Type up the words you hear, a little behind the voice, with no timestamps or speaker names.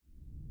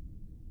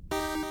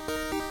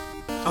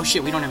Oh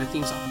shit, we don't have a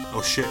theme song.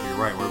 Oh shit, you're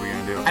right. What are we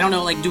gonna do? I don't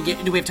know. Like, do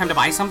we have time to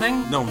buy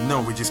something? No,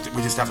 we just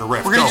have to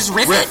riff. We're gonna just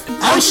riff it.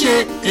 Oh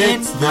shit,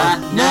 it's the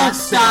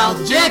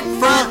Nostalgic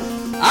Front,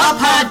 a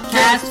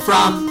podcast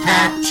from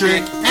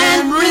Patrick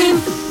and Reem.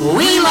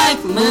 We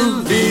like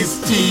movies,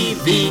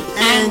 TV,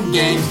 and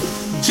games,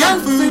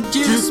 junk food,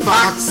 juice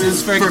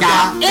boxes,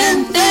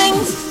 forgotten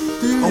things.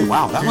 Oh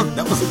wow,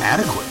 that was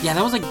adequate. Yeah,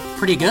 that was like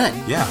pretty good.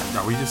 Yeah,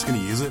 are we just gonna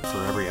use it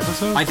for every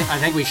episode? I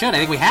think we should. I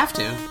think we have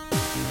to.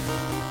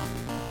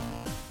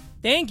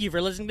 Thank you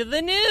for listening to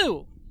the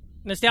new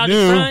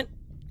Nostalgic Front.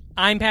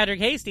 I'm Patrick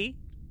Hasty.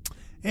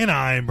 And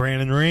I'm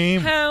Brandon Ream.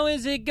 How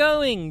is it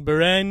going,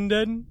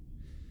 Brandon?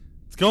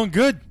 It's going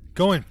good.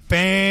 Going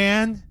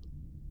fantastic.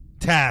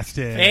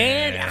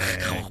 There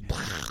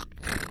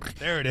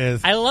it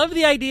is. I love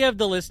the idea of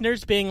the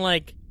listeners being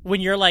like, when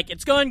you're like,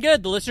 it's going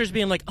good, the listeners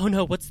being like, oh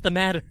no, what's the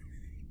matter?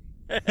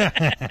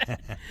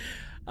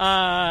 Buddy,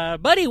 how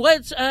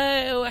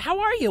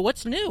are you?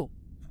 What's new?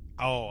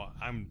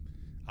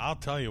 I'll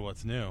tell you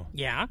what's new.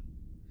 Yeah?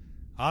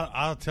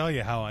 I'll tell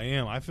you how I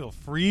am. I feel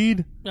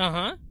freed.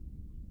 Uh-huh.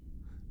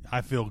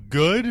 I feel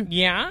good.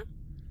 Yeah?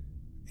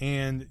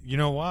 And you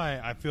know why?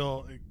 I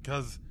feel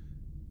because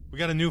we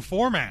got a new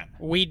format.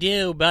 We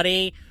do,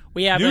 buddy.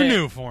 We have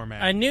new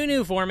format. A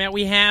new format.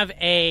 We have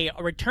a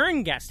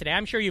return guest today.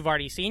 I'm sure you've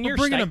already seen. We're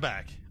bringing him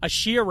back. A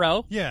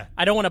Shiro. Yeah.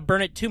 I don't want to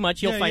burn it too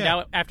much. You'll find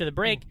out after the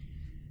break.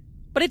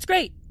 But it's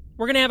great.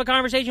 We're going to have a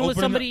conversation with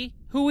somebody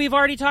who we've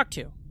already talked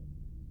to.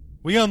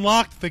 We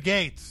unlocked the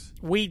gates.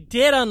 We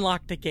did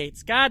unlock the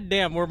gates. God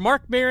damn. We're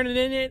Mark Maron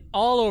in it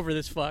all over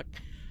this fuck.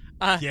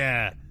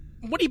 Yeah.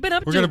 What have you been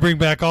up to? We're going to bring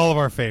back all of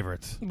our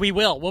favorites. We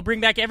will. We'll bring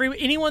back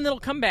anyone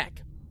that'll come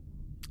back.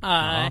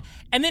 And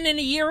then in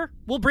a year,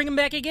 we'll bring them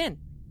back again.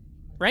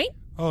 Right?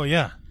 Oh,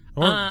 yeah.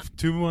 Or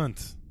 2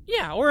 months.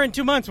 Yeah, or in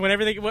 2 months when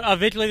everything...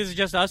 Eventually, this is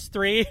just us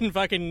three and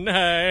fucking...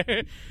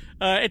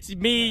 it's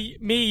me,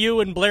 you,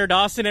 and Blair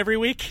Dawson every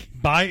week.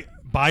 Buy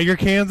your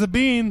cans of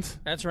beans.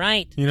 That's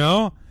right. You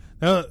know?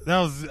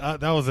 That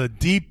was a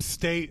deep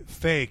state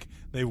fake.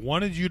 They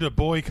wanted you to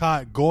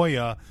boycott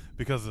Goya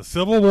because the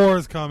Civil War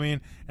is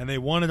coming, and they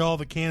wanted all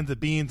the cans of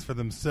beans for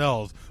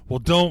themselves. Well,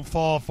 don't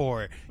fall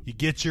for it. You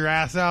get your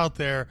ass out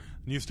there,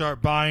 and you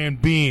start buying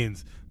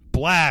beans.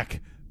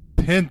 Black,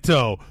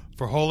 Pinto,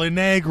 Frijoles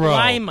Negro,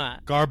 Lima,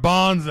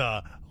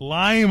 Garbanza,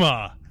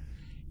 Lima,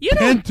 you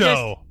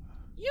Pinto.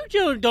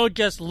 Don't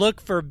just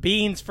look for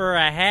beans for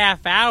a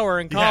half hour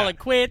and call it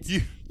quits.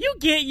 You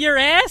get your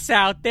ass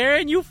out there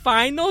and you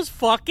find those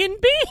fucking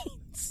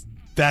beans.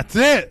 That's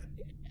it.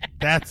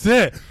 That's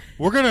it.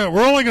 We're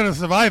only gonna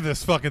survive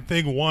this fucking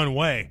thing one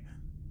way.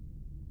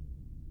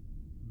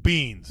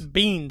 Beans.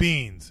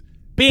 Beans.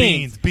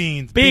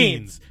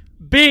 And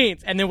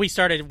then we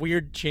started a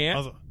weird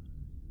chant.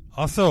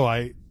 Also,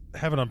 I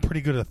have it on pretty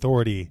good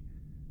authority.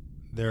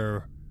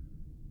 They're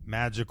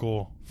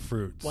magical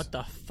fruits. What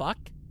the fuck?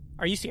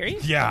 Are you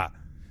serious? Yeah.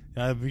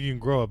 You can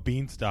grow a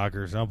beanstalk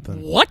or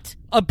something. What?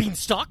 A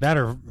beanstalk? That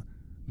or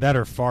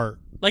fart.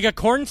 Like a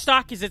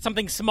cornstalk? Is it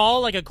something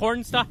small like a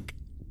cornstalk?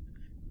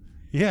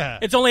 Yeah.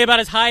 It's only about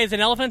as high as an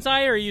elephant's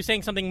eye, or are you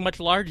saying something much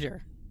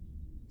larger?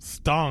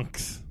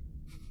 Stonks.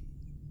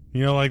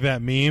 You know, like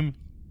that meme?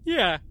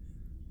 Yeah.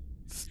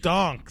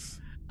 Stonks.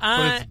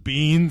 But it's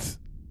beans.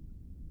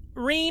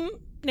 Reem,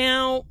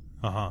 now,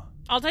 Uh-huh.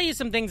 I'll tell you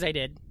some things I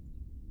did.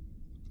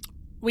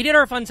 We did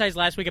our fun size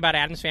last week about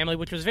Addams Family,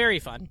 which was very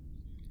fun.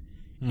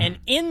 And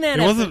in that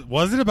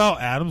was it about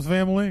Addams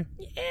Family?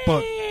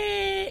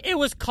 It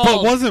was called...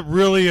 But was it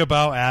really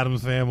about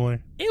Addams Family?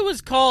 It was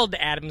called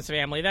Addams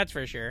Family, that's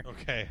for sure.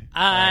 Okay.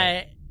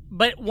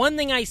 But one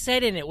thing I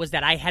said in it was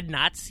that I had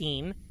not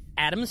seen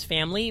Addams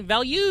Family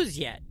Values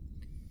yet.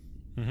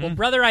 Mm-hmm. Well,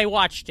 brother, I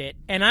watched it,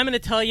 and I'm going to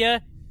tell you,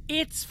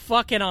 it's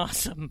fucking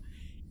awesome.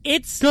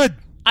 It's good.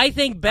 I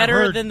think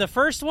better than the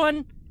first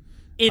one.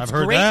 It's I've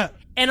heard great. That.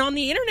 And on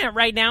the internet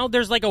right now,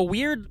 there's like a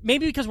weird,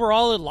 maybe because we're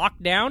all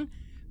locked down,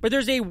 but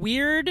there's a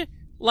weird,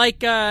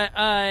 like,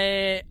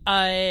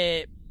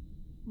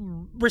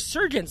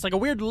 resurgence, like a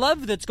weird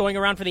love that's going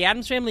around for the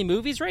Addams Family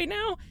movies right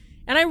now.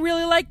 And I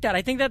really like that.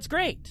 I think that's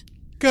great.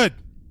 Good.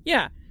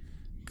 Yeah.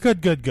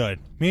 Good.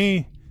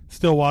 Me,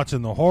 still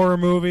watching the horror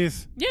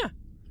movies. Yeah.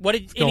 What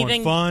did it's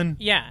anything? Going fun.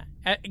 Yeah.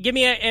 Give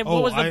me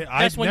what was the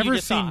best one you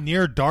just saw? I've never seen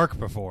Near Dark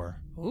before.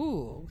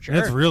 Ooh, sure.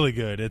 And it's really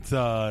good. It's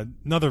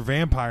another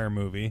vampire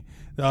movie.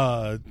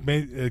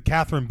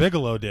 Catherine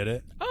Bigelow did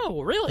it.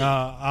 Oh, really?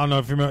 I don't know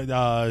if you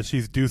remember.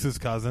 She's Deuce's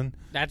cousin.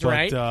 That's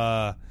right.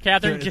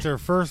 Catherine. It's her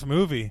first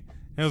movie.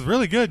 It was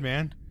really good,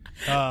 man.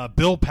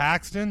 Bill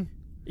Paxton.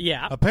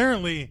 Yeah.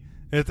 Apparently,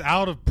 it's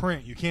out of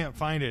print. You can't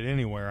find it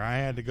anywhere. I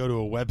had to go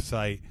to a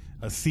website,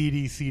 a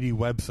CD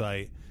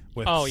website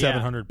with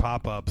 700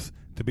 pop-ups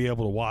to be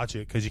able to watch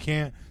it because you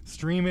can't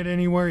stream it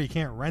anywhere. You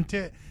can't rent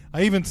it.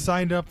 I even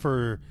signed up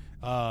for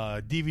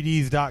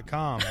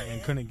DVDs.com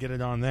and couldn't get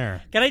it on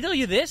there. Can I tell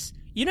you this?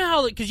 You know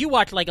how, because you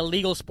watch like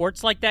illegal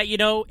sports like that, you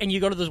know, and you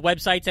go to those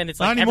websites and it's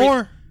like... Not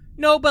anymore.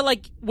 No, but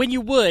like when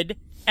you would,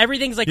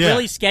 everything's like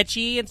really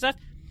sketchy and stuff.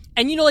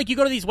 And you know, like you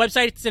go to these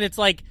websites and it's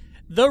like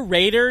the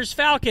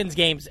Raiders-Falcons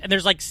games, and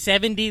there's like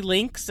 70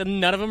 links, and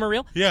none of them are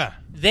real. Yeah.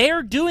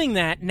 They're doing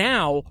that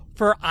now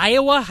for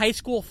Iowa high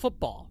school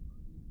football.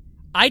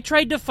 I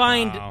tried to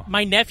find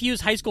my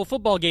nephew's high school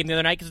football game the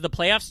other night because the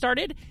playoffs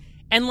started,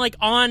 and like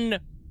on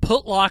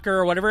Putlocker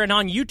or whatever, and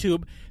on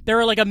YouTube, there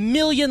are like a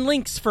million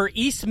links for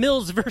East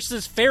Mills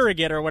versus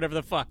Farragut or whatever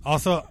the fuck.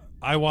 Also,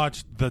 I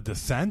watched The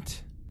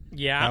Descent.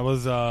 Yeah. That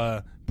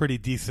was pretty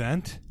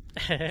decent.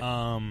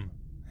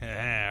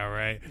 Yeah,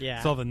 right.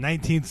 Yeah. So the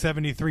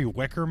 1973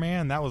 Wicker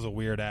Man, that was a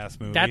weird-ass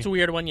movie. That's a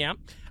weird one, yeah.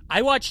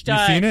 I watched... You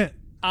seen it?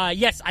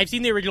 Yes, I've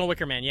seen the original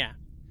Wicker Man, yeah.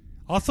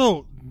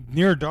 Also,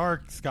 Near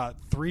Dark's got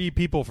 3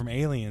 people from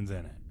Aliens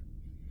in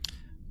it.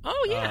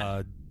 Oh,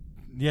 yeah.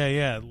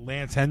 Yeah.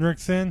 Lance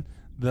Henriksen,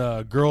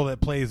 the girl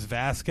that plays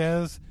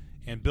Vasquez,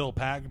 and Bill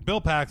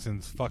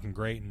Paxton's fucking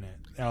great in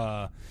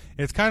it.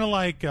 It's kind of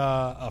like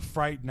a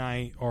Fright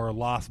Night or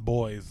Lost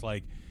Boys,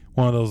 like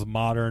one of those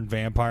modern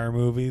vampire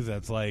movies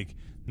that's like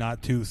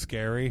not too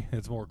scary.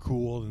 It's more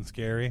cool than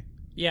scary.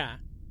 Yeah.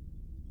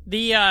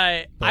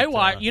 I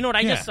watched. You know what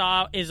I just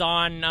saw is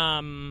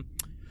on.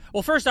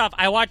 Well, first off,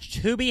 I watched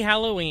Who Be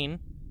Halloween.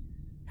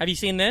 Have you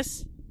seen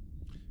this?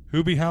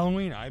 Who Be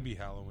Halloween? I Be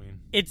Halloween.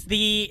 It's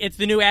the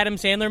new Adam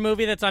Sandler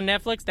movie that's on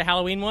Netflix, the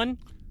Halloween one.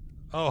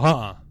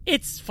 Oh,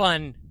 It's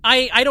fun.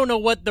 I don't know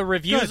what the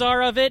reviews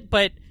are of it,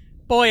 but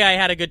boy, I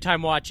had a good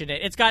time watching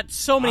it. It's got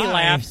so many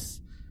laughs,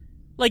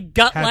 like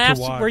gut laughs,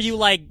 where you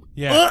like,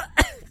 you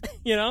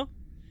know.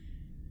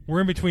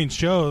 We're in between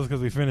shows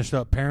because we finished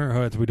up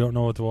Parenthood, so we don't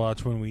know what to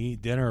watch when we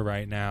eat dinner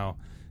right now.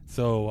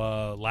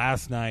 So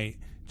last night,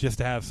 just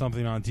to have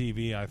something on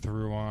TV, I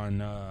threw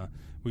on.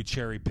 We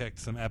cherry picked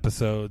some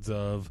episodes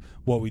of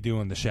What We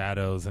Do in the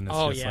Shadows, and it's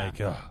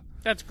like,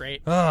 that's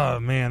great. Oh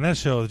man, that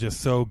show is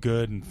just so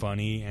good and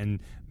funny,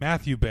 and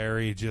Matthew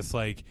Berry just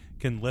like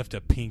can lift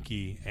a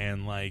pinky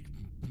and like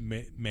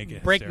make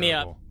it break hysterical. me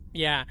up.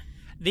 Yeah.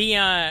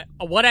 The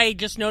what I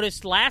just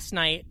noticed last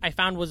night I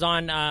found was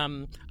on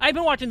I've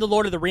been watching The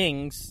Lord of the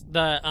Rings.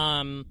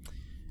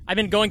 I've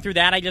been going through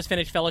that. I just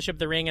finished Fellowship of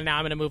the Ring and now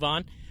I'm going to move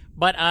on.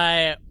 But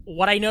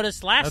what I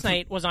noticed last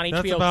night was on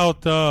HBO.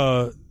 That's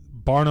about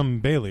Barnum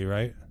Bailey,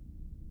 right?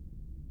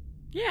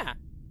 Yeah.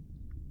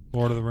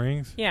 Lord of the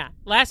Rings? Yeah.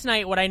 Last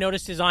night what I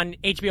noticed is on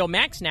HBO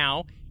Max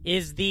now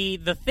is the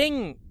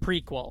Thing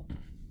prequel.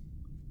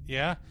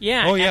 Yeah?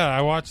 Yeah. Oh yeah,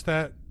 I watched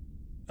that.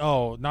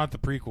 Oh, not the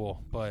prequel,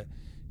 but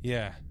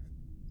yeah.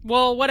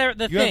 Well, whatever,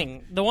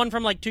 the one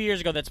from like 2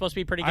 years ago that's supposed to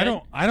be pretty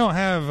good. I don't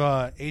have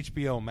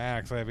HBO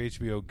Max. I have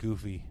HBO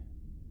Goofy.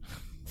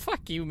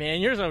 Fuck you,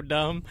 man. You're so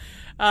dumb.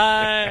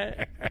 Well,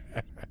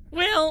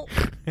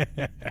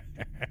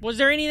 was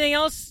there anything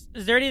else?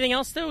 Is there anything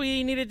else that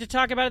we needed to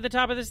talk about at the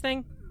top of this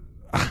thing?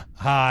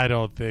 I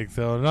don't think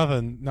so.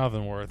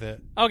 Nothing worth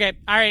it. Okay.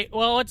 All right.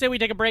 Well, let's say we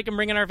take a break and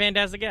bring in our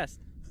fantastic guest.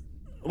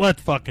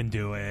 Let's fucking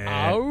do it.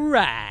 All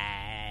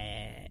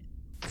right.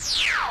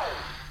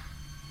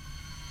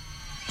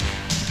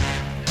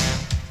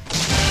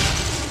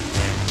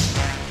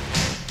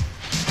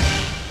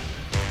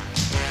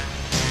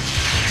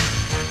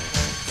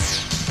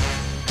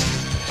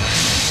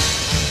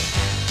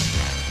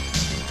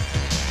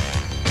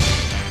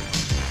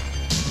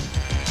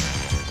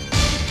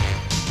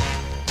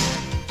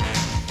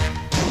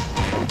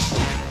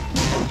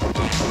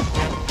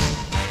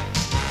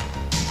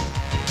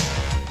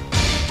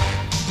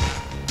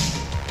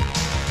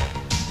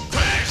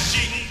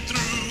 Crashing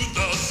through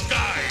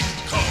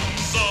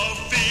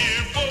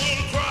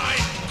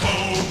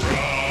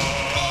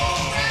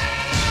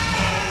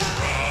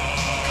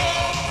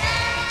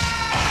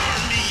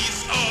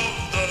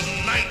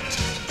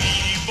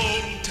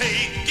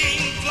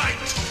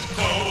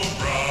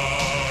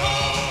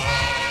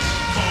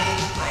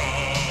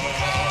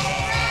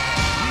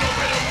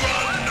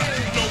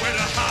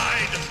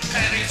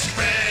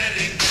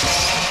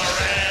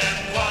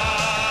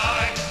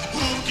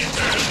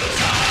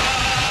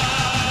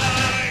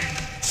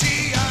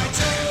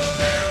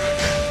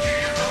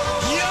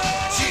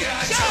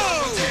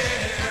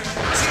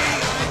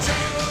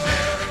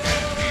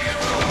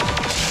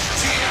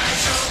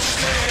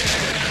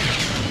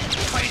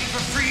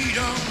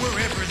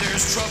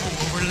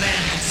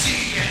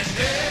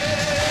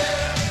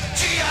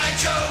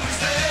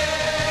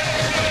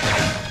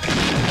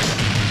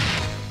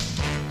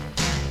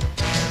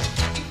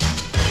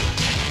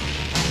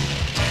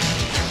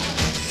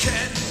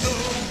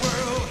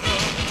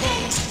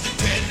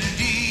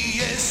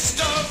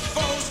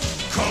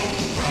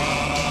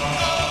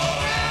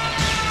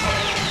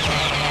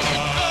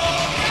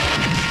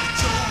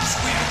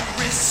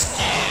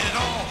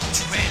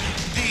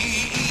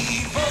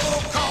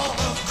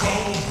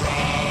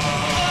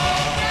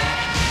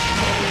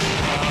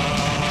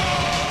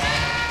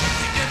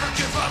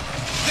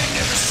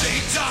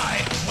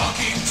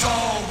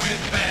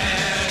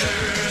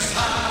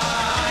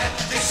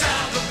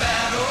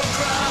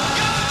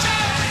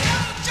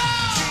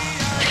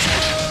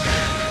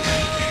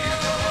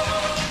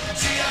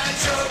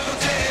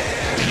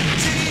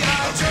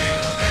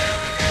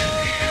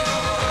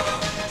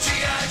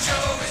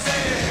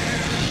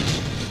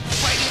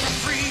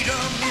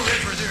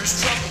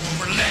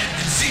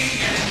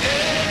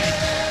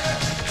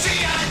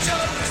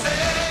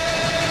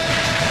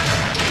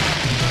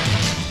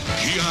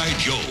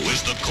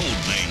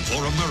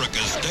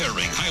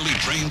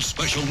trained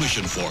special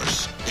mission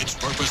force. Its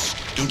purpose,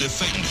 to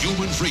defend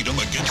human freedom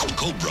against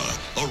Cobra,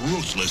 a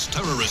ruthless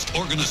terrorist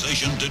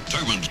organization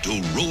determined to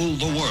rule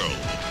the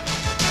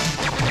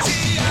world.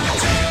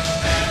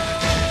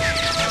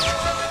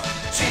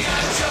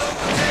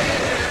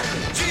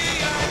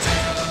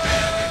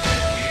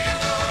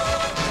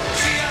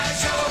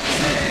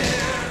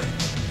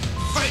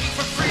 Fighting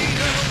for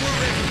freedom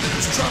wherever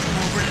there's trouble,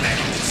 we're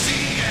left to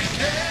see and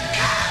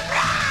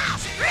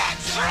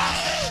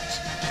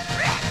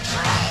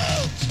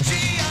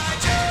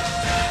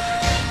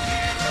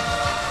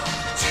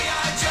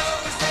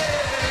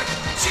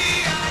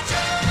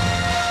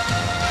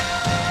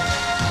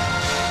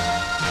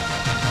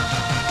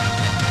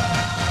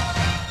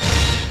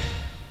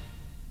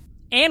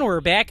And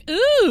we're back.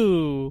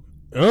 Ooh.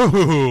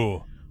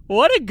 Ooh.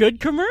 What a good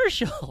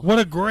commercial. What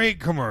a great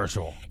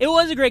commercial. It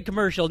was a great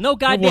commercial. No It was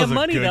goddamn a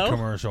money, good though.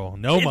 commercial.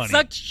 No It money.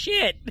 sucked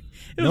shit.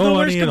 It was No the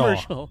worst money at all.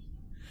 commercial.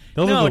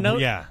 Those No, are the, no.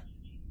 Yeah.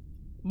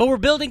 But we're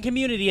building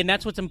community, and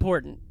that's what's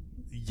important.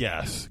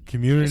 Yes.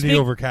 Community Speak-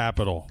 over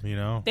capital, you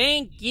know?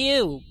 Thank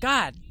you.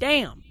 God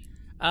damn.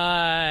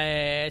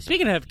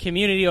 Speaking of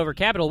community over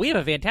capital, we have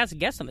a fantastic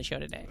guest on the show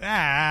today.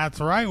 That's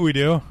right, we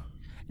do.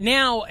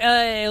 Now,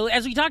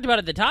 as we talked about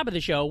at the top of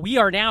the show, we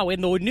are now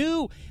in the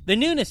new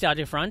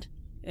Nostalgia Front,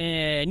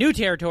 new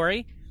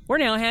territory. We're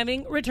now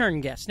having return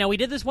guests. Now, we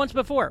did this once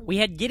before. We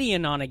had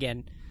Gideon on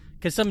again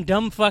because some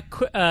dumb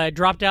fuck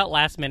dropped out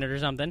last minute or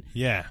something.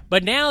 Yeah.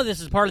 But now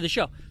this is part of the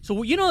show.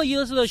 So, you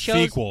listen to those shows.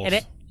 Sequels.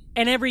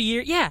 And every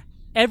year,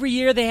 every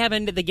year they have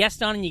the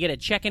guest on and you get a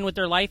check-in with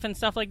their life and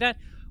stuff like that.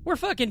 We're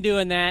fucking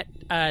doing that.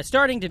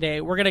 Starting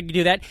today, we're going to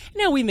do that.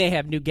 Now, we may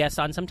have new guests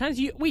on sometimes.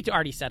 We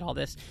already said all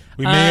this.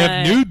 We may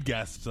have nude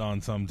guests on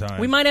sometime.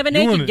 We might have a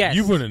naked guest.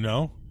 You wouldn't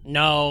know.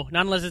 No,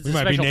 not unless it's We a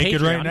might be special naked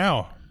Patreon. right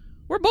now.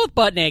 We're both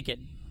butt naked.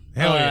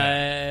 Hell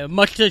yeah.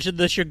 Much to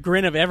the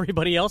chagrin of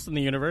everybody else in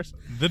the universe.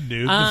 The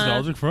nude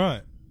nostalgic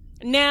front.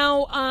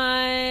 Now,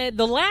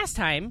 the last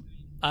time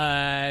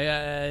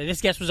this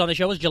guest was on the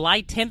show was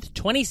July 10th,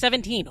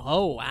 2017.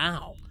 Oh,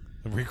 wow.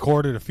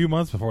 Recorded a few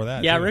months before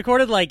that. Yeah, too.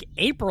 recorded like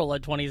April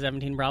of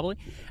 2017, probably.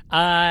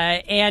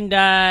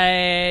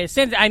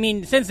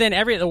 Since then,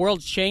 the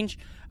world's changed.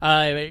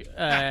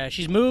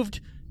 She's moved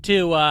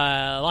to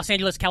Los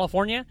Angeles,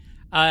 California.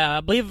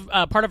 I believe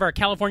part of our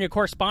California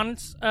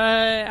correspondents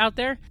out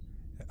there.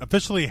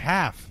 Officially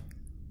half.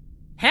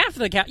 Half of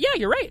the yeah,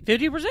 you're right.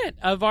 50%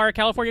 of our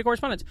California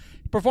correspondents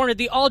performed at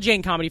the All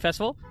Jane Comedy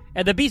Festival,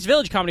 at the Beast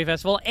Village Comedy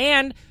Festival,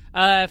 and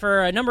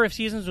for a number of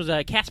seasons was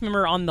a cast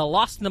member on the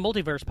Lost in the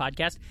Multiverse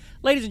podcast.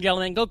 Ladies and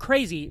gentlemen, go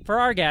crazy for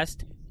our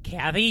guest,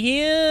 Cathy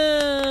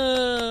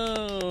Humes.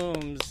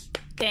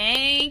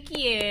 Thank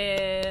you.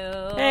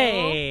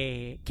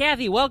 Hey,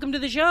 Cathy, welcome to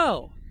the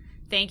show.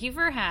 Thank you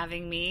for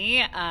having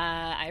me.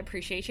 I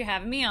appreciate you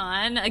having me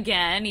on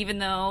again, even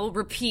though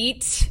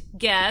repeat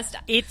guest.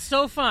 It's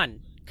so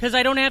fun because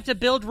I don't have to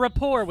build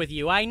rapport with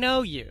you. I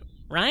know you,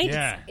 right?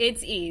 Yeah.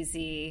 It's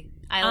easy.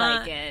 I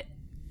like it.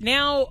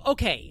 Now,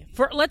 okay,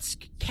 let's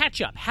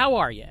catch up. How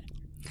are you?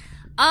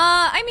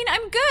 I'm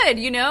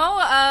good,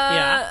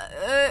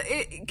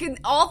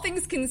 all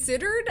things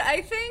considered,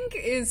 I think,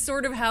 is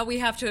sort of how we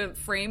have to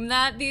frame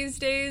that these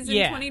days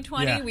in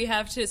 2020. Yeah. We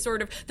have to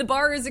the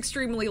bar is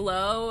extremely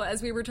low,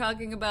 as we were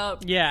talking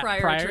about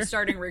prior to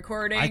starting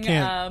recording. I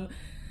can't...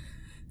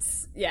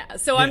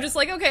 So I'm just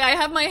like, okay, I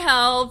have my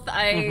health,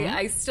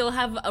 I still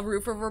have a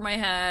roof over my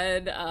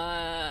head,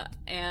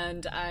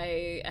 and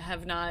I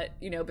have not,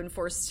 been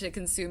forced to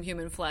consume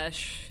human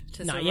flesh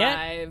to Not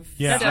survive.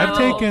 Yeah, So-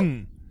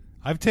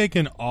 I've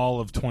taken all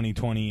of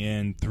 2020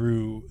 in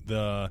through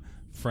the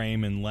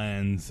frame and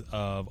lens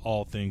of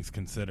all things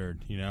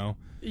considered, Yeah.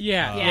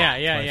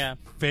 My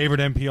favorite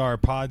NPR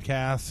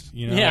podcast,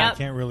 Yeah. I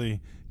can't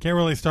really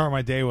start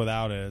my day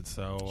without it.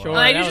 So Sure.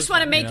 I that just was want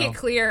to fun, make it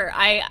clear,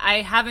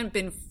 I haven't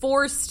been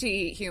forced to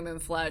eat human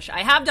flesh.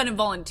 I have done it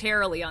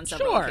voluntarily on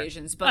several Sure.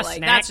 occasions, but A like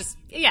snack, that's just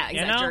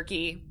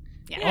jerky.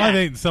 Yeah. Well, I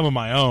think some of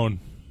my own.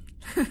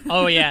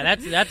 Oh yeah,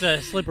 that's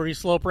a slippery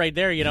slope right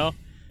there. I know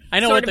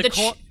Sort what of the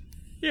the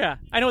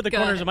I know what the Go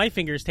corners ahead. of my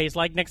fingers taste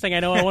like. Next thing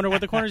I know, I wonder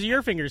what the corners of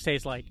your fingers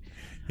taste like.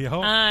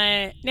 Yo.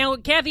 Now,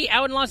 Cathy,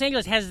 out in Los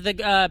Angeles, has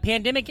the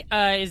pandemic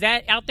is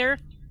that out there?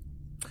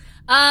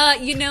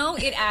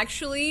 It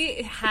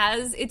actually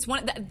has. It's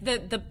one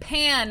the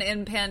pan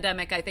in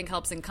pandemic. I think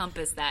helps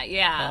encompass that.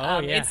 Yeah,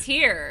 Oh, yeah. It's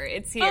here.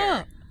 It's here.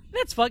 Oh,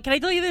 that's fun. Can I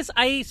tell you this?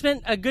 I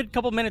spent a good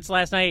couple minutes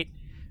last night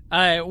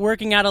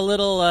working out a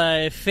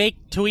little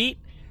fake tweet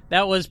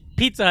that was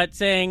Pizza Hut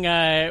saying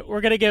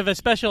we're going to give a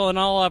special on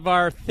all of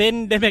our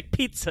thin-demic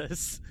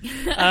pizzas.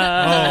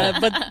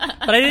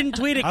 But I didn't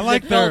tweet it I because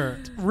like it felt their-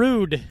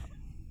 rude.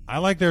 I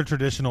like their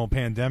traditional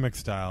pandemic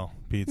style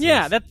pizzas.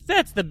 Yeah,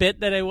 that's the bit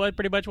that it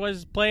pretty much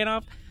was playing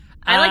off.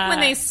 I like when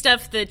they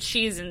stuff the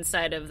cheese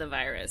inside of the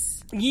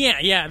virus.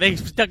 Yeah, they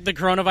stuck the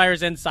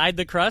coronavirus inside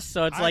the crust,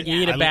 so it's like you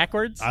eat it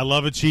backwards. I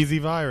love a cheesy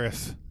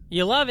virus.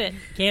 You love it.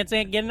 Can't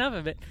get enough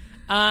of it.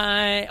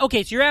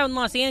 Okay, so you're out in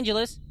Los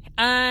Angeles.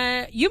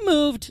 You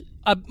moved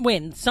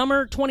when?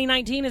 Summer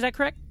 2019, is that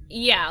correct?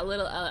 Yeah, a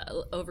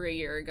little over a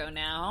year ago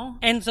now.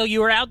 And so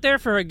you were out there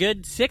for a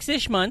good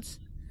 6-ish months.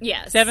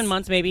 Yes. 7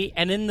 months maybe,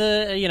 and in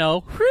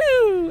the,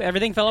 whew,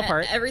 everything fell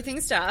apart. Everything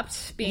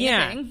stopped being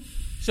a thing.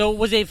 So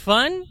was it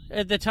fun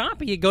at the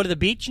top? You go to the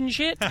beach and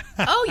shit?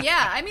 Oh,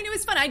 yeah. I mean, it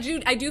was fun. I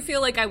do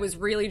feel like I was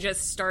really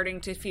just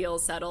starting to feel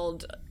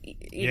settled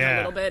even a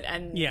little bit.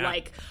 And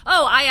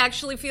I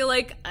actually feel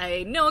like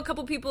I know a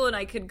couple people and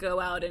I could go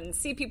out and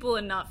see people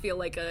and not feel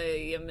like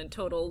I am a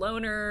total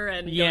loner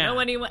and don't know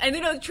anyone.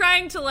 And,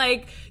 trying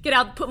to, get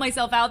out, put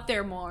myself out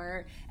there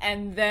more.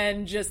 And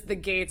then just the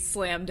gates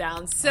slammed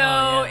down. So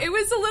it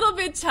was a little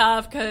bit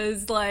tough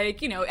because, I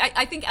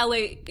think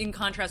LA, in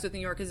contrast with New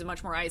York, is a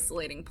much more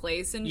isolating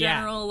place in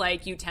general.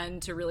 Like, you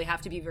tend to really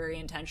have to be very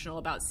intentional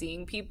about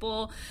seeing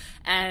people.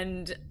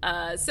 And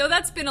so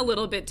that's been a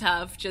little bit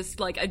tough, just,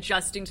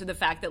 adjusting to the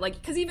fact that,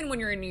 because even when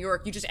you're in New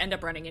York, you just end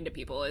up running into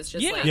people. It's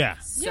just,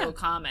 so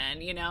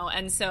common,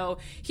 And so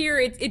here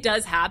it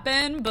does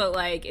happen, but,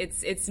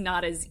 it's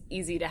not as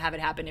easy to have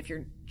it happen if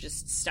you're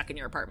just stuck in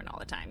your apartment all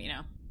the time,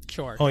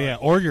 Sure. Oh, yeah,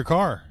 or your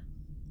car.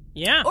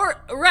 Yeah. Or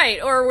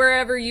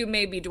wherever you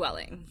may be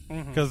dwelling.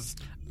 Because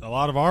a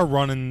lot of our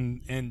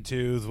running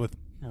intos with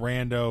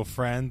rando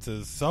friends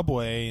is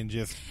Subway and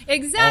just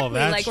all of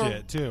that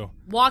shit, too.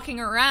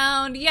 Walking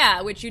around,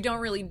 which you don't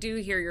really do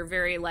here. You're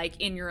very,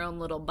 in your own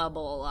little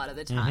bubble a lot of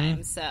the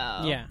time, so,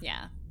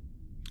 yeah.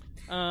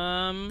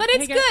 But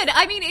it's good.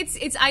 I mean,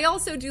 it's. I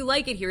also do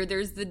like it here.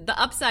 There's the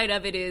upside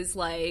of it is,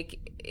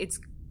 it's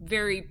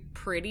very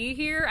pretty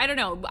here. I don't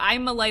know.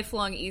 I'm a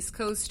lifelong East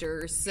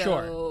Coaster,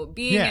 so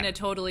being in a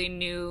totally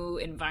new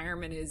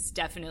environment is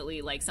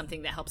definitely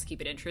something that helps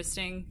keep it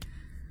interesting.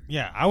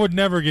 Yeah, I would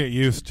never get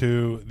used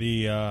to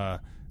the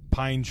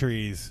pine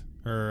trees,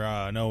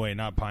 or no, wait,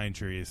 not pine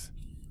trees.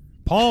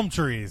 Palm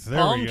trees. There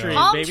we go.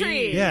 Palm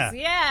trees. Yeah.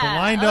 Yeah. The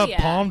lined up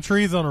palm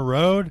trees on a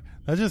road.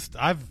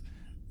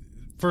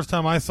 First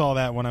time I saw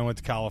that when I went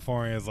to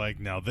California, I was like,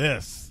 now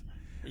this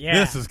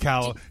is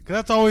because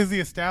that's always the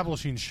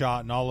establishing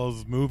shot in all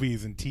those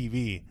movies and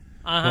TV.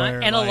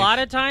 And a lot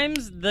of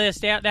times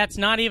that's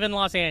not even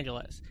Los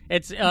Angeles.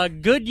 It's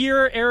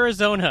Goodyear,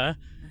 Arizona.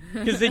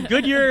 Because in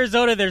Goodyear,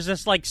 Arizona, there's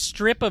this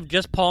strip of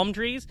just palm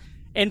trees,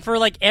 and for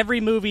every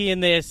movie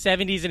in the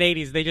 70s and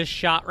 80s, they just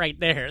shot right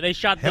there. They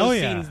shot those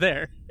scenes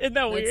there. Isn't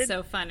that weird? It's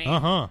so funny.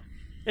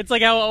 It's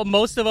like how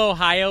most of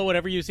Ohio,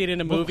 whenever you see it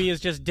in a movie, is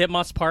just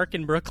Ditmas Park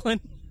in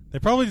Brooklyn. They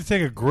probably just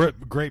take a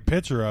great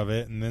picture of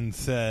it and then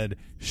said,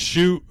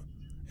 shoot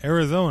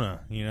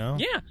Arizona, Yeah.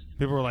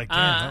 People were like,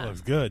 damn, that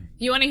looks good.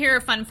 You want to hear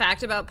a fun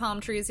fact about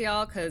palm trees,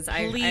 y'all? Because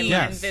I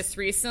learned this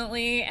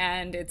recently,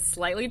 and it's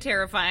slightly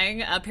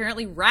terrifying.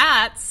 Apparently,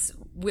 rats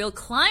will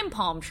climb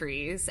palm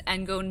trees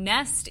and go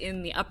nest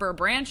in the upper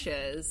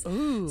branches.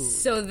 Ooh.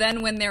 So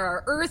then when there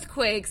are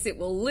earthquakes, it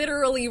will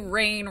literally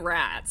rain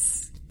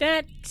rats.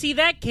 That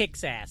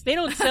kicks ass. They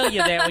don't sell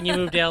you that when you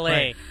move to L.A.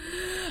 Right.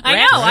 I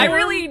know. I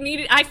really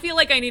needed. I feel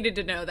like I needed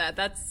to know that.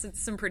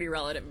 It's some pretty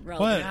relevant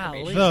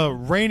information. The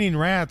raining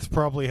rats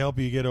probably help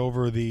you get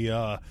over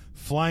the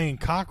flying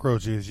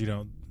cockroaches. You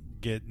don't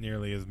get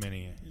nearly as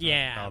many.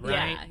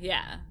 Right.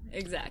 Yeah.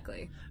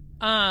 Exactly.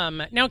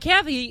 Now,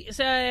 Cathy,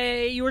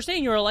 you were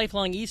saying you were a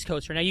lifelong East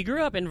Coaster. Now, you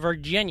grew up in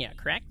Virginia,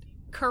 correct?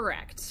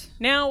 Correct.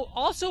 Now,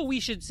 also, we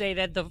should say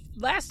that the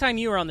first time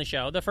you were on the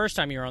show,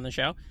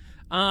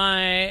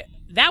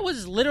 that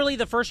was literally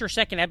the first or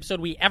second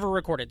episode we ever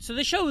recorded. So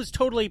the show is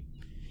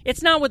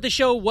it's not what the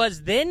show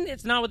was then.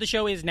 It's not what the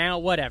show is now,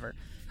 whatever.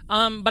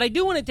 But I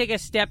do want to take a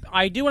step.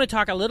 I do want to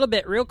talk a little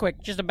bit real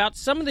quick just about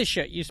some of the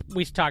shit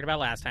we talked about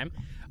last time.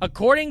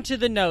 According to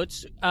the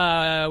notes,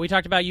 we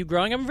talked about you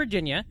growing up in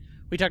Virginia.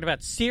 We talked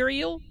about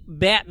cereal,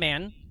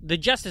 Batman, the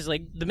Justice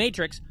League, The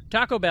Matrix,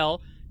 Taco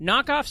Bell,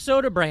 knockoff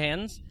soda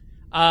brands,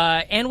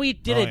 and we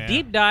did a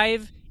deep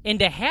dive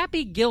into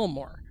Happy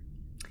Gilmore.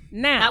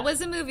 Now, that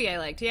was a movie I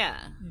liked, yeah.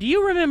 Do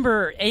you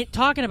remember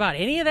talking about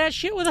any of that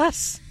shit with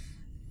us?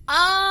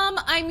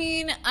 I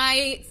mean,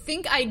 I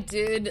think I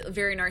did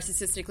very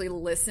narcissistically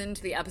listen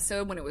to the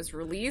episode when it was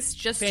released,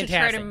 just to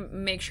try to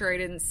make sure I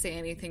didn't say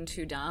anything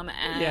too dumb.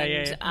 And,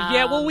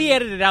 yeah, well, we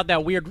edited out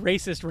that weird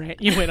racist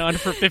rant you went on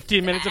for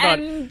 15 minutes about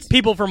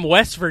people from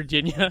West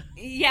Virginia.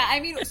 Yeah, I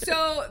mean,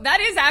 so that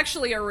is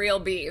actually a real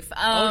beef.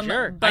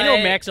 Sure. I know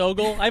Max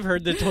Ogle. I've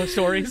heard the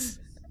stories.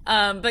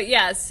 But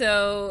yeah,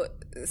 so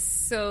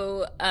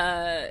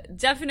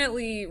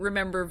definitely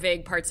remember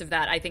vague parts of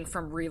that, I think,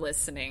 from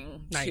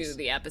re-listening to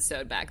the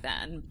episode back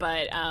then,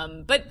 but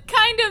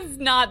kind of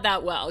not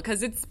that well,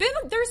 because there's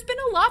been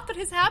a lot that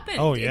has happened.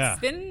 It's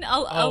been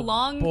a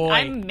long boy.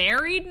 I'm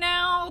married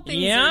now.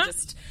 Things are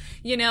just,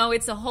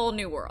 it's a whole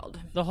new world.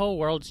 The whole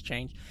world's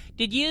changed.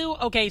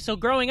 So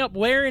growing up,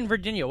 where in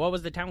Virginia, what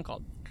was the town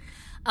called?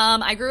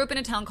 I grew up in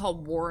a town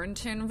called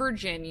Warrenton,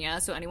 Virginia.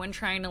 So anyone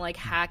trying to like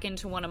hack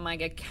into one of my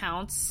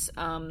accounts,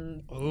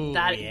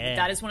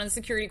 that is one of the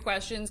security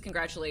questions.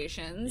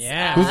 Congratulations.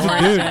 Yeah. Who's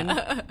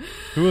the dude?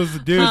 Who was the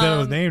dude that it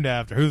was named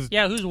after? Who's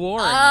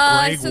Warren?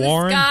 Greg so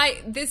Warren?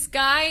 This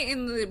guy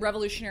in the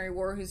Revolutionary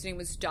War, whose name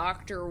was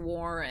Dr.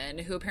 Warren,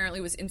 who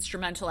apparently was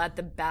instrumental at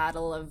the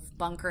Battle of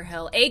Bunker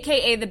Hill,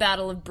 aka the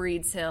Battle of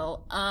Breeds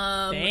Hill.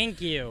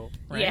 Thank you.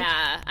 Right?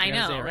 Yeah, I You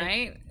gotta say know, it right.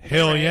 right?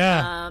 Hill,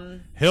 yeah.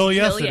 Hill,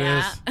 yes, Hill, it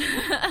yeah.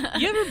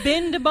 is. You ever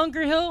been to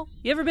Bunker Hill?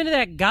 You ever been to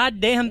that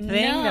goddamn thing,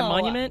 that No,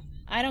 monument?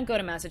 I don't go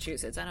to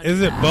Massachusetts. I don't.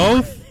 Is it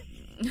both?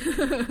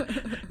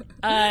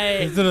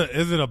 Is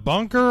Is it a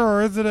bunker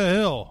or is it a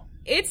hill?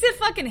 It's a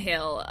fucking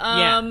hill.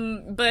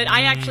 But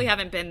I actually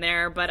haven't been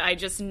there, but I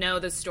just know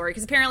the story.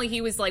 Because apparently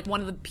he was, like,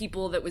 one of the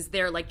people that was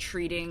there, like,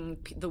 treating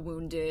the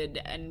wounded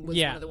and was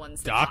one of the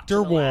ones that Dr. fought to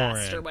the last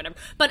Warren. or whatever.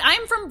 But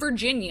I'm from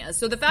Virginia,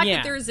 so the fact Yeah.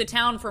 that there's a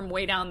town from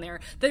way down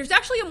there's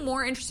actually a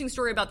more interesting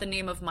story about the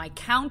name of my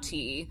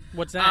county.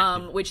 What's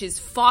that? Which is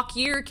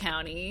Fauquier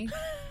County.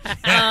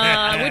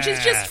 Which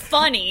is just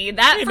funny.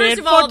 That Hey, first man,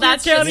 of all, fuck your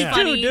that's just county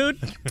funny, too,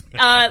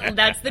 dude.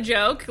 That's the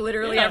joke.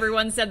 Literally,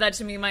 everyone said that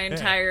to me my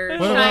entire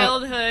What about-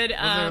 childhood.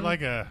 Was there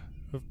like a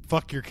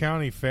fuck your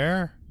county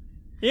fair?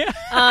 Yeah.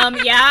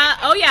 Yeah.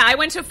 Oh, yeah. I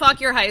went to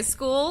Fauquier High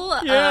School.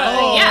 Yeah.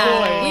 Oh,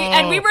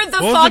 yeah. We were the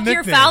What was the Fauquier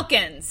nickname?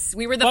 Falcons.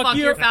 We were the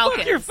Fauquier Falcons.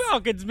 Fuck your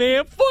Falcons,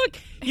 man. Fuck.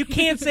 You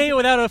can't say it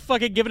without a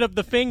fucking giving up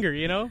the finger,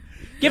 you know?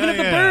 Giving up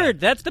the Yeah. bird.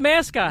 That's the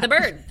mascot. The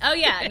bird. Oh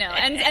yeah, no,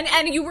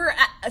 and you were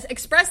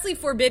expressly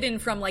forbidden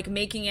from like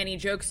making any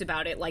jokes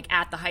about it, like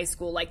at the high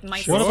school. Like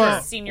my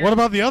sister's senior. What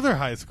about the other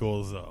high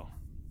schools though?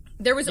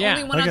 There was Yeah.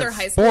 only one Like other at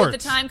high school at the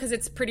sports. time because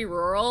it's pretty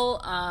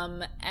rural,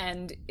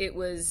 and it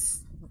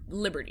was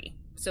Liberty,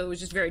 so it was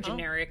just very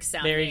generic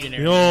sounding. Very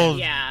generic.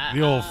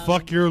 The old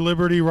fuck your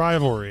liberty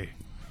rivalry.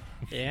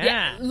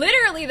 Yeah.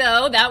 Literally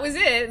though, that was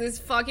it. It was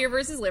Fauquier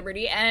versus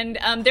Liberty, and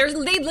they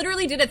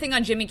literally did a thing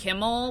on Jimmy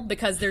Kimmel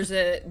because there's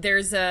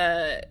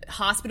a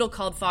hospital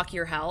called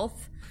Fauquier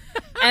Health.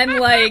 And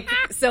like,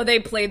 so they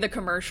played the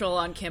commercial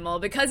on Kimmel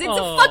because it's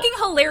a fucking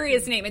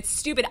hilarious name. It's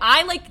stupid.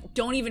 I like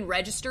don't even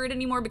register it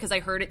anymore because I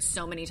heard it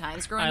so many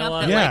times growing I up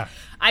love that it. Yeah. like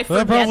I Well,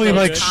 forget that probably that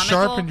like it's comical.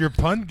 sharpened your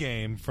pun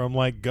game from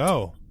like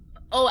Go.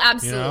 Oh,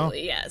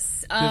 absolutely,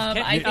 yes. I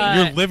think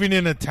You're living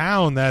in a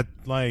town that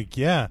like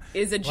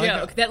is a like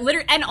joke that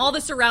literally, and all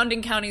the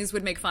surrounding counties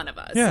would make fun of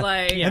us. Yeah.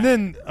 Like, And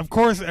then, of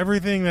course,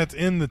 everything that's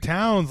in the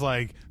town's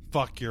like,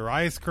 fuck your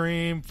ice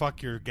cream,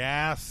 fuck your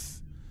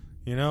gas,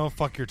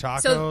 fuck your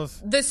tacos. So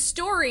the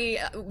story,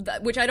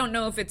 which I don't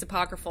know if it's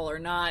apocryphal or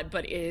not,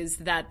 but is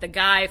that the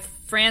guy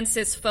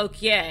Francis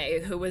Fauquier,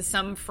 who was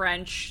some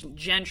French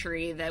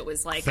gentry that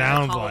was like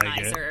Sounds a like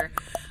it. colonizer,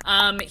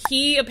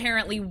 he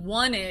apparently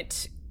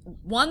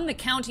won the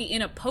county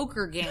in a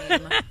poker game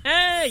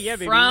Hey, yeah,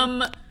 baby.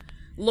 from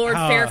Lord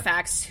How-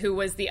 Fairfax, who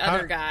was the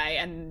other guy,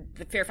 and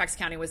the Fairfax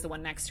County was the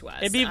one next to us.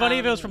 It'd be funny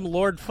if it was from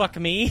Lord Fuck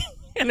Me.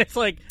 And it's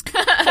like,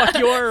 fuck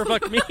your or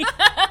fuck me.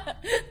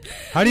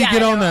 How do you Yeah,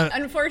 get on no, that?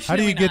 unfortunately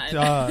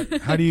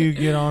How do you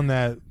get on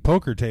that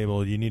poker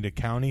table? You need a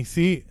county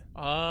seat.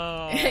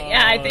 Oh.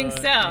 Yeah, I think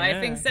so. I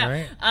think so.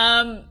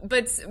 right.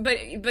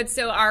 But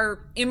so our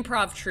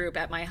improv troupe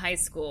at my high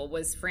school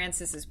was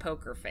Francis's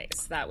Poker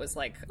Face. That was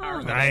like our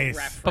little nice.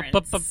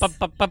 reference.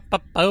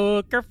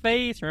 Poker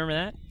face. Remember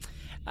that?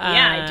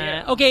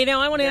 Yeah, I do. Okay, now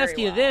I want to Very ask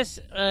you well. this.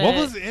 What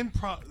was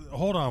improv?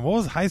 Hold on. What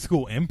was high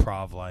school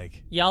improv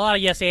like? Yeah, a lot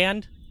of yes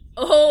and.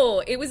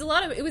 Oh, it was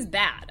it was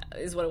bad,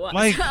 is what it was.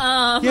 Like,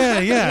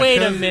 yeah. Wait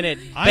a 'cause minute.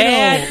 I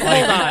Bad. know,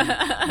 like-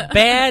 Hold on.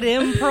 Bad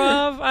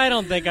improv? I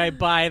don't think I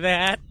buy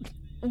that.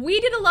 We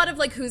did a lot of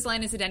like Whose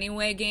Line Is It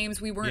Anyway games.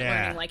 We weren't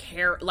Yeah.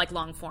 learning like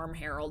long form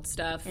Herald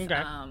stuff.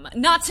 Okay.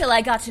 Not till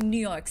I got to New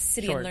York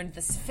City Sure. and learned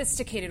the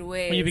sophisticated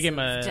ways When you became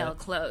of Del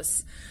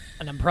Close.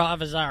 An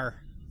improviser.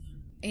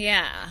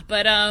 Yeah,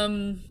 but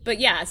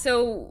yeah,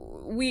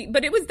 so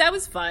that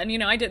was fun.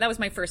 That was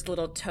my first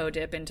little toe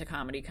dip into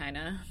comedy, kind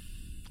of.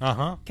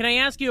 Can I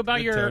ask you about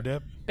Good your toe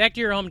dip. back to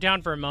your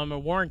hometown for a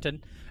moment,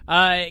 Warrenton?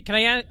 Can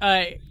I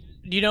ask?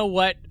 Do you know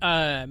what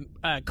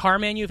car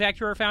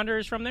manufacturer founder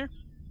is from there?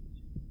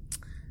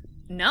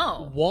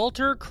 No.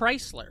 Walter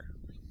Chrysler.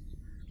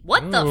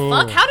 What the Ooh.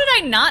 fuck? How did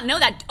I not know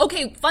that?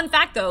 Okay, fun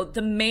fact though,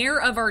 the mayor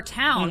of our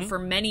town Mm-hmm. for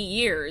many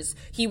years,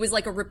 he was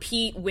like a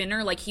repeat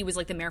winner, like he was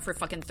like the mayor for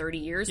fucking 30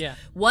 years. Yeah.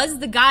 Was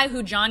the guy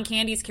who John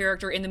Candy's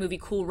character in the movie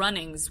Cool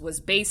Runnings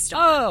was based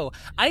on. Oh,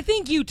 I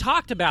think you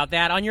talked about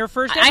that on your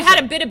first I episode.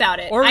 had a bit about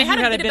it. Or I you had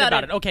had a bit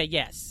about it. Okay,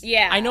 yes.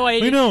 Yeah. I know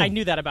We know. I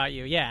knew that about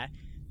you, yeah.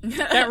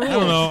 That rules. I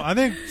don't know. I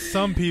think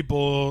some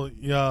people,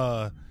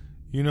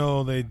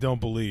 they don't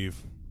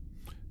believe.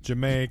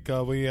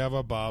 Jamaica, we have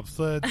a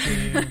bobsled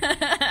team.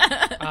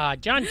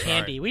 John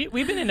Candy.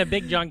 We've been in a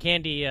big John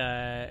Candy,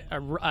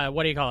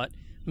 what do you call it,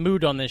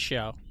 mood on this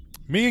show.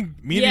 Me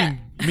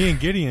and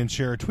Gideon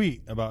share a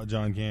tweet about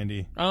John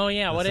Candy. Oh,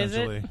 yeah, what is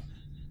it?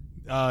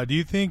 Do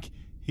you think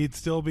he'd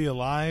still be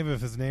alive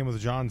if his name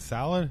was John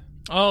Salad?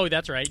 Oh,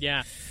 that's right,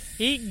 yeah.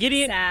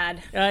 Gideon.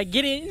 Sad.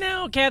 Gideon.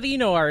 No, Kathy, you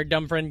know our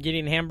dumb friend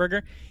Gideon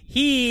Hamburger.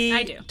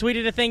 I do.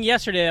 Tweeted a thing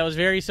yesterday that was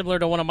very similar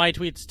to one of my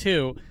tweets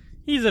too.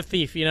 He's a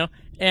thief, you know.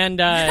 And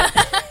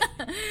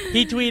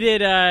he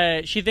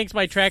tweeted, "She thinks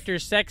my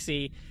tractor's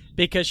sexy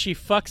because she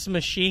fucks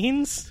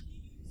machines."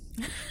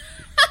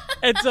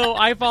 And so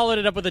I followed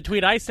it up with a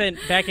tweet I sent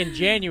back in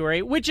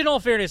January, which in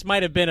all fairness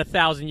might have been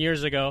 1,000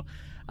 years ago.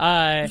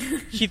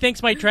 She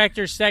thinks my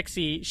tractor's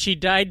sexy. She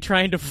died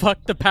trying to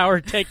fuck the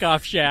power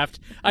takeoff shaft.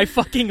 I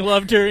fucking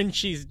loved her and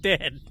she's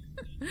dead.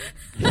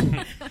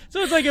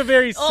 So it's like a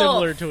very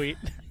similar tweet.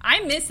 I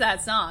miss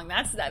that song.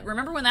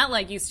 Remember when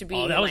that used to be?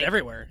 Oh, that was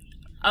everywhere.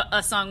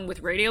 A song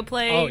with radio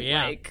play. Oh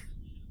yeah, like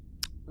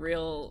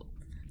real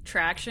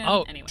traction.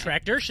 Oh, anyway.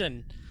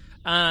 Tractortion.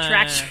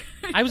 Traction.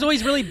 I was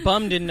always really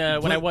bummed when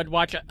I would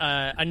watch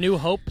A New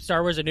Hope,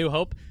 Star Wars: A New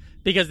Hope,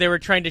 because they were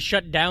trying to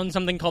shut down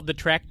something called the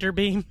tractor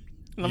beam.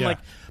 And I'm like,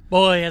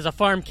 boy, as a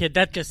farm kid,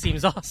 that just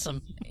seems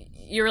awesome.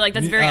 You were like,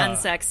 that's very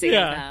unsexy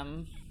of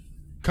them.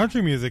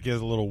 Country music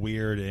is a little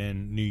weird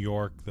in New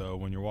York, though,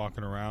 when you're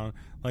walking around.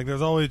 Like,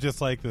 there's always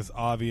just, like, this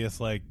obvious,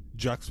 like,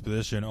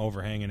 juxtaposition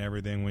overhanging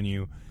everything when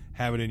you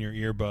have it in your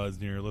earbuds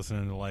and you're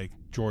listening to, like,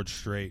 George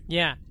Strait.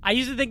 Yeah. I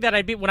used to think that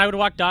when I would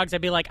walk dogs,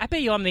 I'd be like, I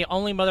bet you I'm the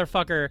only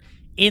motherfucker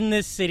in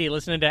this city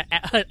listening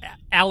to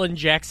Alan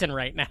Jackson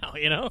right now,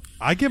 you know?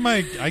 I get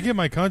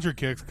my country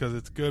kicks because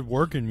it's good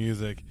working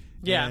music.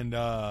 Yeah. And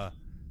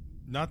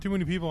not too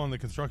many people on the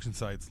construction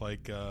sites,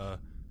 like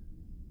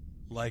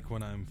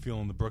when I'm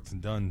feeling the Brooks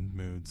and Dunn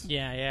moods.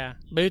 Yeah.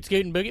 Boot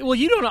scooting boogie. Well,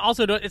 you don't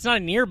it's not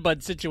an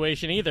earbud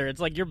situation either.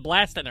 It's like you're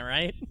blasting it,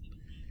 right?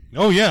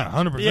 Oh, yeah,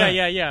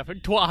 100%. Yeah.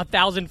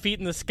 1,000 feet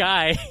in the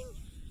sky.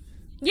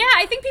 Yeah,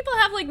 I think people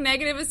have like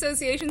negative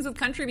associations with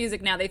country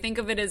music now. They think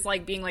of it as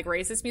like being like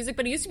racist music,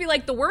 but it used to be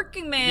like the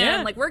working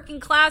man, like working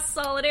class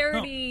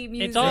solidarity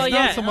music. It's all, it's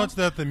not so much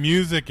that the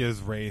music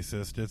is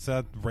racist, it's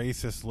that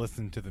racists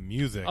listen to the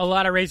music. A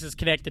lot of racists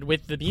connected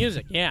with the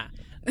music, yeah.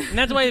 And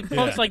that's why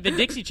folks like the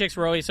Dixie Chicks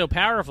were always so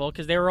powerful,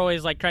 because they were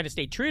always like trying to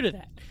stay true to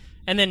that.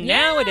 And then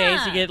nowadays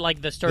you get like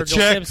the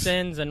Sturgill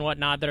Simpsons and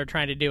whatnot that are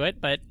trying to do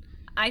it, but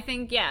I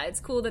think, it's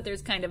cool that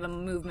there's kind of a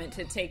movement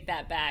to take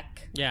that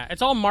back. Yeah,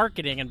 it's all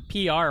marketing and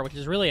PR, which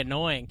is really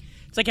annoying.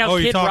 It's like how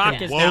Kid Kid Rock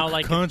is woke now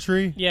like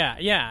country.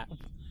 Yeah.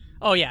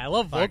 Oh yeah, I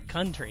love woke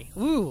country.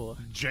 Ooh,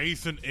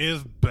 Jason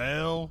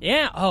Isbell.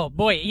 Yeah. Oh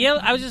boy. Yeah.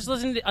 I was just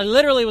listening. I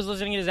literally was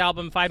listening to his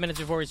album 5 minutes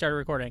before we started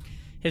recording.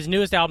 His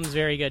newest album is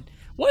very good.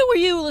 What were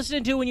you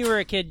listening to when you were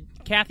a kid,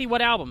 Kathy?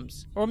 What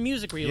albums or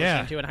music were you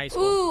listening to in high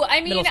school? Ooh, I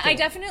mean, I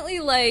definitely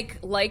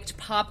liked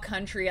pop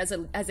country as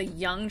a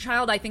young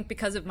child. I think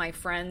because of my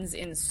friends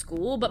in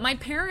school, but my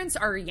parents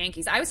are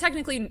Yankees. I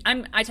technically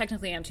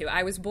am too.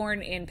 I was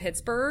born in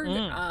Pittsburgh,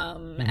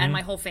 and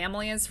my whole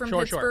family is from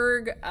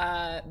Pittsburgh.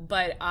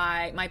 But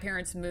my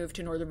parents moved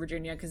to Northern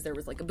Virginia because there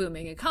was like a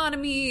booming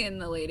economy in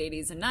the late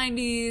 '80s and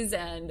 '90s,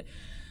 and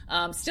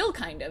still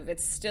kind of.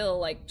 It's still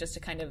like just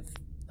a kind of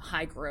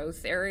high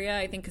growth area,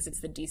 I think, because it's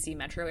the DC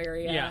metro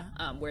area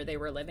where they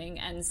were living.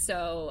 And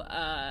so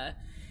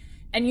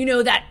and you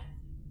know that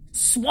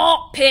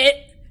swamp pit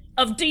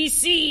of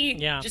DC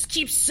just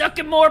keeps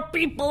sucking more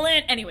people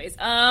in. Anyways,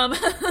 and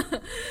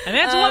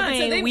that's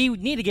why we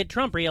need to get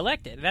Trump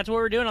reelected. That's what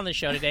we're doing on the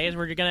show today, is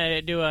we're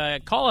gonna do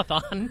a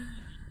call-a-thon.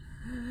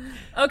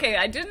 Okay,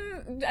 I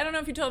don't know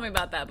if you told me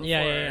about that before.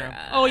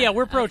 Yeah.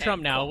 We're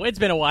pro-Trump now. It's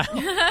been a while.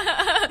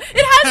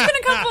 It has been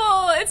a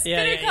couple. It's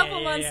been a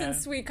couple months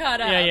since we caught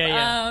up.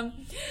 Yeah.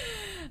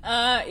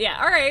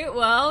 All right.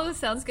 Well,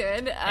 sounds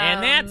good.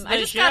 And that's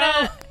the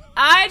show.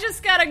 I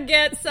just gotta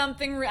get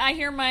something. I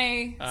hear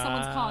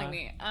someone's calling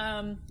me.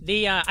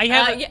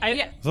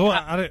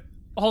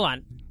 Hold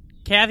on,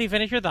 Kathy,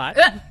 finish your thought.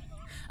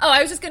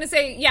 I was just gonna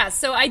say,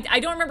 so I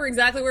don't remember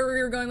exactly where we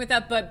were going with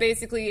that, but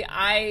basically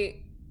I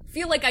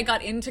feel like I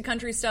got into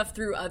country stuff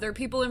through other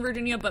people in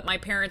Virginia, but my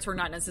parents were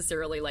not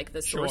necessarily like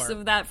the source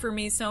of that for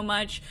me so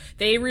much.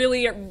 They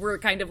really were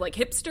kind of like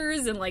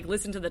hipsters and like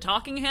listened to the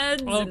Talking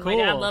Heads. Oh, and cool.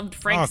 My dad loved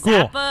Frank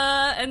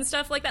Zappa and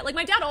stuff like that. Like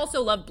my dad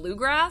also loved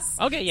bluegrass.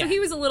 Okay, yeah. So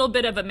he was a little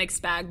bit of a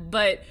mixed bag,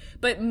 but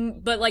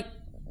like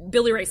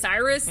Billy Ray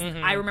Cyrus,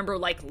 I remember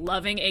like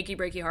loving Achy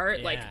Breaky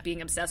Heart, like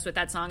being obsessed with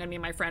that song. I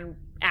mean, my friend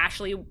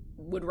Ashley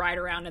would ride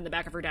around in the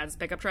back of her dad's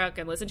pickup truck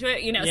and listen to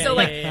it,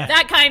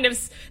 that kind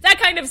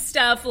of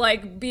stuff,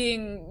 like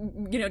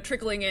being,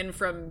 trickling in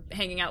from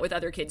hanging out with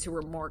other kids who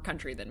were more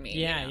country than me.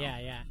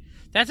 Yeah.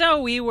 That's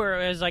how we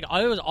were. It was like,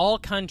 it was all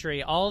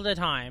country all the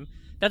time.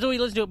 That's what we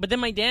listened to. But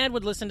then my dad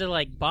would listen to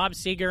like Bob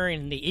Seger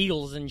and the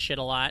Eagles and shit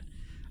a lot.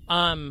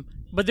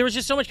 But there was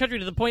just so much country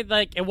to the point,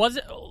 like, it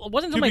wasn't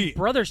until my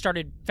brother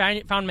found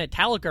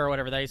Metallica or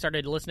whatever that I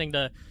started listening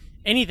to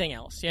anything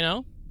else,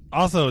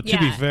 Also, to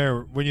be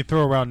fair, when you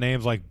throw around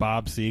names like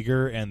Bob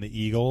Seger and the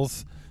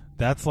Eagles,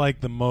 that's like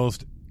the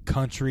most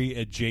country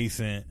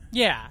adjacent,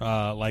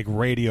 like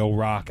radio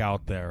rock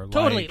out there.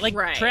 Totally. Like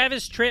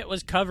Travis Tritt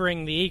was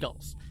covering the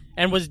Eagles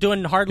and was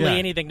doing hardly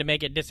anything to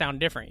make it sound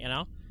different,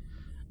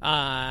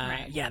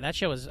 Yeah, that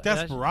show was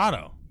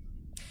Desperado.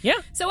 Yeah.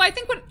 So I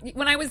think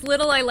when I was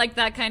little, I liked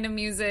that kind of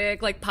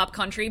music, like pop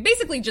country,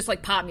 basically just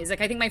like pop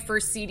music. I think my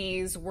first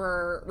CDs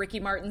were Ricky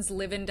Martin's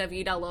Livin' Da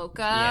Vida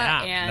Loca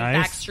and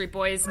Nice. Backstreet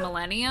Boys'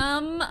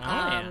 Millennium,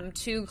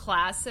 two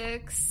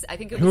classics. I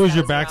think it was Who was that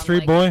your around, Backstreet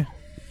like- Boy?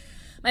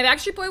 My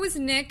Backstreet Boy was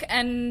Nick,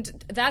 and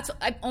that's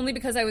only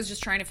because I was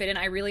just trying to fit in.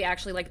 I really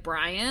actually like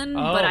Brian,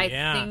 but I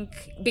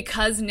think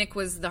because Nick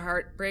was the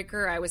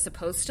heartbreaker, I was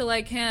supposed to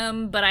like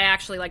him, but I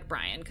actually like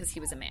Brian because he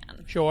was a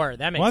man. Sure,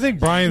 that makes Well, I think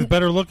sense. Brian's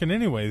better looking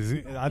anyways.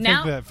 I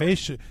Now-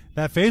 think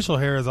that facial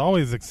hair is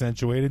always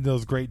accentuated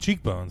those great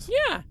cheekbones.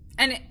 Yeah.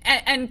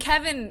 And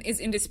Kevin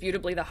is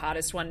indisputably the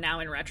hottest one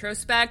now in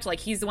retrospect. Like,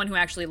 he's the one who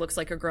actually looks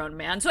like a grown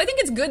man. So I think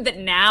it's good that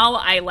now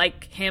I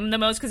like him the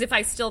most, because if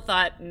I still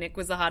thought Nick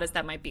was the hottest,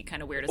 that might be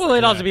kind of weird. Well,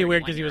 it'd also be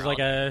weird because he was like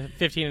a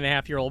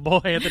 15-and-a-half-year-old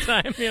boy at the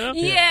time, you know?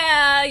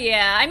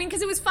 Yeah. I mean,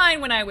 because it was fine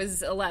when I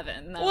was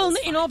 11. That Well, was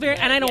in all fine,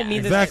 and I don't but mean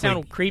yeah. this to Exactly.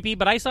 sound creepy,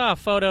 but I saw a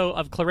photo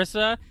of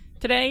Clarissa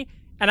today,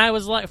 and I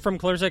was like, from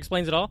Clarissa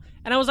Explains It All,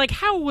 and I was like,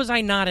 how was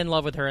I not in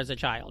love with her as a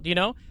child, you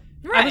know?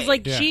 I was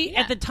like, Right.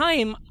 at the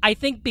time, I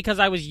think because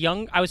I was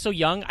so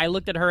young, I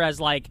looked at her as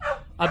like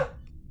I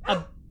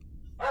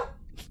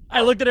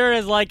looked at her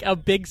as like a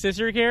big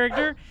sister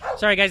character.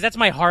 Sorry, guys, that's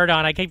my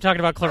hard-on. I keep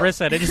talking about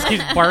Clarissa, and it just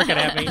keeps barking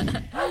at me.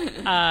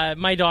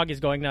 My dog is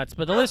going nuts,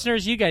 but the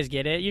listeners, you guys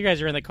get it. You guys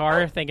are in the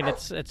car thinking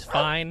it's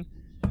fine.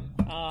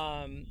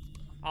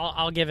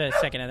 I'll give it a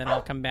second, and then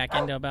I'll come back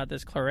into about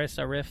this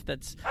Clarissa riff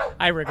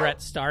I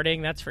regret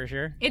starting, that's for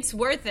sure. It's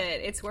worth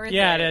it. It's worth it.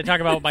 Yeah, to talk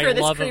about my For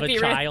this love of a creepy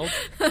child.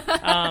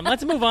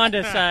 Let's move on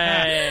to...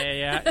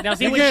 Now,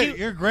 see,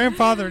 Your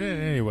grandfather did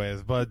it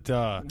anyways, but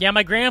yeah,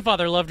 my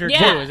grandfather loved her,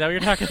 Yeah. too. Is that what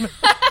you're talking about?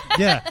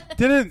 yeah,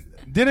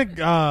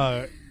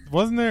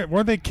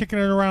 weren't they kicking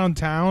it around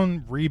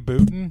town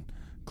rebooting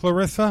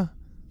Clarissa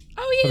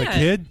Oh, for yeah. the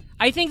kid?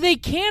 I think they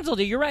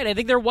canceled it. You're right. I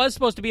think there was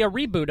supposed to be a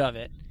reboot of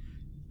it.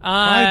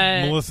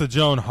 Melissa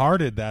Joan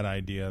Harted that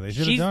idea. They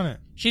should have done it.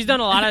 She's done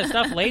a lot of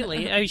stuff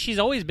lately. I mean, she's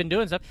always been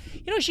doing stuff.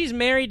 You know, she's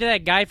married to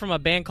that guy from a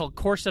band called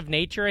Course of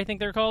Nature, I think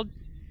they're called.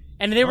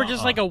 And they were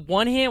just like a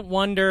one-hit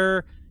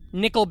wonder,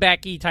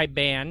 Nickelback-y type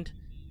band.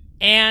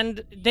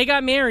 And they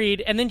got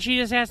married, and then she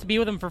just has to be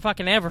with him for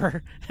fucking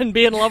ever and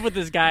be in love with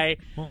this guy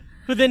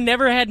who then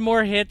never had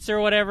more hits or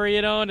whatever,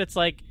 you know? And it's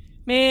like,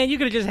 man, you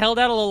could have just held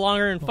out a little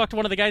longer and fucked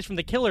one of the guys from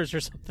the Killers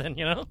or something,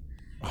 you know?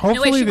 Hopefully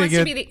No, wait, she they wants get.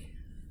 to be the...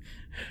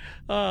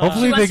 Hopefully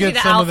She they wants to be get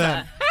the some of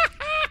alpha.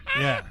 that.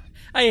 Yeah.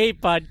 I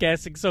hate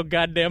podcasting so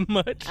goddamn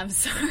much. I'm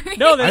sorry.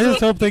 No, I there's just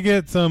hope they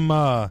get some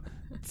of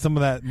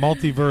that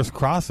multiverse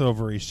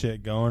crossover-y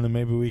shit going, and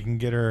maybe we can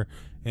get her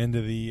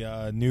into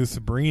the new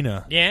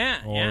Sabrina.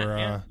 Yeah, Or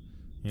yeah.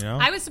 you know.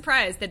 I was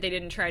surprised that they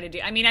didn't try to do...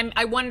 I mean,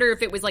 I wonder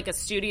if it was like a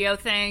studio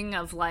thing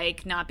of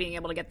like not being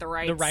able to get the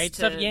rights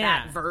to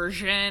that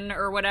version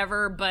or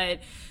whatever, but...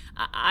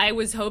 I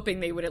was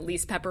hoping they would at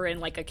least pepper in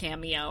like a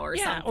cameo or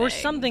something. or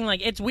something like...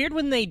 It's weird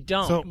when they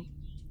don't, So-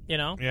 you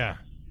know? Yeah.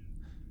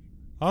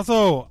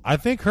 Also, I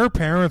think her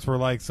parents were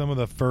like some of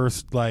the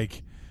first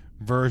like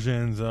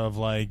versions of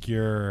like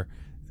your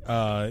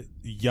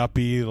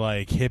yuppie,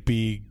 like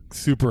hippie,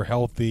 super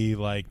healthy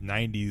like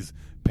 90s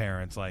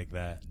parents like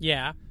that.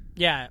 Yeah.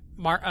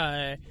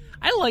 I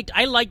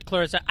liked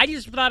Clarissa. I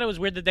just thought it was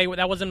weird that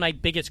that wasn't my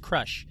biggest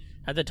crush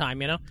at the time,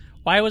 you know?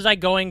 Why was I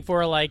going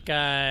for like...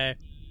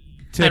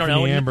 Tiffany I don't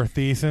know. Amber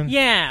Thiessen.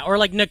 Yeah, or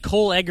like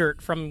Nicole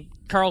Eggert from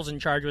Carl's in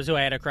Charge was who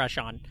I had a crush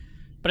on.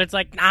 But it's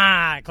like,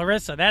 nah,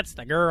 Clarissa, that's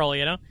the girl,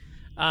 you know?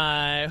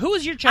 Who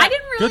was your child? I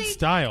didn't really... Good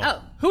style.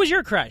 Oh. Who was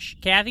your crush?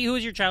 Kathy, who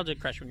was your childhood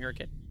crush when you were a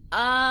kid?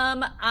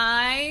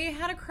 I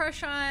had a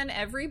crush on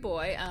every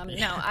boy.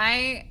 No,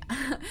 I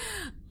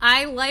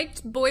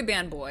liked boy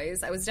band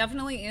boys. I was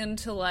definitely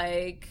into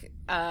like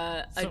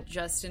a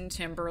Justin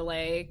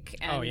Timberlake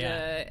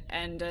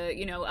and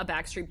you know, a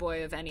Backstreet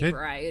Boy of any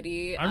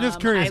variety. I'm just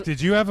curious,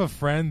 did you have a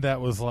friend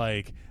that was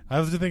like, I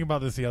was just thinking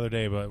about this the other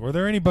day, but were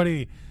there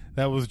anybody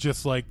that was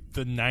just like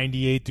the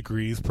 98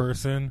 degrees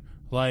person,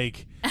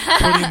 like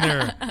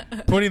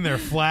putting their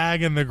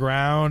flag in the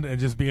ground and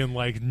just being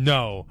like,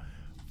 no,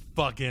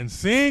 fucking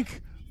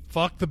sink,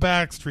 fuck the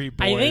Backstreet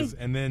Boys,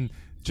 and then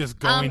just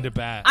going to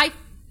bat. I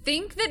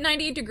think that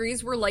 98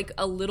 Degrees were like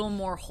a little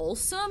more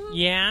wholesome.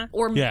 Yeah.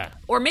 Or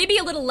maybe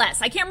a little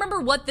less. I can't remember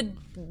what the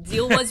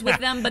deal was with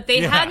them, but they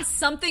had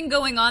something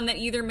going on that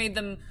either made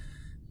them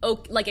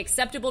like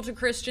acceptable to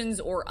Christians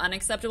or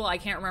unacceptable. I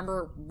can't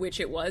remember which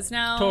it was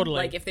now. Totally.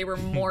 Like if they were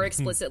more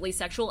explicitly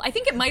sexual. I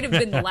think it might have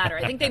been the latter.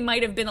 I think they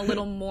might have been a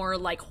little more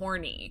like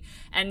horny.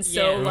 And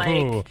so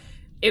like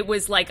it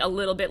was like a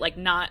little bit like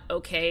not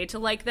okay to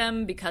like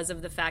them because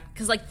of the fact,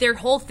 because like their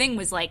whole thing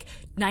was like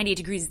 98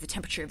 degrees is the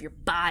temperature of your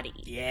body.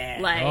 Yeah.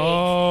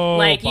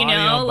 Like, you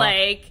know,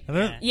 like,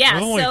 there's yeah,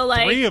 only so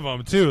like 3 of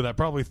them too. That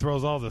probably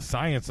throws all the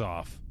science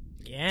off.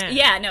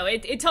 Yeah, no,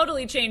 it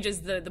totally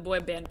changes the boy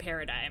band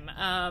paradigm.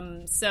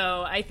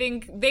 So I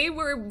think they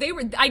were.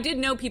 I did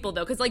know people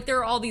though, because like there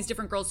are all these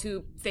different girls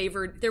who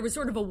favored. There was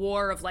sort of a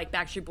war of like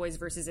Backstreet Boys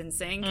versus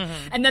NSYNC,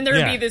 and then there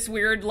would be this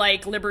weird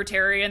like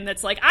libertarian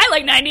that's like, I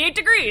like 98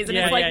 Degrees, and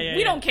it's like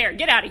we don't care,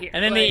 get out of here.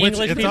 And then like, the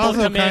English people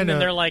come in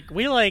and they're like,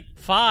 we like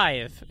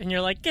 5, and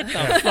you're like, get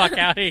the fuck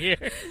out of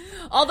here.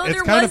 Although it's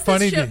there kind was of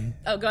funny this show. to,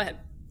 Oh, go ahead.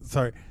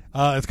 Sorry.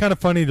 It's kind of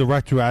funny to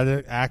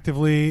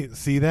retroactively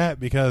see that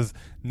because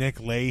Nick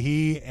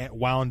Leahy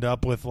wound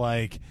up with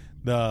like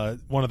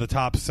one of the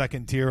top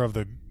second tier of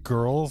the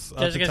girls.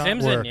 Jessica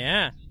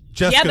Simpson,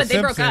 Jessica but they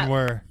Simpson, broke up.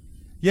 where,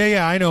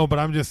 I know, but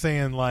I'm just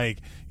saying, like,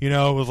 it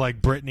was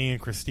like Britney and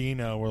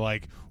Christina were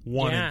like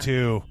 1 and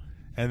 2,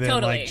 and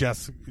then like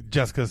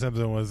Jessica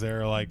Simpson was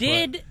there. Like,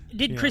 did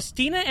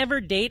Christina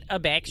ever date a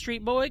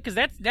Backstreet Boy? Because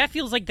that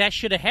feels like that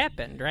should have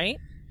happened, right?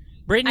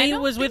 Britney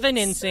was with an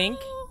NSYNC.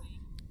 So.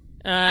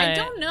 I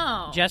don't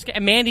know. Jessica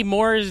and Mandy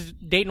Moore is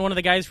dating one of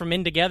the guys from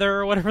In Together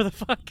or whatever the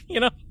fuck,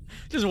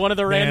 just one of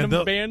the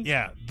random bands.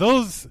 Yeah,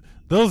 those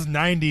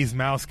 90s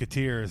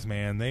Mouseketeers,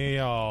 man, they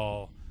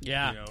all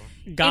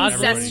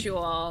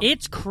incestual.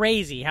 It's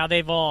crazy how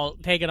they've all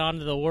taken on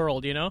to the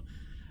world,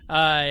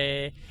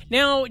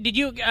 Now, did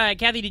you,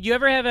 Cathy? Did you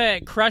ever have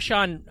a crush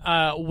on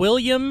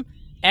William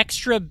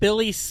Extra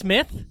Billy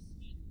Smith?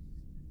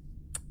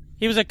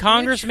 He was a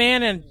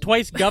congressman and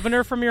twice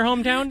governor from your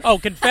hometown. Oh,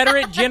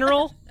 Confederate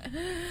general.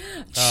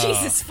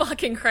 Jesus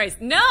fucking Christ.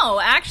 No,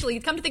 actually,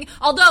 come to think.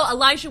 Although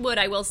Elijah Wood,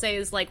 I will say,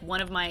 is like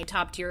one of my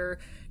top tier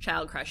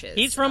child crushes.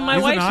 He's from my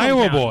he's wife's an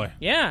Iowa hometown. boy.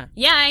 Yeah.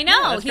 Yeah, I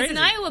know. He's crazy. an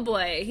Iowa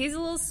boy. He's a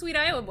little sweet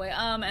Iowa boy.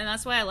 And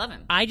that's why I love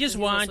him. I just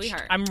watched.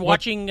 I'm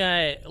watching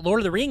Lord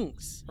of the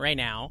Rings right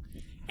now,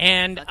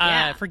 and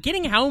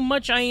forgetting how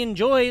much I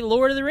enjoy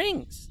Lord of the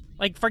Rings.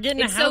 Like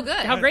forgetting it's so good.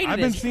 how great it is. I've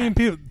been seeing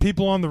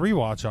people on the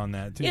rewatch on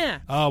that too. Yeah.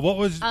 What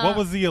was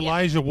the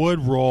Elijah Wood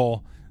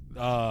role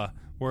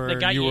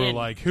where you were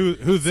like,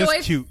 who's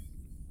this cute?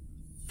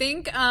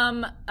 Think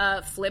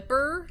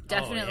Flipper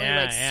definitely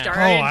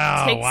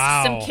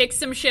kicked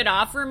some shit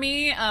off for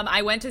me.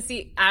 I went to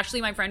see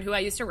Ashley, my friend who I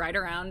used to ride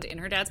around in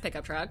her dad's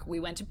pickup truck. We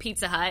went to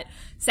Pizza Hut,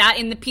 sat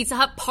in the Pizza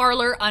Hut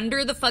parlor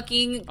under the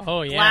fucking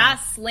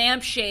glass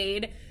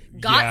lampshade,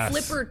 got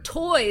Flipper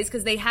toys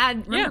because they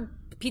had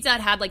Pizza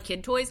Hut had like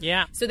kid toys.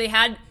 Yeah. So they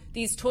had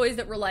these toys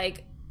that were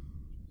like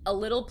a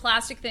little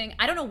plastic thing.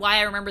 I don't know why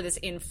I remember this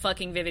in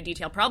fucking vivid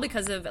detail. Probably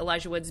because of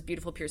Elijah Wood's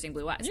beautiful piercing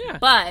blue eyes. Yeah.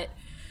 But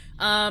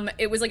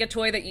it was like a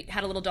toy that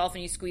had a little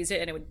dolphin. You squeezed it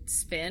and it would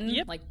spin.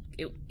 Yep. Like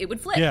it would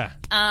flip. Yeah.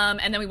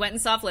 And then we went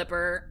and saw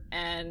Flipper,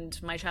 and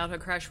my childhood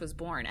crush was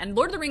born. And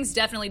Lord of the Rings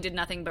definitely did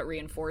nothing but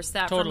reinforce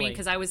that for me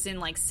because I was in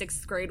like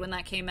 6th grade when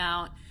that came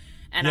out.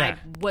 And I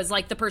was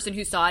like the person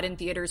who saw it in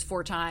theaters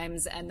 4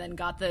 times and then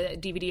got the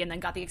DVD and then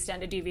got the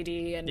extended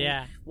DVD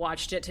and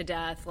watched it to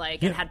death.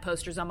 Like, and had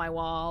posters on my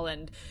wall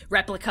and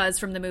replicas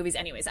from the movies.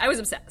 Anyways, I was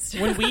obsessed.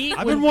 I've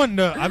been wanting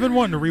to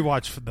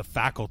rewatch The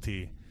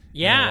Faculty.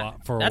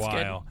 For a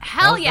while. Good.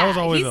 Hell That was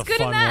always he's a good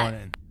fun in that.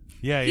 one.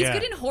 Yeah, he's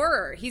good in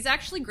horror. He's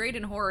actually great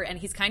in horror, and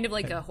he's kind of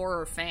like a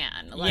horror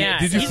fan. Like,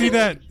 Did you see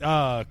that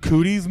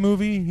Cooties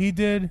movie he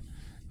did?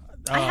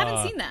 I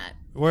haven't seen that.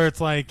 Where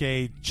it's like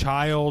a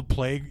child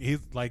plague. He's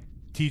like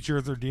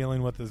teachers are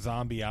dealing with a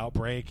zombie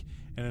outbreak,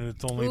 and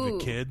it's only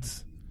the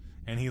kids,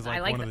 and he's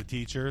like one of the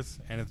teachers,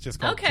 and it's just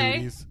called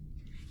Cooties.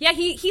 Yeah,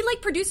 he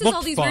like produces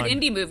all these weird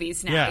indie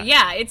movies now.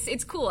 Yeah,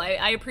 it's cool.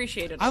 I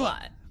appreciate it a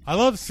lot. I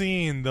love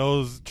seeing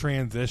those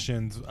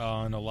transitions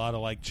on a lot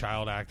of like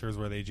child actors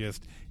where they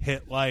just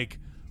hit like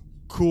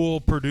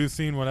cool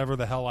producing whatever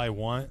the hell I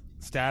want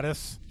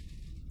status.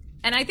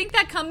 And I think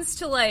that comes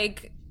to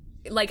like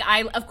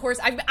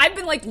I've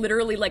been like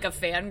literally like a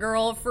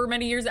fangirl for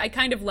many years. I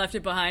kind of left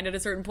it behind at a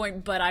certain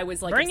point, but I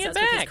was like obsessed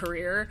with his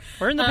career.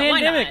 We're in the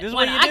pandemic. This is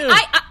what you do.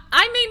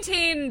 I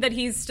maintain that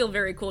he's still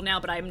very cool now,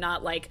 but I'm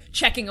not like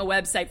checking a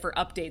website for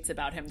updates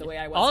about him the way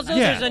I was. Also,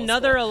 there's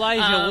another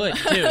Elijah Wood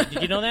too.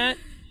 Did you know that?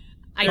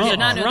 I did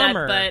not know that,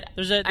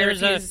 but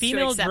there's a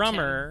female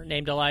drummer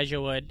named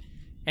Elijah Wood,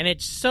 and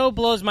it so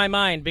blows my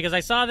mind because I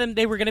saw them.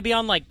 They were going to be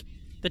on like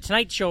The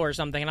Tonight Show or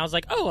something, and I was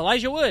like, oh,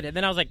 Elijah Wood. And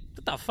then I was like,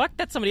 what the fuck?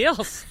 That's somebody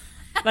else.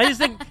 And I just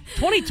think,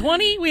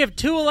 2020, we have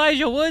 2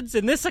 Elijah Woods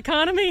in this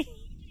economy?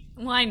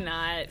 Why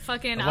not?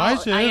 Fucking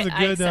Elijah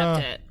is a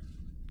good,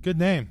 good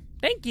name.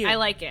 Thank you. I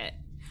like it.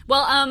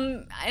 Well,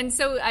 and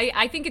so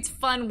I think it's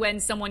fun when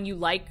someone you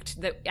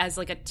liked that as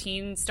like a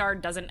teen star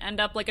doesn't end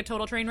up like a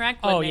total train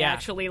wreck. When they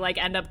actually like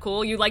end up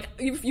cool. You like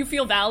you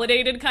feel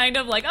validated, kind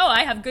of like, oh,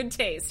 I have good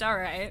taste. All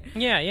right.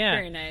 Yeah.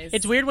 Very nice.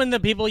 It's weird when the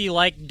people you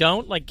like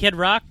don't, like Kid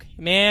Rock.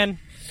 Man,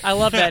 I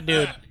love that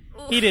dude.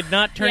 He did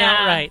not turn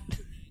out right.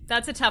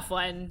 That's a tough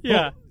one.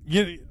 Yeah.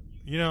 Well,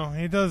 you know,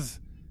 he does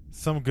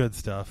some good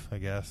stuff, I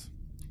guess.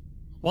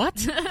 What?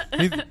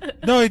 He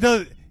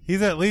does.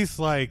 He's at least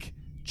like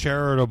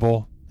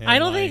charitable. I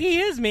don't think he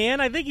is,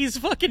 man. I think he's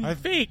fucking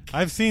fake.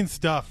 I've seen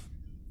stuff.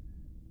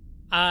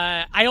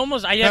 I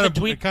had a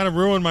tweet. It kind of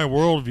ruined my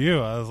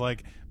worldview. I was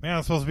like, man,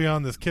 I'm supposed to be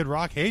on this Kid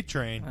Rock hate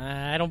train.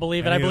 I don't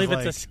believe it. And I he believe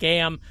was it's a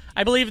scam.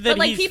 I believe that But,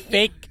 like, he's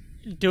fake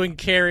doing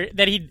charity.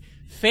 That he'd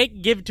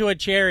fake give to a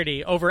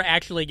charity over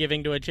actually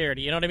giving to a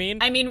charity. You know what I mean?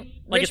 I mean,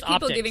 Like, rich it's people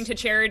optics. giving to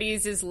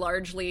charities is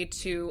largely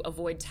to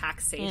avoid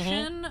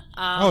taxation.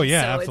 Oh,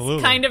 yeah, so absolutely.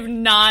 It's kind of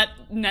not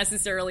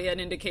necessarily an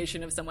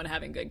indication of someone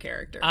having good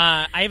character.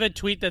 I have a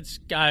tweet that's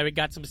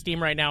got some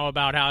steam right now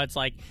about how it's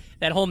like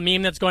that whole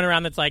meme that's going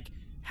around that's like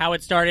how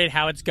it started,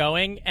 how it's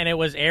going, and it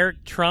was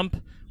Eric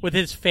Trump with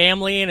his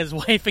family and his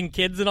wife and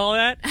kids and all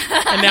that,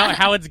 and now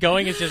how it's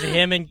going is just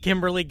him and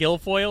Kimberly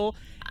Guilfoyle.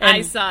 And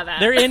I saw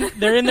that.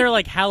 They're in their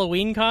like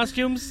Halloween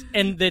costumes,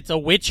 and it's a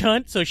witch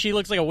hunt. So she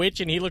looks like a witch,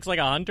 and he looks like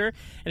a hunter,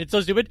 and it's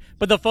so stupid.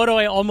 But the photo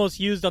I almost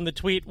used on the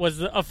tweet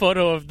was a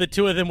photo of the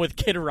two of them with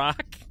Kid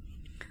Rock.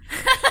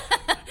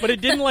 But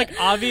it didn't like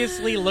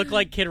obviously look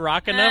like Kid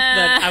Rock enough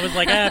that I was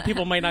like,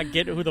 people might not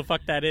get who the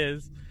fuck that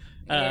is.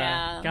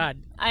 Yeah. God.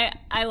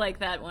 I like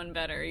that one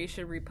better. You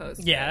should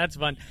repost Yeah, it. that's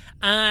fun.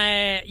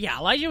 Yeah,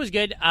 Elijah was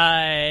good.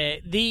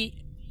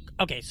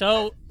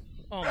 So,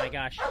 oh my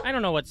gosh, I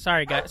don't know what.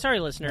 Sorry, guys. Sorry,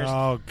 listeners.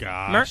 Oh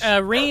gosh.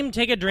 Reem,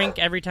 take a drink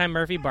every time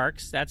Murphy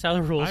barks. That's how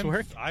the rules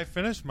work. I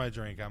finished my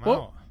drink. I'm What,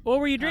 out. what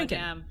were you Oh, drinking?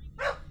 damn.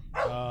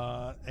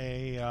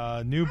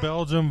 A New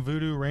Belgium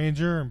Voodoo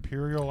Ranger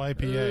Imperial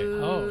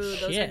IPA. Oh Ooh,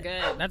 shit, those are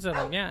good. That's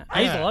a yeah.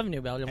 I used to Yeah. love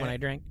New Belgium when I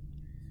drank.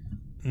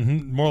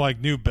 More like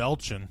New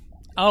Belgian.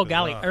 Oh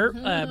golly, burp.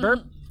 Okay.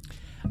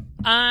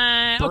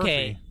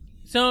 Burpy.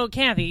 So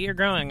Cathy, you're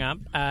growing up.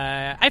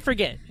 I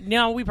forget.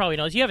 No, we probably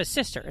know this. You have a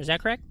sister. Is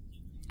that correct?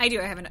 I do.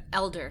 I have an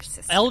elder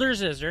sister. Elder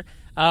sister.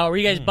 Were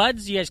you guys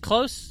buds? You guys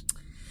close?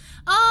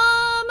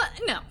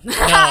 No.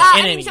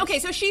 Enemies. Okay,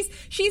 so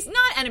she's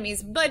not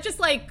enemies, but just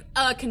like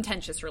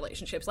contentious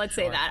relationships. Let's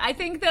say that. I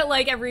think that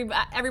like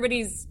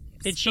everybody's.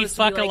 Did she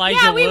supposed to be fuck like,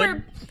 Elijah Yeah,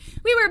 Wood?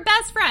 we were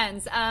best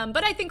friends.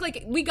 But I think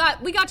like we got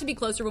to be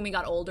closer when we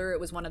got older. It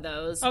was one of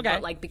those. Okay.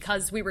 But like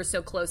because we were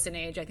so close in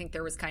age, I think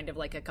there was kind of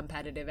like a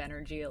competitive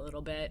energy a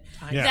little bit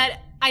Yeah. that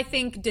I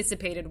think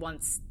dissipated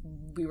once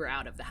we were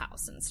out of the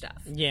house and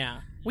stuff.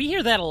 Yeah, we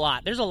hear that a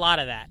lot. There's a lot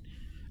of that.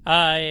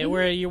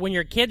 Where when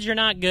you're kids, you're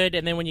not good,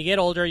 and then when you get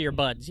older, you're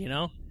buds. You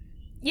know.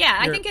 Yeah,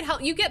 I think it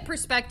helps. You get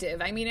perspective.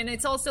 I mean, and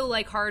it's also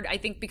like hard, I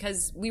think,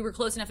 because we were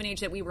close enough in age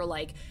that we were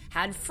like,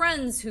 had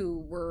friends who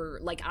were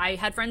like, I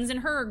had friends in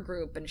her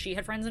group and she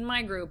had friends in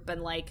my group,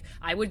 and like,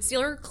 I would steal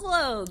her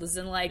clothes.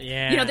 And like,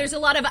 you know, there's a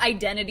lot of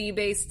identity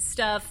based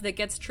stuff that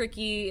gets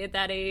tricky at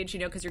that age, you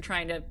know, because you're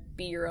trying to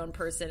be your own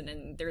person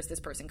and there's this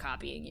person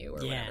copying you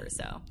or whatever.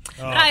 So,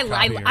 but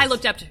I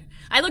looked up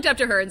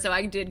to her, and so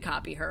I did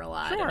copy her a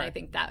lot. Sure. And I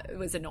think that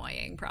was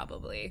annoying,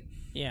 probably.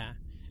 Yeah.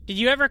 Did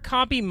you ever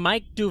copy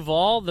Mike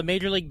Duvall, the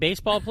Major League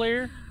Baseball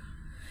player?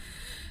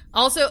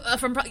 Also,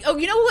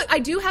 you know what? I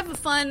do have a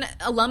fun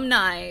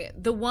alumni.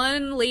 The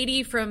one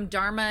lady from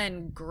Dharma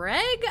and Greg,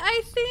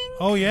 I think.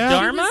 Oh yeah.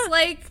 Dharma? It's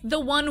like the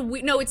one.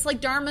 It's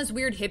like Dharma's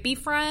weird hippie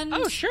friend.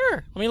 Oh,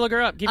 sure. Let me look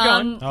her up. Keep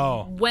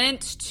going.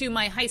 Went to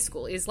my high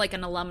school. Is like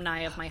an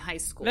alumni of my high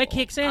school. That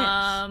kicks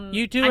ass.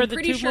 You two I'm are the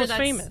pretty two sure most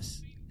that's-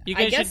 famous. You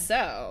I guys guess should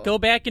so. go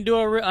back and do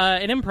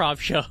an improv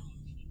show.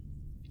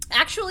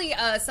 Actually,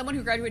 someone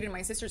who graduated in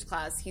my sister's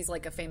class, he's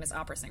like a famous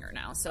opera singer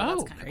now. So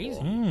that's kind of crazy.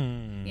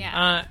 cool.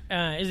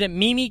 Yeah. Is it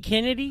Mimi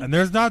Kennedy? And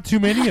there's not too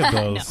many of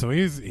those, so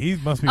he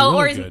must be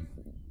really good.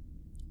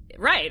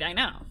 Right, I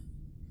know.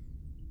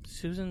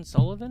 Susan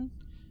Sullivan?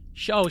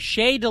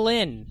 Shay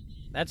DeLynn.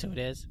 That's who it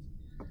is.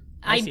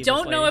 I see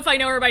don't this know lady. if I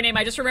know her by name.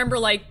 I just remember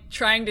like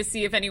trying to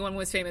see if anyone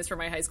was famous from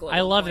my high school. at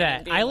I one love point that.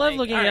 and being I love like,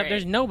 looking all it up. right.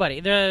 There's nobody.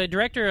 The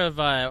director of,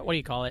 what do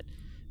you call it?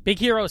 Big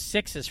Hero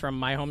 6 is from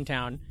my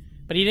hometown,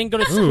 but he didn't go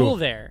to school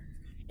there.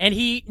 And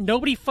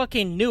nobody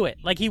fucking knew it.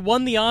 Like, he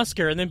won the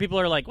Oscar, and then people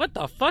are like, what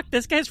the fuck?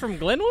 This guy's from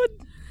Glenwood?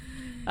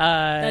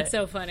 That's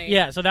so funny.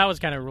 Yeah, so that was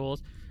kind of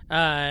rules.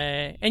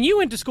 And you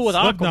went to school with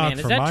Slipknot's Aquaman.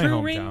 Is from that my true,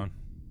 hometown. Reem?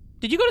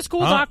 Did you go to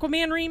school with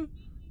Aquaman, Reem?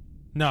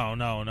 No.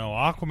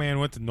 Aquaman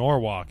went to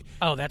Norwalk.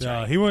 Oh, that's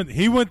right. He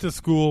went to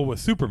school with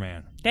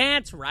Superman.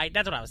 That's right.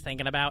 That's what I was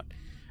thinking about.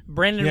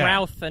 Brendan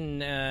Routh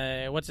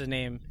and, what's his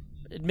name?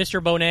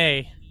 Mr.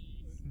 Bonet.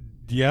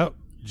 Yep.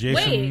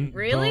 Jason. Wait,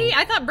 really? Bourne.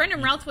 I thought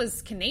Brendan Routh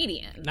was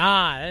Canadian.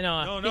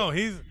 No,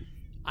 he's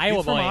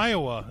Iowa from boy.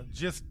 Iowa,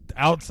 just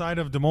outside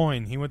of Des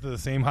Moines. He went to the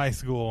same high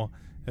school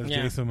as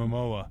Jason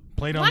Momoa.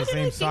 Played on Why the did same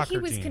I think soccer he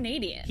was team.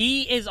 Canadian?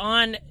 He is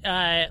on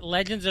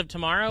Legends of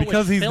Tomorrow.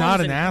 Because which he's films not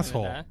an in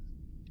asshole. Canada.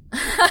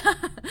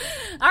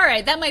 All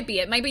right, that might be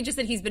it. Might be just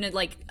that he's been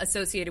like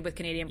associated with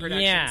Canadian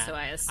productions. Yeah, So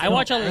I assume I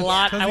watch a that.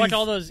 lot. Because I watch he's-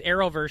 all those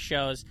Arrowverse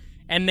shows,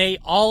 and they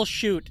all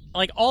shoot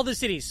like all the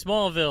cities,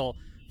 Smallville,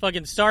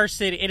 fucking Star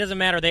City. It doesn't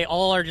matter. They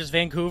all are just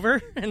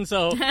Vancouver, and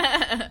so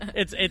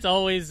it's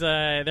always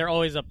they're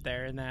always up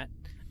there in that.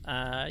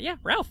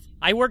 Ralph.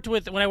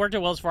 When I worked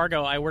at Wells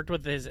Fargo, I worked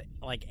with his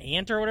like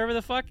aunt or whatever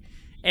the fuck.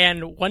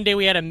 And one day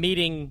we had a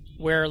meeting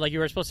where like you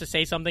were supposed to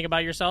say something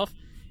about yourself.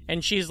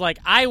 And she's like,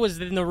 I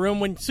was in the room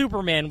when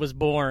Superman was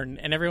born.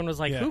 And everyone was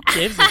like, who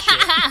gives a shit?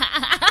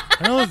 I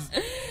know his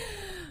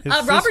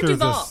Robert sister's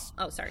Duvall.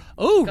 Oh, sorry.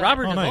 Oh, Go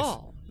Robert ahead. Oh,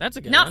 Duvall. That's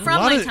a good Not one.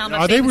 from my town, but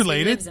are they famously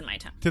related lives in my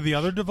town. to the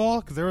other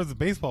Duvall? Because there was a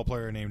baseball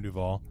player named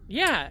Duvall.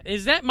 Yeah,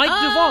 is that Mike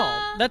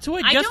Duvall? That's who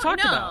I just talked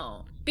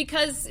about.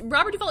 Because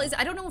Robert Duvall is,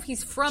 I don't know if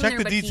he's from Check there,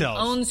 the but details.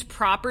 he owns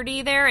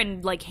property there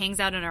and like hangs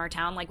out in our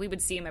town. Like we would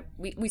see him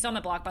we saw him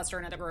at Blockbuster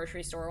and at the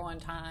grocery store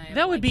one time.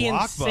 That would be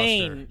Blockbuster.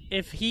 insane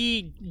if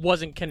he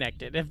wasn't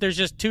connected. If there's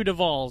just two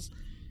Duvalls.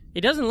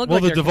 It doesn't look Well,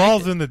 like the they're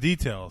Duvall's connected. in the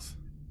details.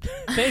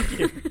 Thank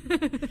you.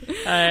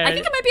 I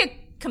think it might be a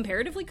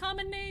comparatively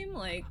common name.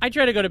 Like I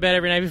try to go to bed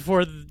every night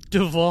before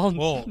Duvall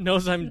Well,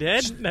 knows I'm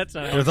dead. That's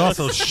not how There's it goes.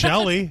 also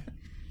Shelley.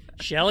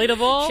 Shelley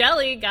Duvall.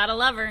 Shelly, gotta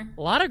love her.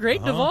 A lot of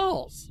great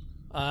Duvalls.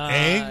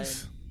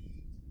 Eggs.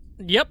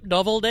 Yep,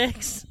 doubled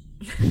eggs.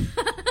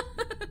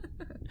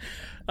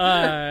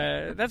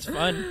 That's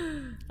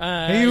fun.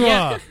 Hey,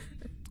 yeah.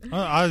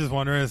 I was just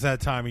wondering, it's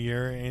that time of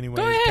year. Anyways,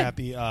 Go ahead.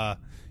 Kathy,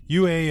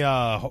 you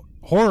a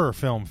horror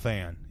film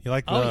fan? You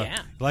like the Oh, yeah.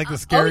 you like the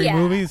scary yeah.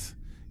 movies?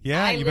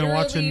 Yeah, I you've been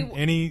watching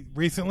literally- any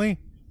recently?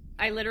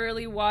 I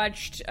literally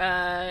watched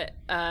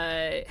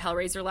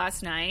Hellraiser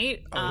last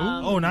night.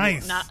 Oh,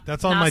 nice.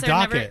 That's on my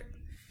docket.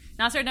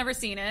 Nasser had never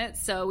seen it,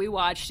 so we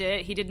watched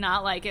it. He did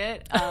not like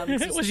it.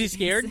 Was he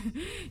scared?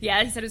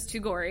 Yeah, he said it was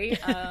too gory.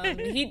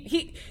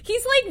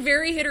 He's like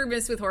very hit or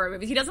miss with horror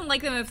movies. He doesn't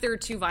like them if they're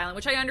too violent,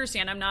 which I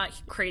understand. I'm not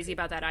crazy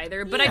about that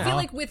either. But I feel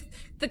like with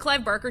the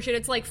Clive Barker shit,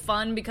 it's like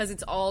fun because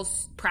it's all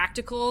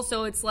practical.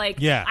 So it's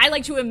like, I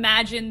like to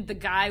imagine the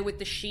guy with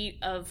the sheet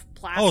of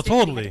plastic Oh,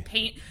 totally. that he had to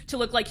paint to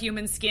look like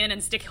human skin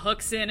and stick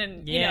hooks in,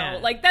 and you Yeah. know,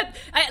 like that.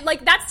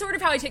 That's sort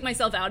of how I take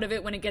myself out of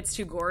it when it gets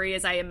too gory.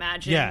 Is I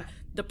imagine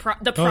the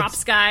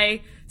props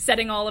guy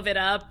setting all of it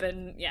up,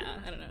 and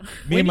I don't know.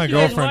 Me and my When did you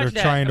guys girlfriend are watch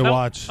that? trying to Oh,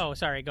 watch. Oh,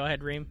 sorry. Go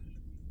ahead, Reem.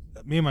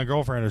 Me and my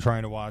girlfriend are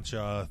trying to watch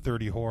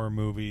 30 horror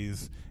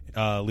movies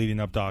leading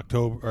up to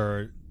October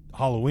or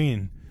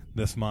Halloween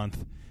this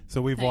month.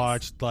 So we've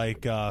watched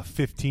like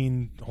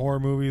 15 horror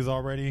movies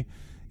already,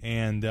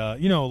 and a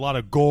lot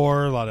of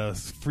gore, a lot of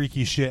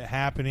freaky shit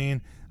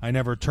happening. I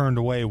never turned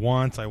away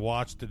once. I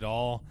watched it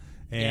all,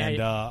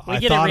 and I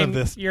thought of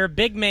this. You're a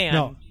big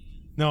man.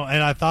 No,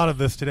 and I thought of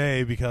this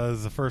today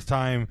because the first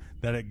time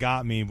that it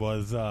got me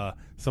was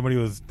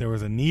there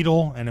was a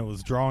needle and it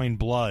was drawing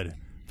blood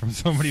from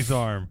somebody's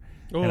arm.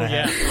 Oh, and I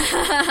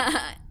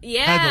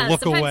had to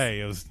look sometimes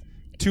away. It was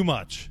too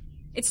much.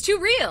 It's too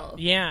real.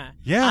 Yeah.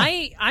 Yeah.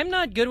 I'm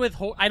not good with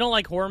I don't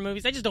like horror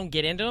movies. I just don't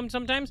get into them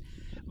sometimes.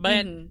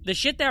 But the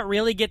shit that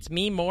really gets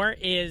me more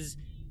is,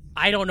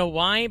 I don't know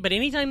why, but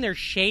anytime they're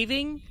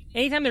shaving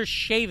in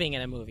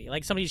a movie,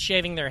 like somebody's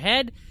shaving their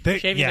head,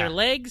 shaving their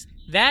legs,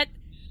 that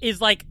is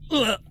like,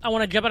 ugh, I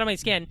want to jump out of my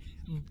skin.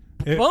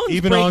 Bones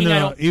Even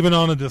breaking, even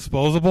on a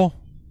disposable.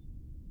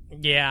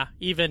 Yeah,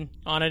 even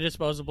on a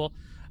disposable.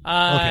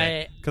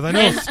 Okay, because I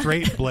know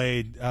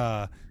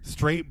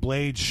straight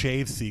blade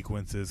shave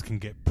sequences can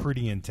get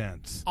pretty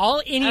intense.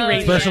 Any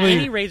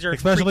razor,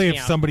 especially if freaks me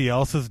out. somebody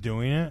else is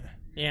doing it.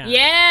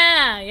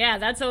 Yeah. Yeah,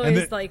 that's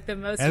always like the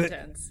most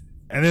intense.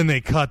 And then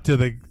they cut to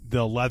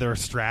the leather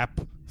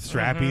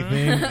strappy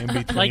thing in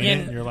between Like it,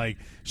 and you're like,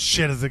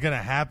 shit, is it gonna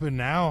happen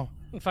now?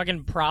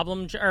 Fucking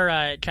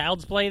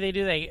Child's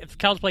Play.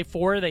 Child's Play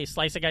 4, they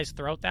slice a guy's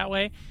throat that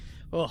way.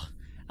 Ugh.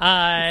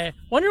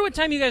 Wonder what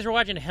time you guys were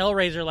watching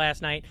Hellraiser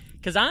last night,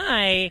 because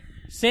I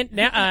sent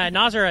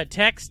Nazar a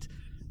text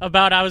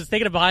about I was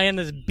thinking of buying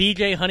this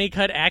BJ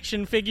Honeycutt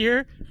action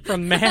figure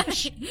from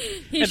MASH.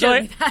 He And so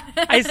showed me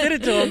that. I sent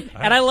it to him,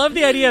 and I love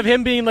the idea of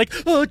him being like,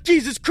 "Oh,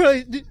 Jesus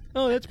Christ.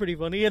 Oh, that's pretty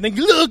funny." And then,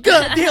 "Oh,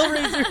 God, the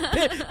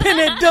Hellraiser. Pin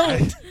it,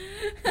 don't."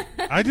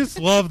 I just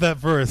love that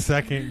for a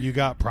second you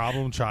got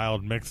Problem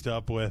Child mixed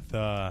up with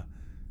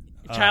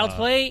Child's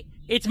Play?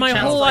 It's my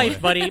Child's whole Play.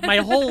 life, buddy. My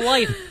whole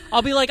life.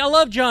 I'll be like, I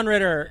love John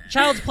Ritter.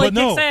 Child's Play But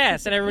no. kicks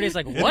ass. And everybody's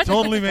like, what? It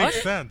totally What?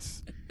 makes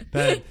sense.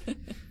 That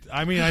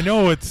I mean, I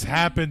know it's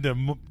happened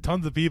to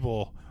tons of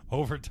people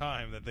over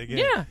time that they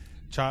get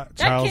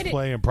Child's kid-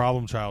 Play and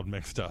Problem Child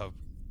mixed up.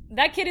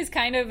 That kid is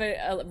kind of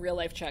a real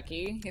life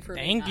Chucky. If we're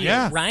being Thank you.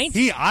 Yeah, Right?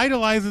 He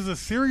idolizes a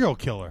serial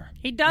killer.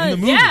 He does. In the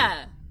movie.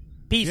 Yeah.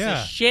 Piece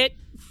Yeah. of shit.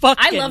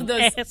 Fucking I love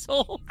those.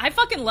 asshole. I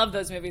fucking loved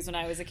those movies when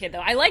I was a kid, though.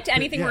 I liked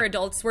anything where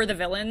adults were the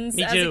villains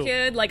Me as too. a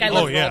kid. Like I Oh,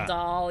 loved yeah. Roald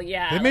Dahl.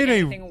 Yeah, They like made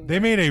anything- they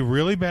made a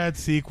really bad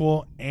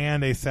sequel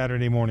and a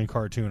Saturday morning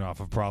cartoon off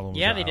of Problem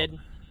Yeah, Child. they did.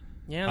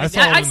 Yeah, I they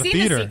saw did. it I've in the seen the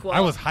theater. sequel. I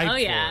was hyped Oh,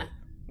 yeah. for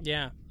it.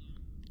 Yeah.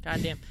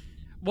 Goddamn.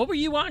 What were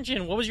you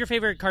watching? What was your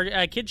favorite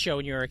kid show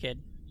when you were a kid?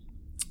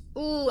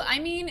 Ooh, I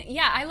mean,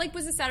 yeah, I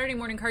was a Saturday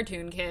morning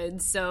cartoon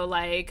kid, so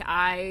like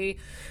I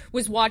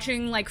was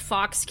watching like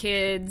Fox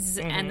Kids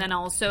and then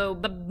also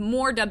but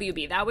more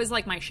WB. That was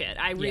like my shit.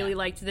 I really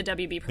liked the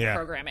WB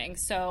programming.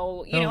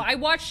 So, you know, I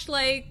watched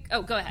like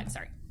go ahead,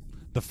 sorry.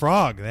 The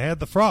Frog. They had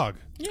the Frog.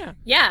 Yeah.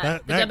 Yeah,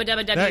 That- the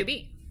that-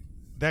 WB.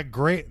 That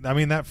great. I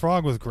mean, that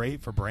frog was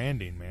great for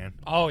branding, man.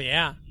 Oh,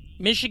 yeah.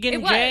 Michigan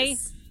It J.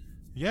 was.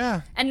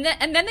 Yeah. And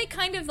then they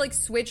kind of like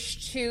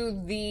switched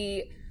to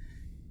the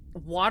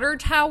Water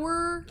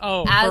Tower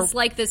as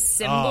like the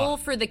symbol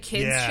for the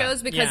kids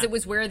shows because it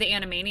was where the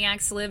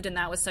Animaniacs lived and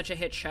that was such a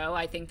hit show.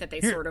 I think that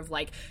they sort of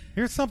like.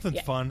 Here's something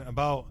fun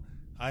about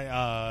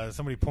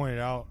somebody pointed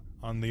out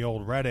on the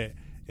old Reddit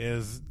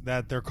is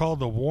that they're called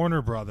the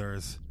Warner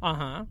Brothers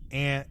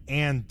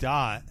and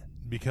Dot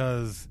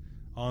because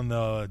on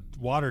the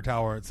Water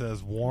Tower it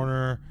says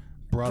Warner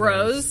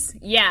Brothers.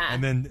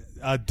 And then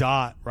a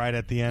dot right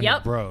at the end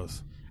of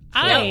Bros.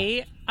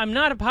 I'm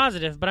not a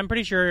positive, but I'm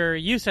pretty sure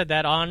you said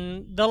that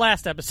on the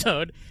last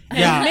episode.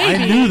 Yeah,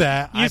 maybe I knew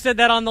that. You said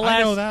that on the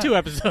last 2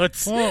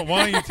 episodes. Well,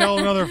 why don't you tell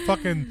another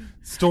fucking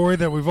story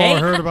that we've all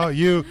heard about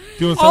you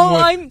doing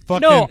something with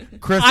fucking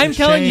Chris I'm and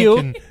telling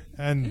Shank you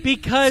and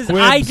because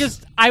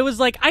Squibs. I was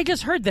like, I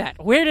just heard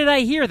that. Where did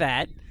I hear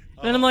that?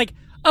 And I'm like,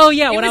 oh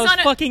yeah, when I was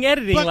fucking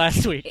editing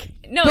last week.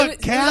 No,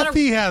 but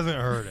Cathy hasn't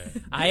heard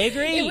it. I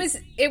agree.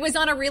 It was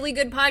on a really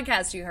good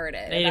podcast. You heard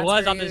it. It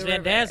was on this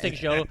fantastic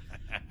show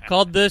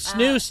called the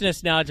Snooze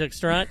Nostalgic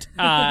Strunt.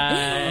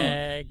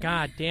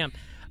 God damn.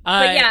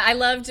 But yeah, I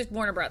loved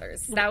Warner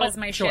Brothers. That was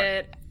my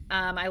shit.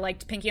 I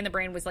liked Pinky and the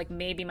Brain was like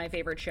maybe my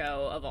favorite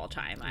show of all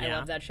time. I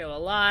loved that show a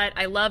lot.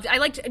 I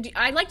liked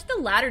the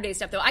latter day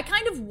stuff though. I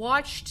kind of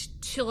watched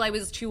till I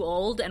was too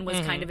old and was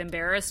kind of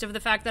embarrassed of the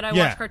fact that I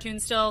watched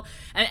cartoons still.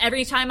 And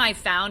every time I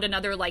found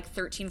another like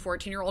 13,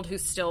 14-year-old who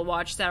still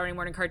watched Saturday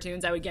morning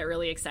cartoons, I would get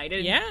really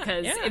excited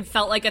because it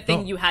felt like a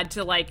thing you had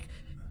to like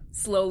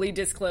slowly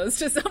disclose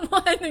to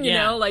someone, you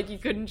know, like you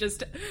couldn't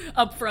just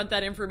upfront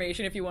that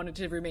information if you wanted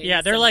to remain.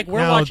 Yeah, they're like,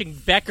 we're watching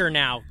Becker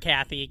now,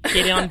 Cathy.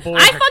 Get on board.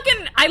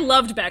 I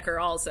loved Becker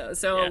also,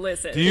 so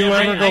listen. Do you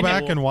ever go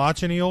back and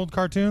watch any old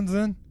cartoons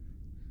then?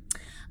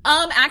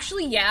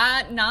 Actually,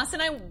 yeah. Nas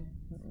and I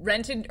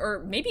rented or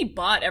maybe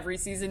bought every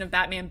season of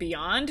Batman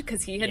Beyond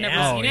because he had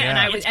never seen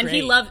it, and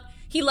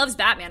he loves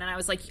Batman, and I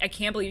was like, I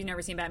can't believe you've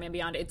never seen Batman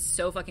Beyond. It's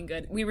so fucking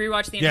good. We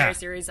rewatched the entire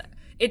series.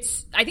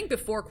 It's, I think,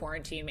 before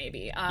quarantine,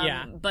 maybe.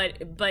 But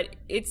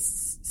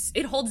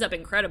it holds up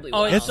incredibly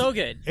well. Oh, it's so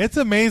good. It's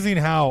amazing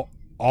how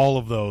all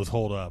of those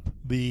hold up.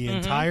 The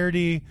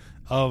entirety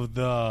of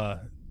the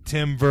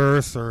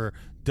Timverse or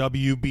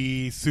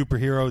WB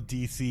superhero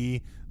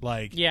DC,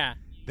 like,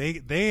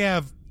 they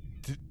have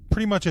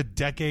pretty much a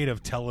decade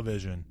of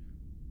television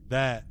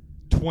that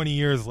 20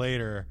 years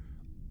later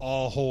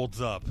all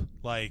holds up.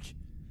 Like,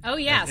 oh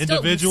yeah,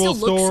 individual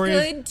still stories,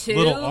 looks good too.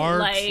 little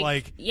arts,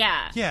 like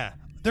yeah,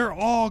 they're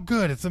all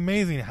good. It's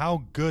amazing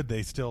how good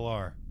they still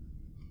are.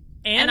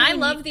 And I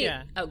love the.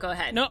 Oh, go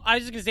ahead. No, I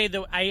was just gonna say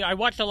though. I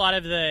watched a lot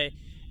of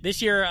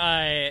this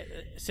year.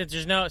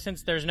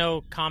 Since there's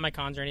no Comic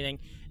Cons or anything,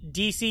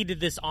 DC did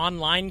this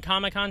online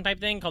Comic Con type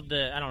thing called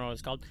I don't know what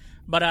it's called,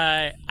 but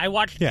I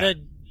watched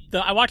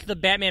I watched the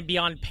Batman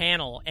Beyond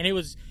panel, and it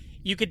was.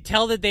 You could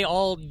tell that they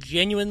all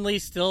genuinely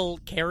still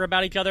care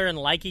about each other and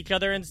like each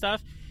other and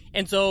stuff.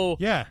 And so,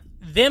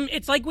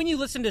 it's like when you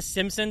listen to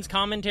Simpsons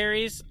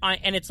commentaries,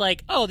 and it's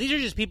like, oh, these are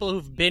just people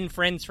who've been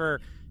friends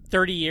for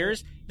 30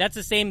 years. That's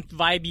the same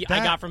vibe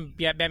I got from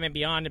Batman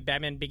Beyond and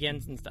Batman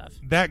Begins and stuff.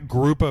 That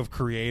group of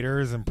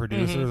creators and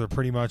producers are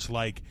pretty much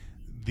like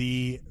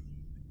the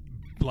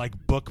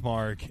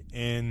bookmark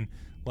in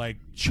like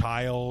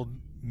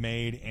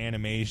child-made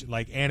animation,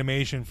 like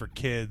animation for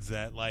kids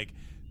that like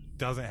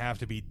doesn't have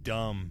to be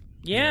dumb.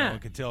 Yeah, you know,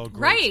 can tell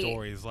great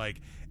stories.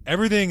 Like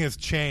everything has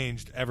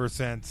changed ever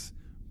since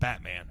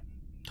Batman.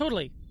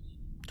 Totally.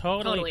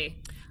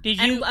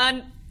 Did you,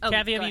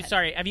 Cathy? I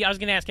was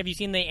going to ask, have you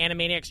seen the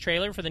Animaniacs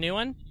trailer for the new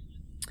one?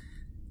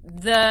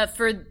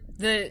 For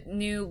the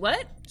new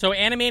what? So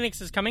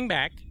Animaniacs is coming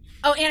back.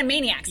 Oh,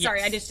 Animaniacs. Yes.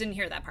 Sorry, I just didn't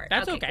hear that part.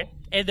 That's okay. Cool.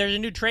 And there's a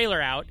new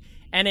trailer out,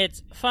 and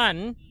it's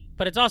fun,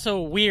 but it's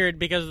also weird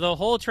because the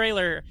whole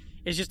trailer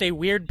is just a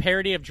weird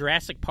parody of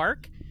Jurassic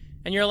Park.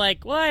 And you're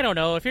like, well, I don't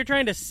know. If you're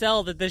trying to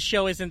sell that this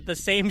show isn't the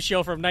same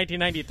show from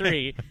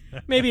 1993,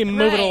 maybe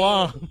move it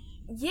along.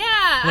 Yeah,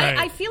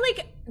 I feel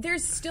like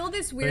there's still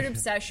this weird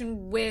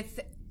obsession with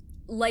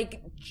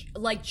like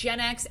Gen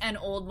X and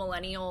old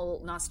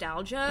millennial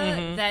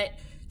nostalgia that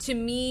to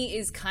me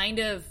is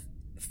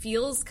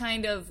feels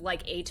kind of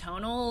like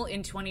atonal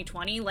in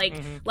 2020.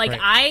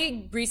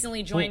 I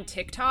recently joined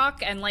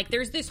TikTok, and like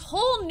there's this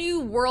whole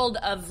new world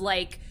of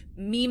like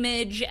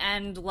memeage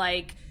and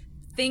like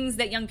things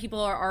that young people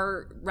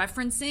are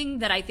referencing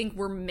that I think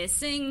we're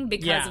missing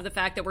because of the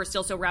fact that we're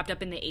still so wrapped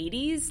up in the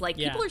 80s. Like,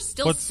 people are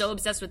still so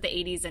obsessed with the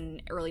 80s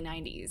and early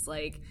 90s.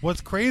 Like,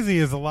 what's crazy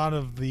is a lot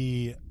of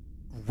the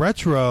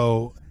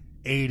retro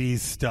 80s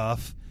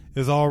stuff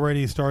is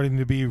already starting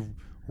to be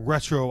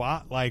retro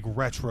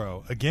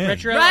again.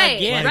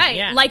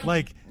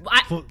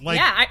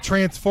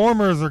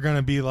 Transformers are going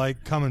to be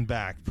like coming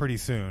back pretty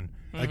soon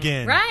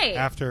again. Right.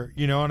 After,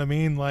 you know what I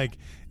mean? Like,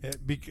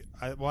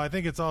 I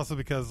think it's also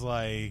because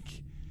like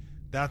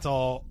that's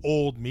all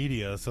old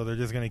media, so they're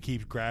just going to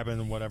keep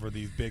grabbing whatever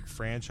these big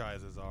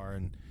franchises are.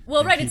 And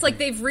Well, right. It's like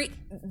they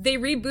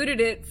rebooted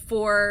it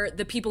for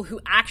the people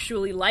who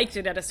actually liked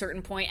it at a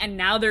certain point, and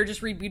now they're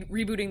just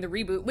rebooting the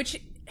reboot,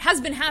 which has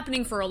been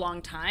happening for a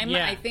long time.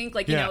 Yeah. I think,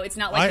 like, you know, it's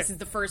not like this is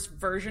the first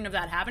version of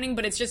that happening,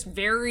 but it's just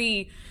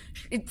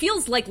it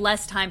feels like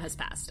less time has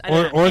passed.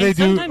 They're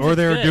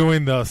good.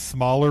 doing the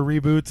smaller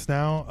reboots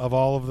now of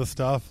all of the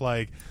stuff,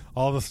 like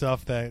all the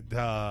stuff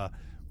that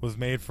was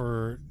made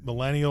for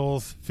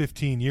millennials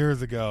 15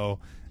 years ago.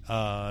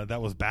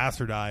 That was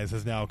bastardized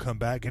has now come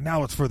back, and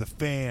now it's for the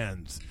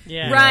fans.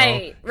 Yeah, you know?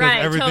 Right.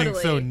 Everything's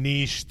so Totally.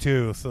 niche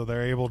too, so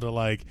they're able to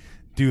like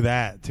do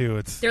that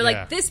too. They're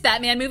like, this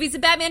Batman movie's a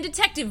Batman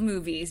detective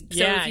movie, so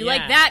Yeah, if you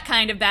like that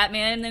kind of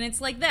Batman, then it's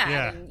like that.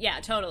 Yeah. And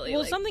yeah, totally.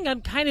 Well, like, something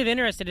I'm kind of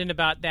interested in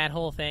about that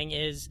whole thing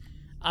is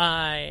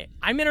I'm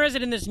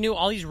interested in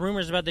all these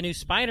rumors about the new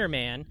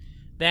Spider-Man,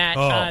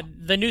 that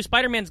the new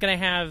Spider-Man's going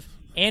to have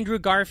Andrew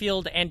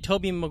Garfield and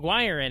Tobey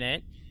Maguire in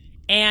it,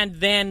 and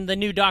then the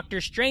new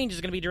Doctor Strange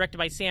is going to be directed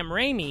by Sam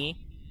Raimi,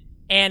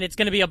 and it's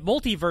going to be a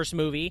multiverse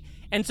movie.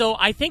 And so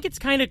I think it's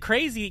kind of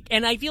crazy,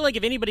 and I feel like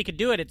if anybody could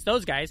do it, it's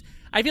those guys.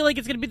 I feel like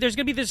there's going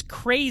to be this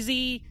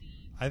crazy,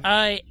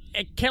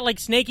 like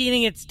snake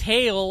eating its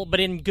tail, but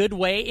in good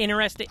way,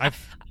 interesting.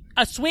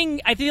 A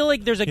swing. I feel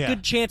like there's a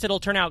good chance it'll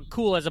turn out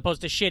cool as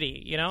opposed to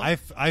shitty. You know, I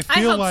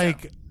feel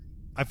like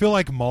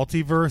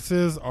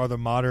multiverses are the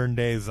modern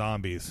day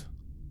zombies.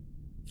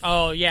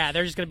 Oh yeah,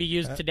 they're just going to be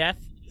used to death.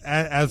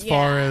 As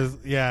far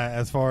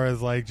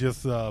as like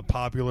just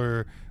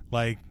popular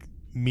like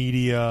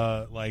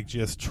media like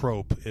just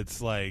trope,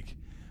 it's like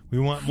we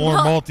want more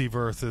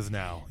multiverses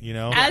now. You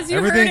know, as you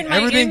heard in my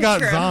everything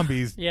got intro.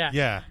 zombies.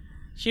 Yeah.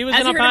 She was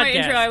As in you a heard in my podcast.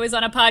 intro, I was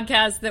on a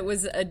podcast that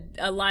was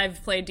a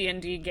live play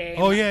D&D game.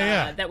 Oh,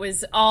 yeah. That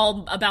was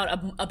all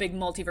about a big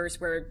multiverse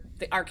where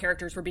our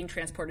characters were being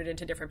transported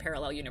into different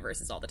parallel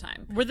universes all the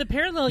time. Were the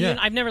parallel?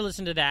 I've never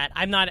listened to that.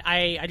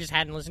 I just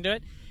hadn't listened to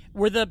it.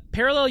 Were the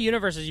parallel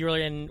universes you were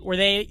in? Were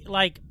they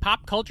like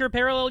pop culture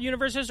parallel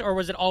universes, or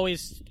was it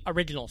always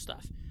original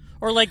stuff?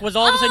 Or like was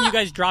all of a sudden you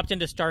guys dropped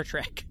into Star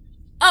Trek?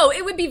 Oh,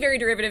 it would be very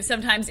derivative,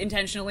 sometimes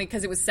intentionally,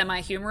 because it was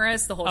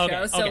semi-humorous, the whole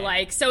show. So,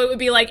 okay. so it would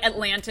be like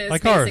Atlantis,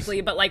 like basically,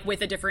 ours. but like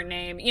with a different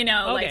name, you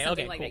know, like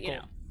something like that, you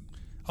know.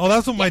 Oh,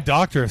 that's what my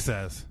doctor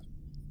says.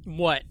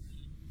 What?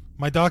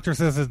 My doctor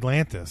says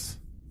Atlantis.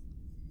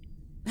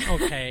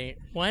 Okay,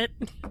 what?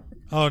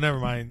 Oh, never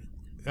mind.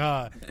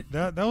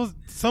 That was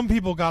some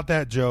people got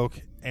that joke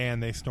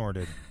and they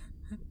snorted.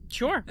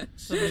 Sure.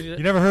 You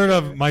never heard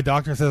of my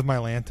doctor says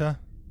Mylanta?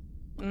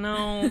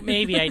 No,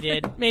 maybe I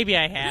did. Maybe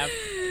I have.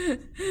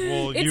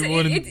 Well, you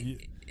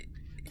wouldn't.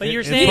 But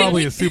you're it's saying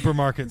probably a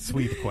supermarket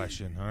sweep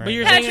question. All right. But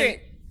you're Patrick, saying,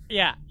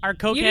 yeah, our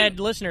cokehead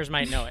listeners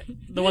might know it.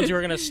 The ones who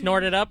are going to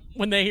snort it up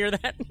when they hear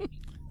that.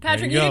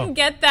 Patrick, you you go. didn't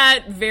get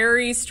that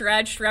very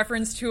stretched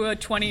reference to a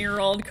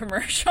 20-year-old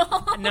commercial.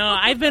 No,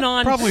 I've been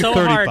on Probably so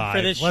 35. hard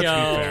for this Let's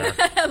show. be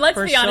fair. Let's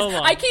For be so honest.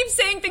 long. I keep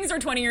saying things are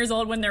 20 years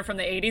old when they're from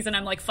the 80s, and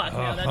I'm like, fuck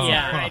no, that's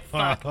not right.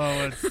 Fuck.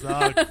 Oh, it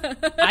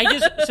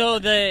sucks. So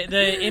the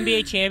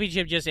NBA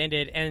championship just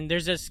ended, and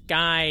there's this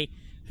guy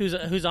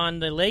who's on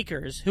the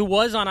Lakers, who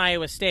was on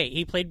Iowa State.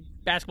 He played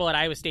basketball at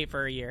Iowa State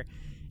for a year.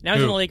 Now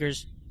he's on the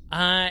Lakers.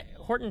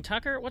 Horton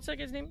Tucker? What's that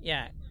guy's name?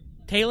 Yeah.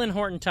 Talon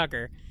Horton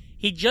Tucker.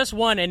 He just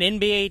won an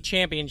NBA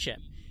championship.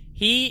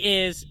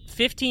 He is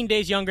 15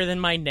 days younger than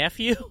my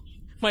nephew,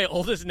 my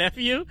oldest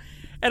nephew.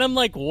 And I'm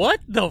like, what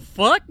the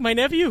fuck? My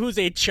nephew, who's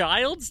a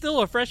child, still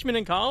a freshman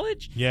in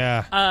college?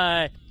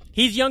 Yeah.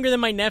 He's younger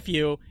than my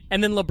nephew,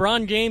 and then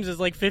LeBron James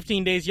is like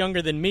 15 days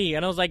younger than me.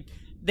 And I was like,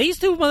 these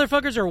two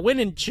motherfuckers are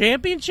winning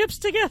championships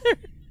together?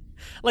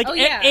 Like,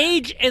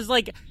 age is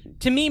like,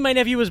 to me, my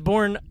nephew was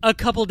born a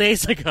couple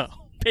days ago,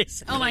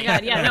 basically. Oh my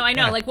god, yeah, no, I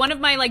know. Like, one of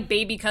my, like,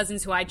 baby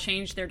cousins who I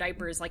changed their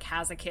diapers, like,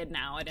 has a kid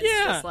now, and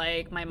it's just,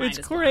 like, my mind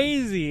is blown.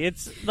 Crazy.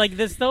 It's like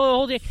this, the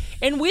whole thing.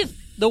 And with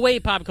the way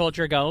pop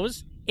culture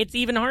goes, it's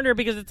even harder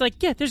because it's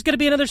like, yeah, there's going to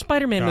be another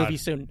Spider-Man movie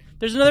soon.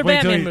 There's another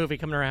Batman movie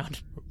coming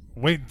around.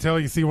 Wait until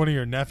you see one of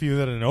your nephews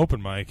at an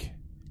open mic.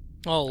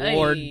 Oh,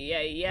 Lord.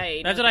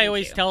 That's what I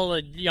always tell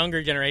the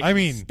younger generation. I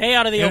mean, stay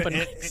out of the open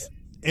mics.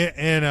 In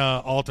an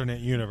alternate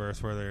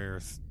universe where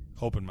there's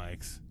open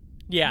mics.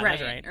 Yeah, right,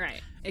 that's right.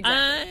 Right,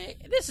 exactly.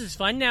 This is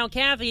fun. Now,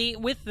 Cathy,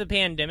 with the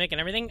pandemic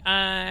and everything,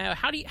 how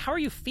are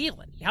you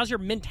feeling? How's your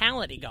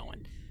mentality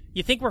going?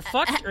 You think we're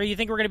fucked, or you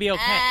think we're going to be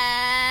okay?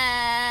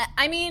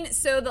 I mean,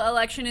 so the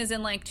election is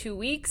in like 2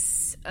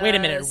 weeks. Wait a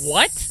minute,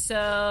 what?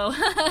 So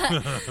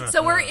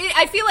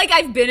I feel like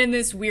I've been in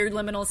this weird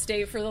liminal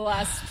state for the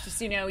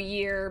last,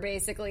 year,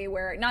 basically,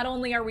 where not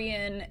only are we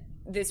in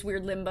this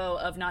weird limbo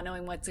of not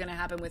knowing what's going to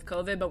happen with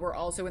COVID, but we're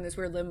also in this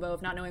weird limbo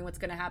of not knowing what's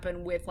going to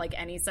happen with like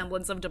any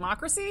semblance of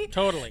democracy.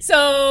 Totally.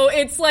 So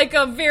it's like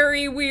a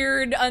very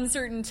weird,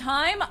 uncertain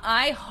time.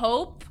 I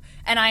hope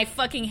and I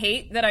fucking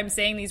hate that I'm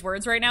saying these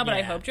words right now, but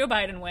I hope Joe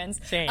Biden wins.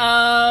 Same.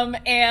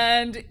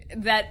 And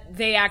that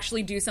they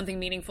actually do something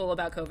meaningful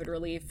about COVID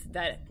relief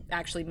that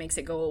actually makes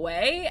it go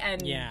away,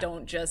 and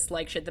don't just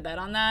like shit the bed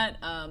on that.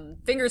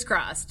 Fingers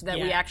crossed that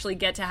we actually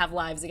get to have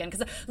lives again,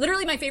 because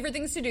literally my favorite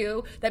things to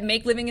do that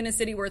make living in a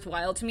city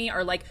worthwhile to me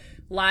are like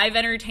live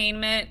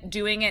entertainment,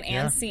 doing it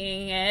and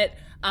seeing it,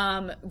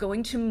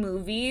 going to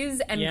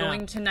movies and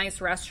going to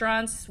nice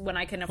restaurants when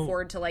I can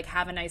afford to like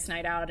have a nice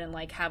night out and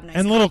like have nice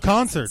and little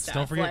concerts.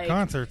 Don't forget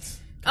concerts.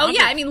 Oh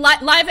yeah, I mean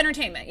live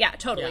entertainment. Yeah,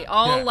 totally.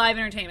 All live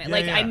entertainment. Yeah,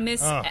 like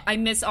yeah. I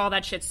miss all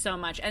that shit so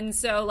much. And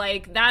so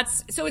like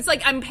it's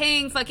like I'm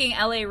paying fucking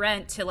LA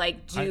rent to like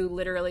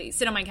literally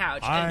sit on my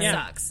couch, and it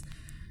sucks.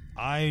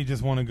 I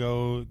just want to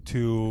go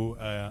to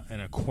an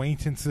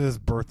acquaintance's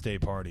birthday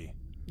party.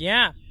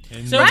 Yeah.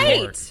 In So New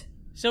York.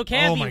 So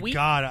Cathy, Oh my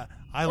god,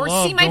 I Or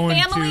love see my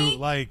going family. to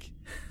like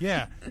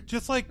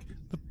just like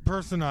the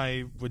person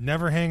I would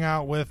never hang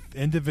out with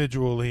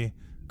individually,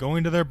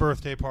 going to their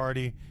birthday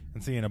party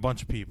and seeing a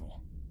bunch of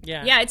people.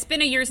 Yeah, it's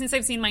been a year since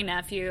I've seen my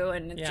nephew,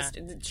 and it's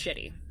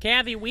shitty.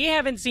 Cathy, we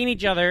haven't seen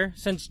each other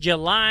since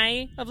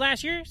July of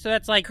last year, so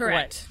that's like,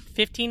 Correct. what,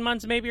 15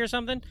 months maybe or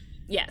something?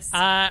 Yes.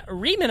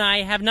 Reem and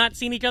I have not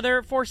seen each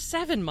other for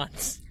 7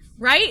 months.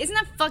 Right? Isn't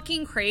that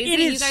fucking crazy? It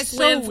is you guys so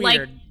live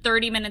weird. like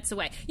 30 minutes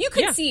away. You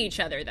could see each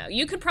other, though.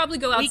 You could probably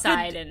go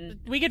outside and...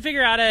 We could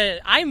figure out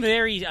I'm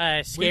very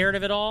scared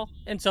of it all,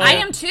 and so... I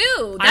am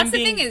too. That's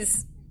the thing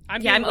is...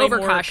 I'm I'm way more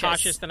overcautious.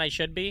 cautious than I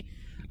should be.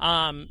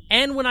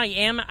 And when I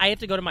have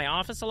to go to my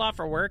office a lot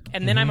for work,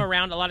 and then I'm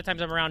around, a lot of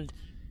times I'm around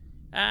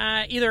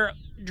either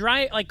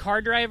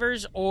car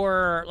drivers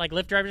or like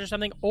Lyft drivers or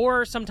something,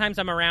 or sometimes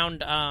I'm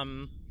around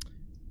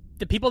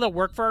the people that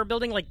work for our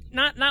building, like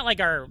not like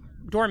our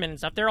doormen and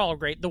stuff. They're all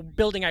great. The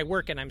building I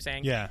work in, I'm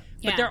saying. Yeah.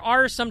 But there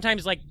are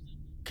sometimes like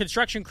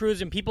construction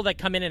crews and people that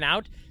come in and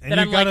out And that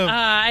you I'm like, gotta-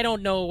 I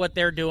don't know what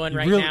they're doing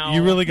right now.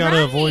 You really got to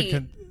Right.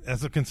 avoid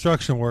as a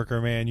construction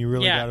worker, man. You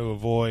really Yeah. got to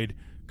avoid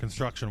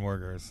construction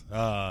workers.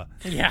 Yeah.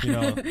 You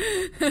know,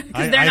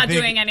 Because they're not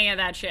doing any of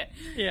that shit.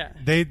 Yeah.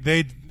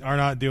 They are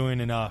not doing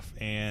enough,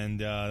 and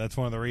that's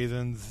one of the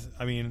reasons.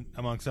 I mean,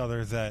 amongst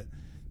others, that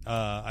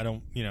I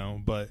don't,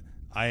 but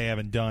I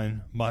haven't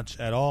done much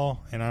at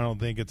all, and I don't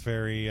think it's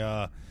very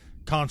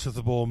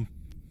conscionable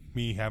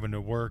me having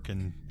to work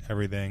and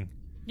everything.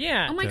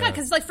 Yeah. Oh my god,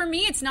 because like for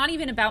me, it's not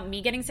even about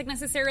me getting sick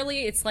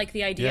necessarily. It's like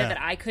the idea that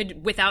I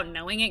could, without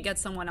knowing it, get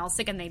someone else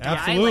sick and they die.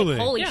 Absolutely.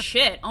 Like holy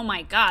shit! Oh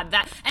my god,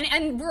 that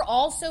and we're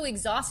all so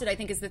exhausted. I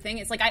think is the thing.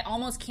 It's like I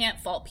almost can't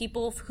fault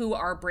people who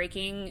are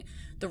breaking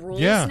the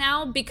rules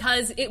now,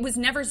 because it was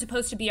never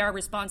supposed to be our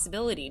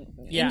responsibility.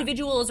 Yeah.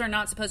 Individuals are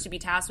not supposed to be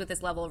tasked with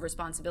this level of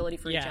responsibility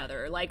for each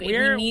other. Like we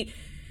need.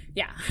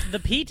 Yeah. The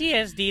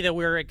PTSD that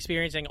we're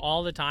experiencing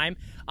all the time,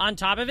 on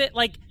top of it,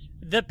 like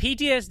the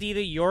PTSD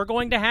that you're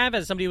going to have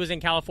as somebody who was in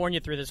California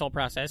through this whole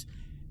process,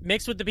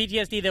 mixed with the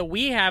PTSD that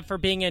we have for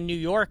being in New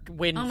York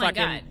when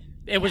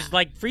it was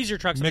like freezer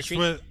trucks on the Mixed street.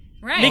 with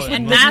Right, Mixed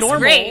and with mass normal.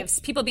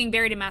 graves, people being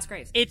buried in mass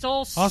graves. It's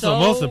all also,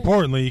 most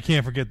importantly, you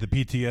can't forget the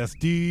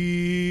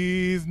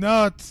PTSD's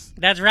nuts.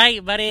 That's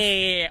right,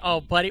 buddy.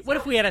 Oh, buddy. What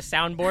if we had a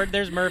soundboard?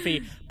 There's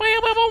Murphy.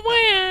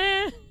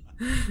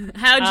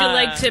 How'd you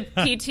like to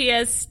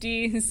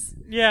PTSDs?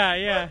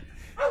 Yeah.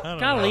 I don't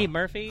Golly, know.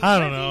 Murphy. I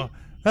don't know.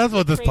 That's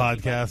what this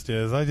podcast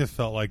is. I just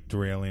felt like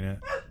derailing it.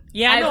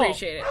 Yeah, I no.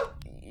 appreciate it.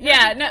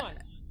 Yeah, no.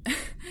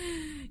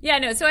 Yeah,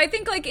 no. So I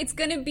think like it's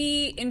gonna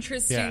be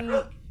interesting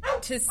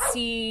to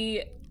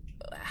see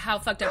how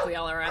fucked up we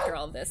all are after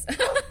all of this.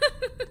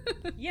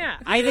 Yeah,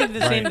 I think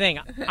the same thing.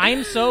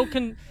 I'm so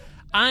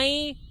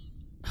I'm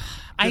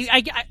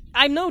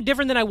no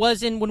different than I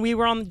was when we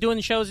were doing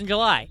the shows in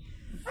July.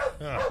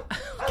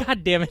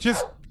 God damn it!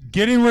 Just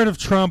getting rid of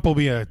Trump will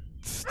be a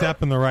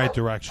step in the right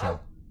direction.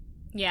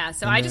 Yeah,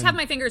 so I just have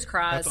my fingers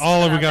crossed. That's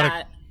all we about got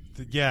that.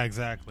 to. Yeah,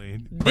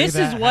 exactly. Pray This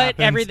that is what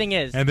happens, everything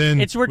is. and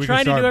then We're we trying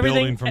can to start do everything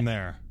building from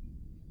there.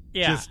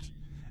 Yeah. Just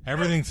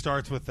everything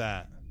starts with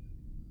that.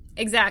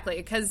 Exactly,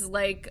 because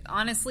like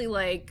honestly,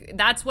 like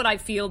that's what I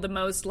feel the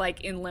most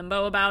like in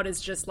limbo about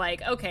is just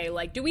like, okay,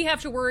 like do we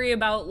have to worry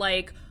about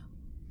like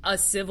a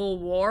civil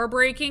war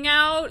breaking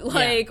out?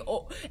 Like,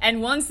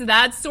 and once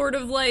that sort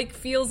of like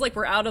feels like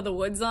we're out of the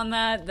woods on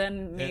that,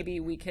 then maybe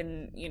we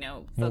can,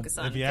 focus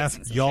on. If you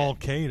fixing ask some Y'all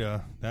shit.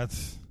 Qaeda,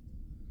 that's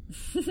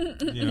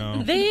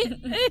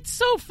It's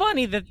so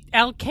funny that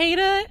Al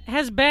Qaeda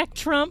has backed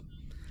Trump,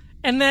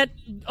 and that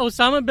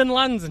Osama bin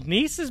Laden's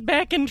niece is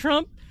backing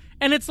Trump,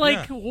 and it's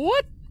like,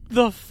 what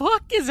the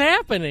fuck is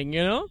happening?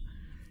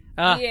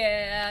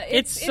 Yeah,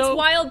 it's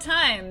wild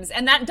times,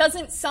 and that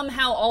doesn't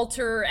somehow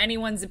alter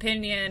anyone's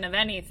opinion of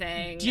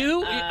anything.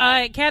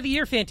 Cathy,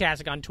 you're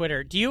fantastic on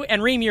Twitter. Do you?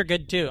 And Reem, you're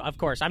good too. Of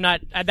course, I'm not.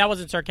 That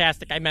wasn't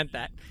sarcastic. I meant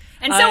that.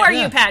 And so are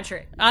you,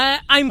 Patrick.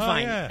 I'm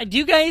fine. yeah. Do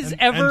you guys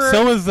ever? And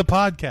so is the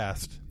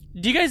podcast.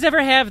 Do you guys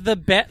ever have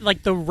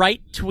the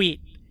right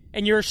tweet,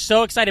 and you're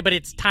so excited, but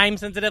it's time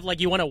sensitive, like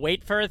you want to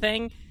wait for a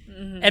thing,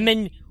 and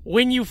then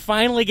when you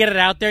finally get it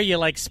out there, you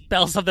like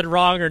spell something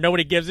wrong or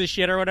nobody gives a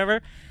shit or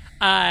whatever.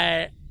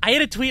 I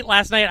had a tweet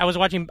last night.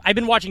 I've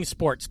been watching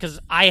sports because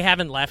I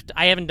haven't left.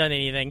 I haven't done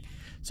anything.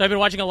 So I've been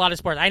watching a lot of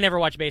sports. I never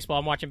watch baseball.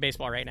 I'm watching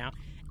baseball right now.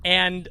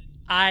 And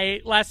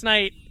last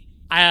night,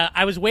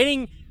 I was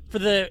waiting for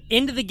the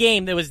end of the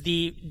game. That was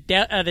the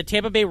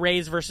Tampa Bay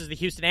Rays versus the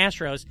Houston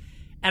Astros.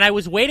 And I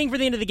was waiting for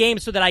the end of the game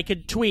so that I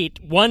could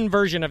tweet one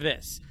version of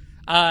this.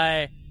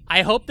 I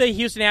hope the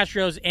Houston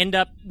Astros end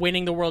up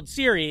winning the World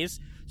Series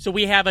so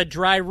we have a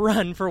dry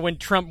run for when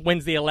Trump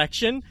wins the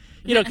election.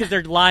 You know, because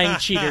they're lying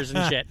cheaters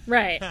and shit.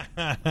 Right.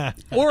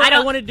 Or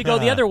I wanted to go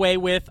the other way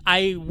with,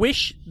 I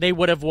wish they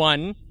would have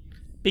won,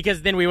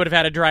 because then we would have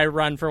had a dry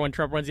run for when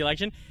Trump wins the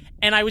election.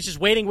 And I was just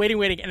waiting.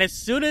 And as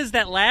soon as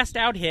that last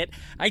out hit,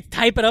 I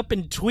type it up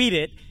and tweet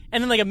it.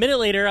 And then like a minute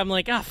later, I'm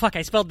like, oh, fuck,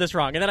 I spelled this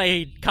wrong. And then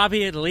I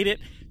copy it, delete it,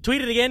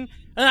 tweet it again.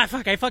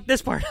 Fuck, I fucked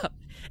this part up.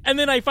 And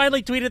then I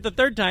finally tweet it the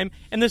third time.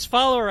 And this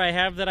follower I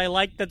have that I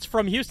like that's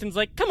from Houston's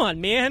like, come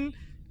on, man.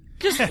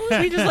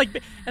 We just like,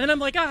 and then I'm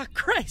like,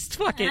 Christ,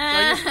 fuck it. So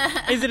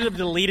I ended up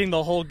deleting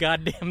the whole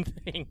goddamn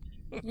thing.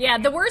 Yeah,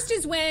 the worst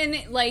is when,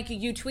 like,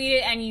 you tweet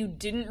it and you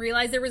didn't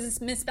realize there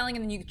was a misspelling,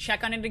 and then you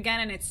check on it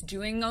again and it's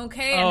doing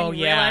okay, and then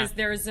you realize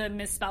there's a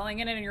misspelling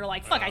in it, and you're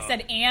like, fuck, I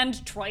said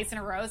 "and" twice in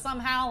a row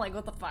somehow? Like,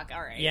 what the fuck?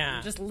 All right.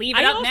 Yeah. Just leave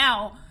it up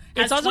now.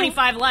 It's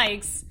 25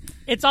 likes.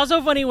 It's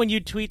also funny when you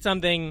tweet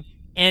something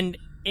and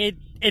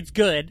it's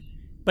good,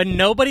 but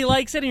nobody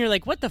likes it, and you're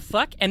like, what the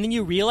fuck? And then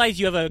you realize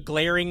you have a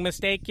glaring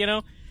mistake, you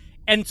know?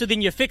 And so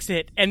then you fix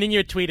it, and then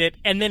you tweet it,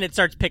 and then it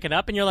starts picking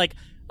up, and you're like,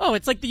 oh,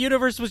 it's like the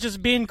universe was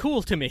just being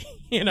cool to me,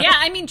 you know? Yeah,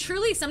 I mean,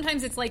 truly,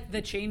 sometimes it's like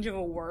the change of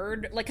a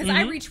word. Like, because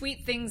I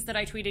retweet things that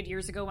I tweeted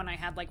years ago when I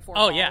had, like, 4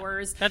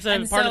 followers. That's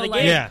a part of the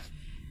game. Yeah.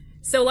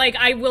 So, like,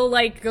 I will,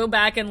 like, go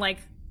back and, like,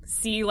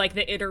 see, like,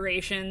 the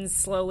iterations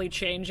slowly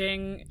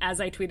changing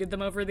as I tweeted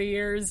them over the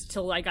years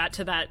till I got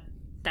to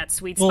that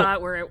sweet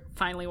spot where it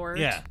finally worked.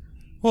 Yeah.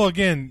 Well,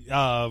 again,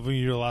 when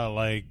you do a lot of,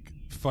 like,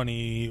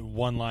 funny,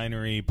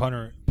 one-linery,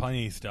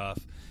 punny stuff,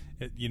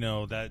 you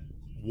know, that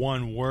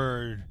one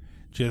word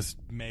just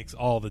makes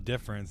all the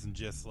difference, and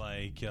just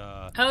like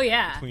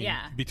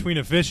between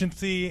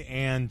efficiency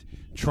and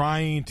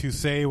trying to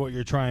say what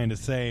you're trying to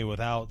say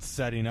without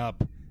setting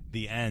up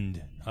the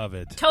end of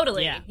it.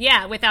 Totally.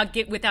 Yeah, without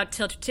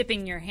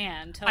tipping your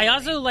hand. Totally. I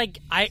also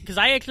because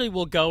I actually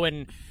will go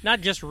and not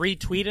just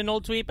retweet an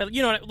old tweet, but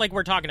you know, like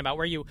we're talking about,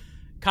 where you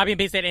copy and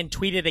paste it and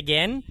tweet it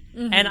again.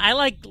 Mm-hmm. And I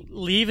like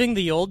leaving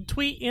the old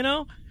tweet, you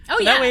know?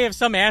 That way if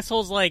some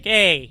asshole's like,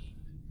 hey,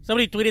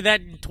 somebody tweeted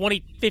that in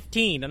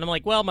 2015, and I'm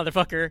like, well,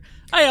 motherfucker,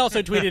 I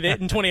also tweeted it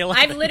in 2011.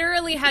 I've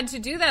literally had to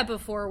do that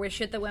before with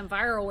shit that went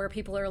viral, where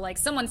people are like,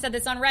 someone said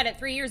this on Reddit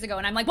 3 years ago,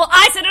 and I'm like, well,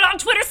 I said it on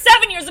Twitter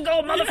 7 years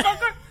ago,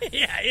 motherfucker.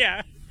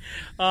 Yeah.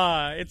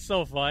 It's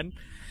so fun.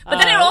 But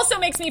then it also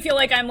makes me feel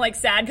like I'm, like,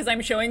 sad because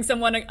I'm showing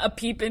someone a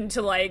peep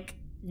into, like,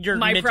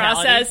 my mentality.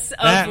 Process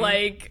of,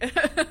 like...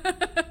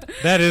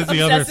 That is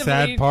the other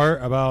sad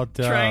part about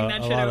trying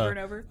that shit over and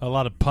over. A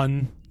lot of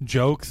pun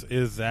jokes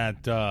is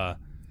that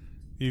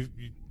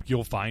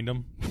you'll find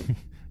them.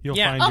 You'll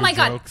find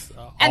your jokes.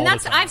 And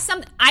that's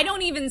I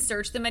don't even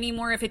search them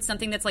anymore if it's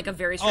something that's like a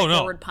very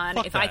straightforward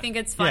pun. If I think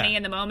it's funny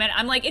in the moment,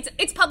 I'm like,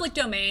 it's public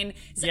domain.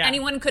 So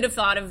anyone could have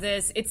thought of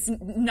this. It's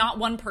not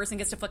one person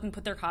gets to fucking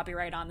put their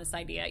copyright on this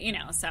idea, you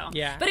know. So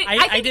but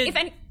I think if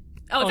anything,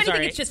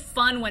 it's just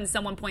fun when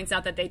someone points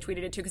out that they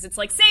tweeted it too, because it's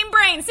like same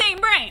brain.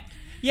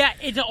 Yeah,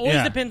 it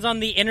always depends on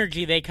the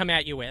energy they come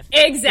at you with.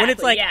 Exactly. When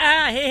it's like,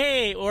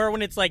 hey, or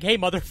when it's like, hey,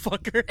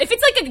 motherfucker. If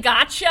it's like a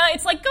gotcha,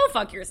 it's like, go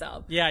fuck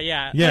yourself.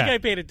 Yeah. Like, I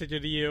paid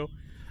attention to you.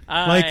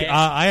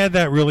 I had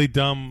that really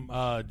dumb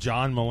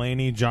John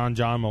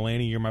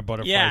Mulaney, You're My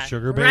Butterfly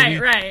Sugar Baby.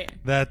 Right.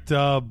 That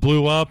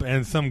blew up,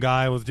 and some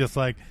guy was just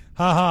like,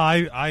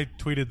 haha, I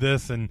tweeted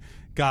this and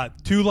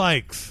got 2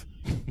 likes.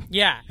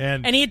 Yeah.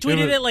 and he had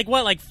tweeted it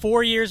like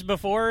 4 years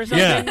before or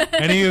something? Yeah,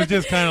 and he was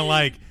just kind of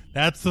like,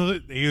 that's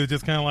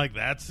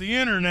the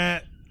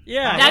internet.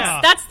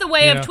 Yeah. That's the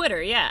way of Twitter,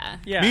 yeah.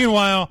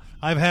 Meanwhile,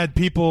 I've had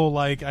people,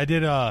 like, I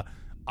did a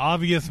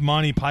obvious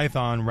Monty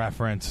Python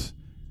reference,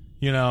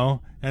 you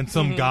know, and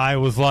some guy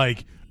was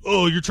like,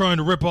 oh, you're trying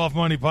to rip off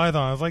Monty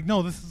Python. I was like,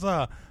 no, this is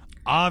a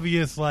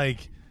obvious,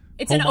 like,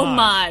 it's an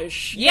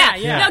homage. Yeah.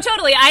 No,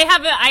 totally.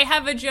 I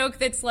have a joke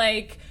that's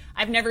like,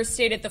 I've never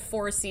stayed at the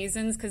Four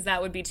Seasons because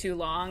that would be too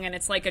long, and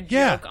it's like a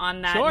joke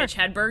on that Mitch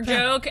Hedberg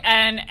joke,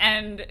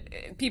 and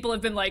people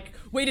have been like,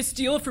 way to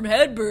steal from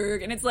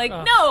Hedberg, and it's like,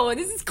 no,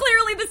 this is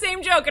clearly the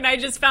same joke, and I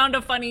just found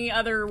a funny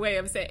other way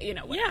of saying, you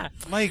know, whatever.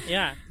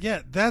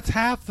 Yeah, that's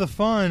half the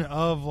fun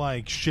of,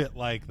 like, shit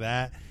like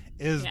that,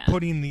 is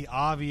putting the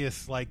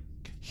obvious, like,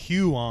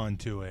 hue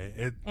onto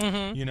it.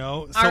 You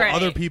know, so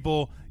other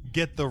people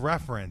get the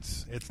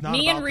reference. It's not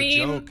about the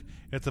joke,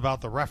 it's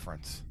about the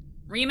reference.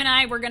 Reem and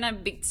I, we're going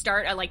to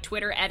start a, like,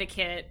 Twitter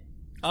etiquette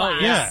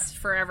class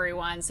for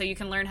everyone, so you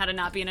can learn how to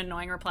not be an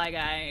annoying reply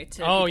guy to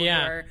people who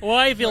are... Well,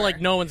 I feel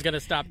like no one's going to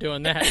stop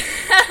doing that.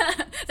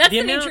 That's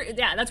the nature...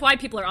 Yeah, that's why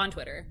people are on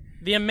Twitter.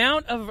 The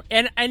amount of...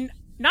 And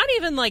not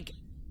even, like...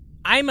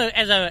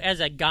 as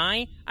a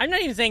guy, I'm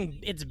not even saying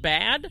it's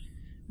bad,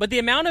 but the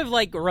amount of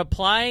like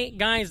reply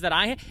guys that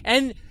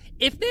and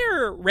if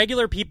they're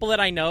regular people that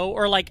I know,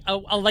 or like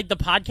like the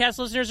podcast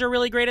listeners are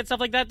really great at stuff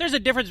like that, there's a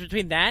difference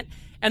between that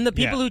and the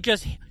people who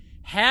just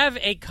have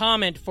a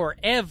comment for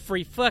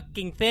every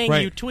fucking thing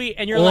you tweet,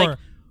 and you're like,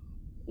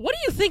 what do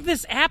you think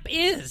this app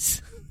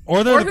is?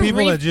 Or there are the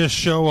people that just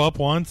show up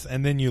once,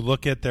 and then you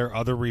look at their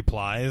other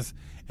replies,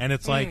 and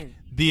it's like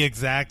the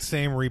exact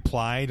same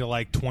reply to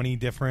like 20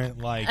 different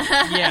like.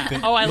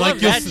 I love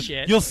that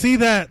shit. You'll see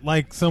that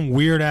like some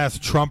weird ass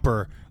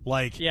Trumper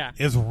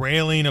is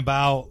railing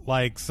about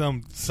like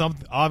some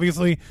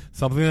obviously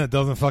something that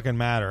doesn't fucking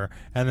matter,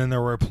 and then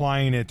they're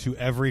replying it to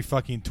every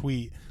fucking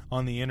tweet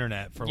on the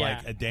internet for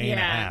like a day and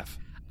a half.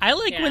 I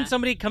like when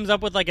somebody comes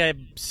up with like a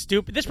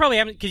stupid. This probably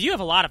happens because you have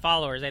a lot of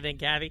followers, I think,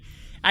 Cathy.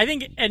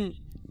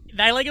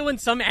 I like it when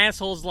some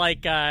assholes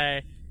like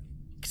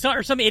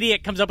or some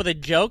idiot comes up with a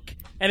joke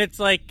and it's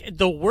like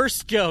the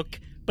worst joke,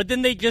 but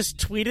then they just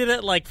tweeted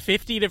it like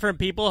 50 different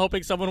people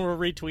hoping someone will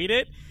retweet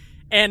it,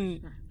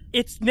 and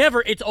a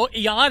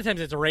lot of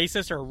times it's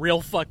racist or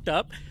real fucked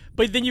up.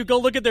 But then you go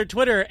look at their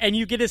Twitter and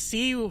you get to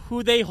see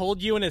who they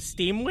hold you in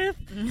esteem with,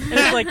 and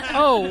it's like,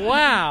 oh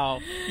wow,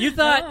 you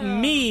thought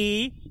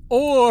me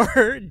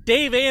or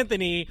Dave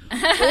Anthony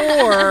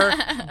or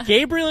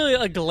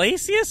Gabriel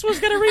Iglesias was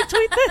going to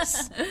retweet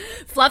this?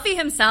 Fluffy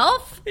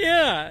himself?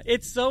 Yeah,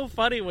 it's so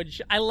funny when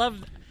I love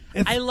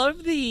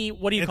the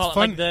what do you call it?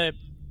 Like the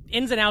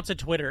ins and outs of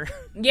Twitter.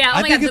 Yeah,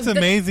 I think it's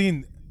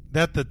amazing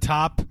that the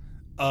top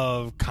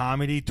of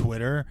comedy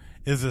Twitter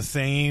is the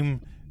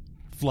same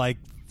like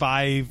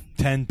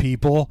 5-10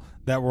 people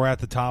that were at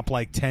the top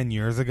like 10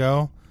 years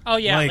ago. Oh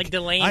yeah, like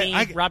Delaney,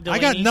 Rob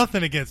Delaney. I got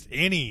nothing against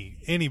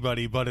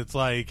anybody, but it's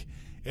like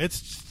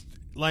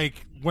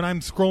when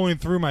I'm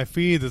scrolling through my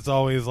feeds, it's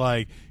always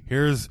like,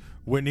 here's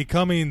Whitney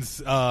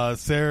Cummings,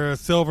 Sarah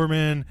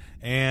Silverman,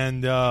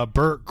 and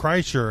Bert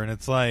Kreischer, and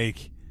it's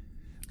like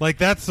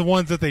that's the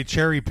ones that they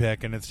cherry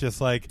pick, and it's just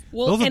like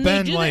those have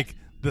been like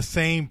the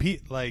same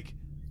people. Like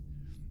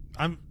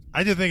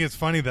I just think it's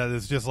funny that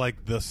it's just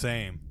like the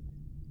same.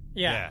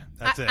 Yeah,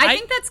 that's it. I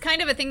think that's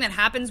kind of a thing that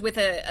happens with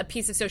a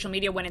piece of social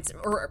media when it's,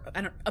 or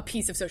a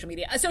piece of social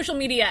media, a social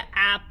media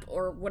app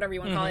or whatever you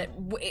want to call it.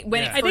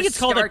 When it first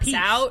starts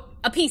out,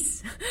 a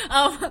piece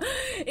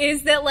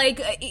is that like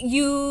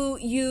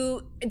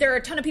there are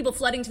a ton of people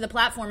flooding to the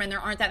platform and there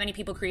aren't that many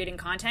people creating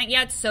content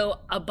yet. So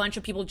a bunch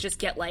of people just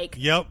get like,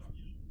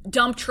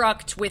 dump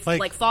trucked with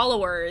like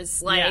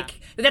followers.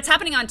 That's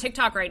happening on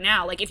TikTok right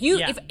now. Like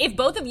if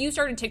both of you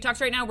started TikToks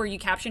right now where you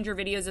captioned your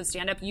videos of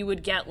stand up, you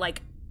would get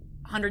like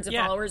hundreds of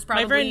followers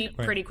probably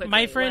pretty quickly.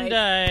 My friend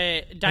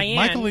Diane,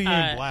 Michael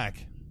Ian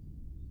Black.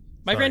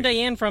 My friend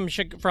Diane from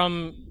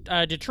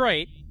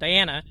Detroit,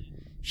 Diana,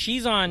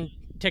 she's on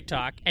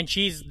TikTok, and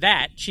she's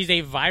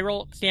a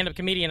viral stand-up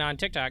comedian on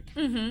TikTok,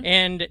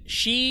 and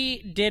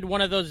she did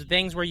one of those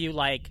things where you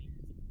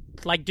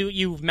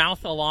you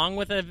mouth along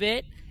with a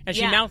bit, and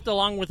she mouthed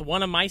along with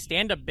one of my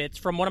stand-up bits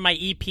from one of my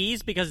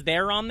EPs because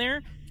they're on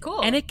there. Cool.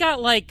 And it got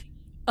like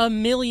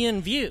 1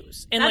 million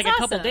views in like a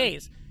couple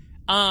days.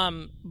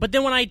 But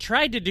then when I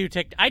tried to do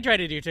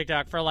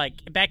TikTok for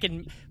like back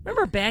in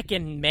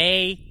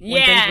May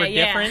when things were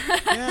different.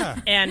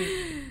 And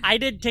I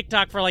did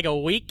TikTok for like a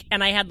week,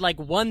 and I had like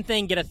one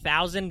thing get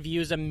 1,000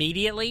 views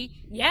immediately.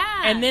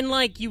 Yeah. And then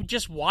like you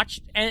just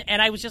watched, and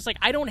I was just like,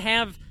 I don't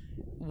have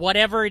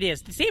whatever it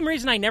is. The same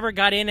reason I never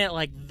got in at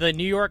like the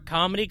New York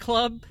Comedy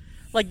Club.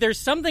 Like there's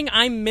something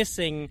I'm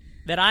missing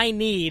that I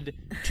need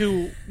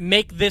to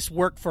make this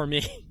work for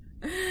me.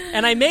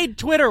 And I made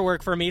Twitter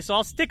work for me, so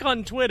I'll stick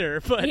on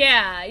Twitter. But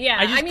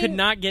I just could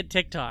not get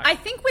TikTok. I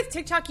think with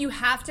TikTok, you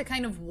have to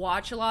kind of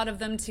watch a lot of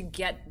them to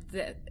get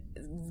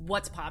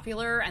what's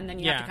popular, and then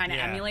you have to kind of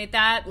emulate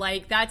that.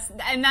 Like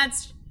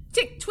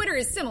Twitter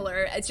is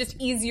similar. It's just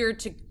easier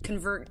to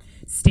convert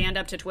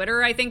stand-up to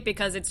Twitter, I think,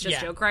 because it's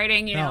just joke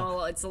writing. You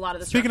know, it's a lot of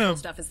the structural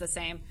stuff is the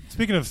same.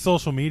 Speaking of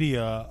social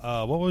media,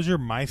 what was your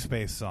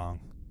MySpace song?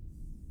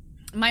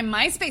 My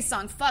MySpace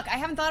song, fuck, I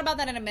haven't thought about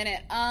that in a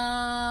minute.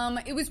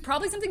 It was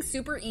probably something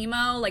super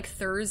emo, like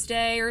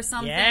Thursday or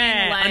something.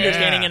 Yeah, like,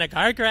 understanding in a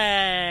car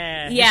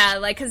crash. Yeah,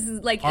 like, because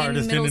like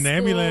Artist in middle in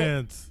an school,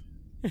 ambulance.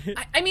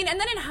 I mean, and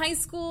then in high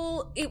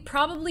school, it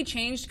probably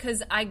changed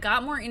because I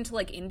got more into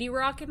like indie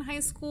rock in high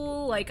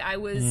school. Like I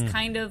was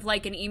kind of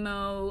like an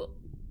emo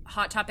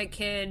Hot Topic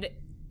kid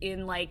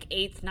in like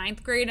 8th,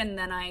 9th grade, and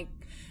then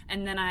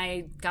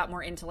I got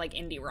more into like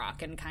indie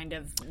rock and kind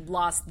of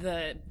lost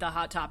the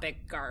Hot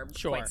Topic garb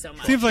quite so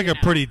much. Seems like a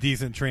pretty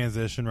decent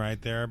transition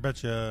right there. I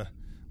bet you a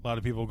lot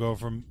of people go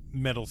from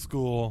middle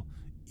school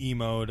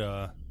emo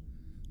to,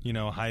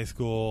 high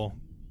school.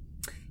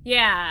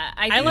 Yeah.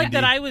 I like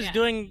that I was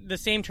doing the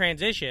same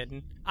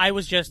transition. I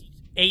was just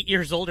 8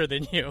 years older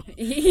than you.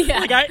 Yeah.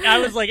 Like I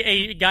was like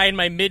a guy in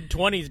my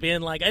mid-20s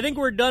being like, I think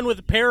we're done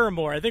with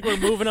Paramore. I think we're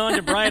moving on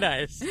to Bright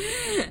Eyes.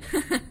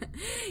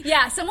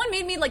 Yeah, someone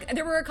made me, like,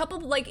 there were a couple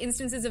of, like,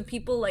 instances of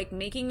people, like,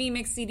 making me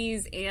mix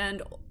CDs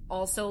and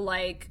also,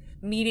 like,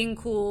 meeting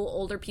cool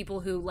older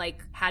people who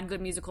like had good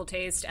musical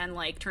taste and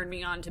like turned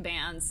me on to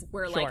bands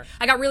where like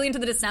I got really into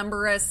the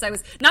Decemberists. I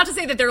was, not to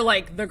say that they're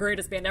like the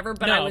greatest band ever,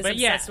 but I was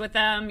obsessed with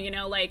them, you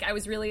know, like I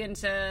was really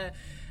into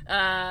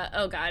the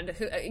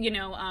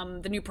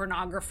New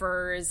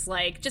Pornographers,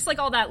 like just like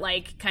all that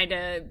like kind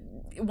of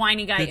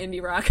whiny guy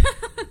indie rock.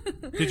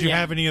 Did you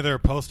have any of their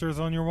posters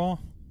on your wall?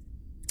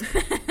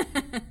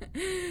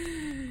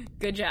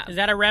 Good job. Is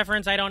that a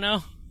reference? I don't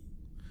know.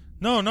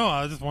 No,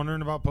 I was just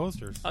wondering about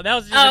posters. Oh, that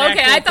was just an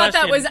okay. I thought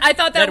that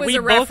was we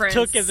a reference.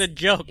 Both took as a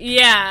joke.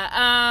 Yeah.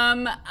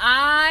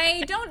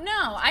 I don't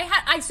know.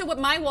 So what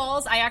my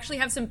walls, I actually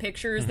have some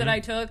pictures that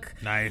I took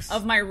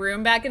of my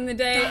room back in the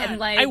day, and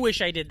like I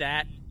wish I did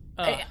that.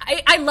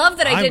 I love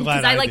that I did,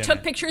 because I like took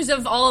it. pictures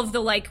of all of the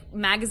like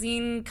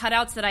magazine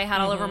cutouts that I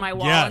had all over my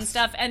wall and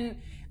stuff,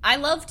 and I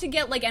love to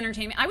get like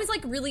entertainment. I was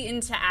like really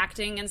into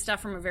acting and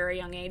stuff from a very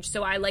young age,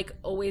 so I like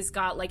always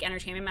got like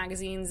entertainment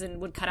magazines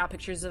and would cut out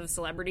pictures of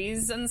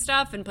celebrities and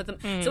stuff and put them.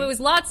 So it was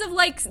lots of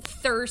like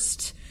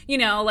thirst, you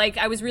know. Like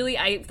I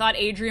thought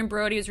Adrian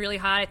Brody was really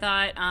hot. I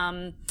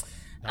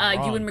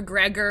thought Ewan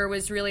McGregor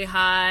was really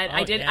hot.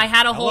 I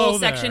had a whole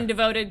section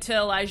devoted to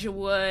Elijah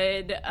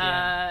Wood.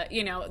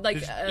 You know,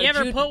 like you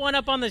ever put one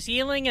up on the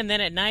ceiling and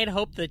then at night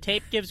hope the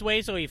tape gives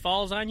way so he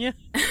falls on you?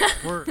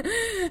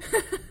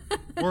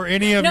 Were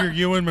any of your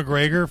Ewan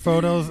McGregor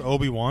photos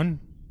Obi-Wan?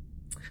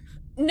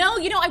 No,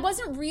 you know, I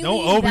wasn't really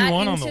Obi-Wan that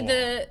on into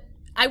the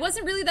I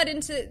wasn't really that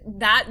into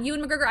that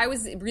Ewan McGregor. I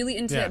was really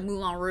into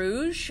Moulin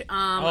Rouge.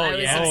 I was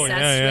obsessed with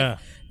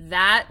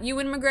that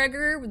Ewan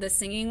McGregor, the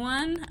singing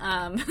one.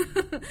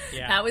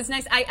 That was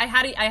nice. I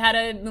had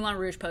a Moulin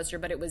Rouge poster,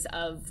 but it was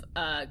of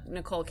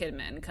Nicole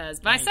Kidman, because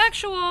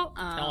bisexual.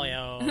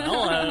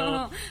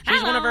 Hello.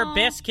 She's one of our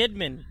best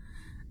Kidman.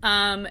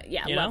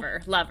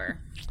 Love her.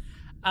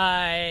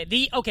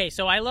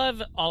 So I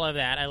love all of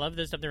that. I love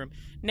this stuff in the room.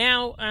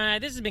 Now,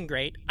 this has been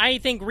great. I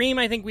think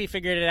we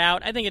figured it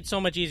out. I think it's so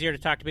much easier to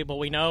talk to people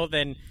we know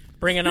than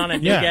bringing on a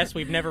new guest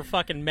we've never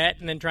fucking met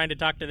and then trying to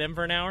talk to them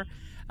for an hour.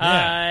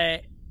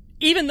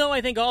 Even though I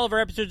think all of our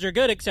episodes are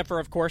good, except for,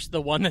 of course,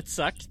 the one that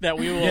sucked that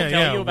we will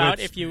tell you about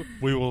if you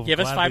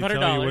give us $500.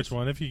 Tell you which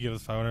one if you give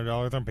us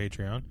 $500 on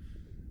Patreon.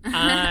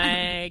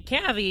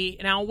 Cathy,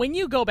 now when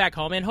you go back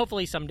home, and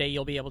hopefully someday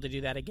you'll be able to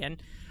do that again,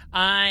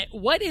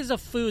 what is a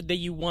food that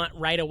you want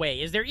right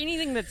away? Is there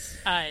anything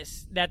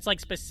that's like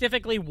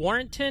specifically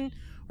Warrenton,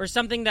 or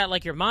something that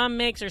like your mom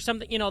makes, or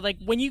something, you know, like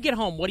when you get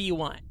home, what do you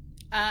want?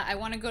 I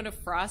want to go to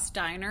Frost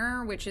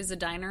Diner, which is a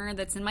diner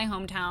that's in my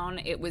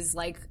hometown. It was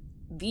like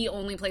the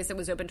only place that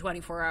was open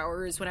 24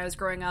 hours when I was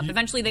growing up.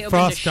 Eventually they opened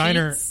Frost a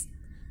Diner. Sheetz.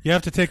 You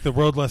have to take the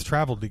road less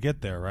traveled to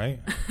get there, right?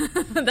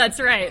 That's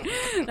right.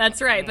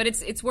 But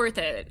it's worth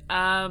it.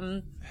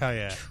 Hell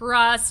yeah.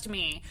 Trust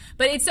me.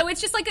 But it's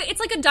just like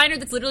it's like a diner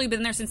that's literally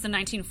been there since the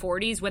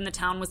 1940s, when the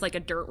town was like a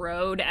dirt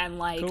road and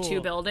like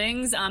two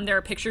buildings. There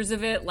are pictures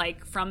of it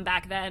like from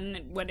back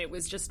then when it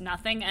was just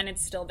nothing, and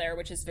it's still there,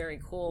 which is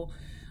very cool.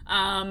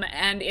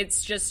 And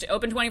it's just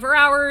open 24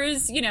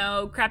 hours, you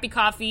know, crappy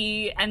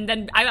coffee. And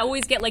then I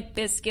always get like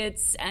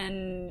biscuits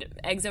and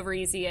eggs over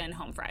easy and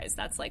home fries.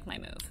 That's like my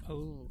move.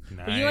 Oh,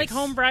 nice. Do you like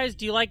home fries?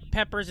 Do you like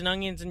peppers and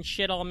onions and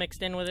shit all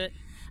mixed in with it?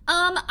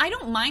 I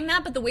don't mind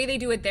that, but the way they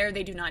do it there,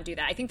 they do not do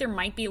that. I think there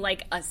might be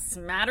like a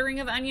smattering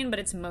of onion, but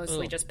it's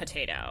mostly just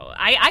potato.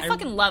 I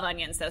fucking love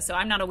onions though, so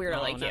I'm not a weirdo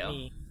like you.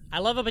 Me. I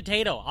love a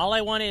potato. All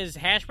I want is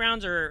hash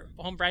browns or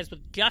home fries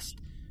with just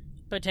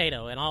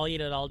potato, and I'll eat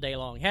it all day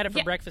long. Had it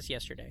for breakfast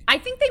yesterday. I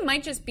think they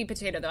might just be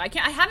potato though. I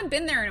haven't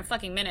been there in a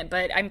fucking minute,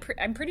 but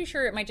I'm pretty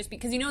sure it might just be,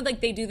 because you know,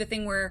 like they do the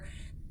thing where,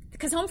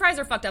 because home fries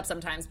are fucked up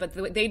sometimes, but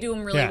they do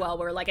them really well,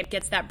 where like it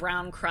gets that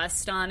brown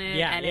crust on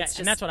it, and it's just,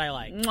 and that's what I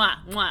like. Mwah,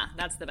 mwah,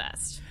 that's the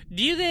best.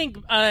 Do you think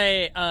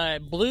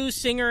blues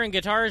singer and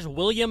guitarist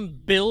William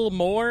Bill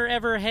Moore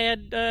ever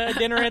had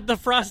dinner at the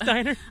Frost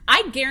Diner?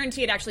 I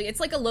guarantee it, actually. It's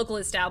like a local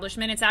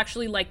establishment. It's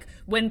actually like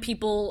when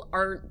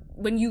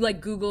you like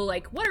Google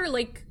like what are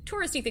like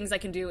touristy things I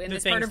can do in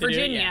this part of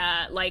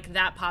Virginia, like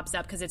that pops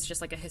up because it's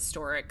just like a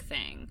historic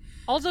thing.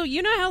 Also,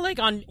 you know how like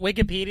on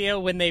Wikipedia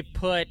when they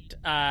put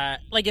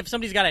like if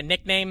somebody's got a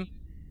nickname,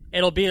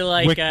 it'll be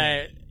like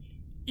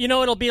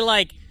it'll be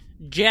like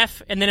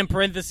Jeff, and then in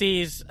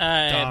parentheses,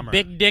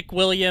 Big Dick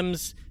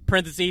Williams,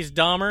 parentheses,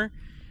 Dahmer.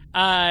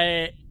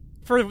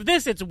 For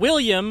this, it's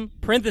William,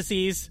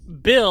 parentheses,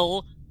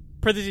 Bill,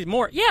 parentheses,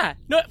 Moore. Yeah,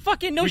 no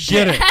shit.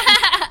 Get it.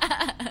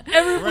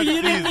 Everybody,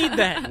 you didn't need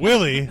that.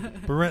 Willie,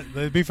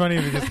 it'd be funny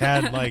if you just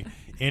had like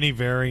any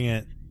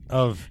variant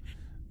of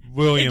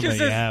William that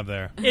you have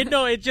there.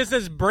 It just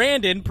says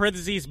Brandon,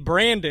 parentheses,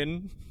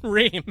 Brandon,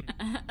 Ream.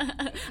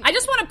 I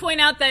just want to point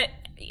out that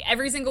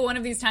every single one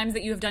of these times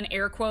that you have done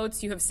air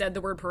quotes, you have said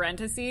the word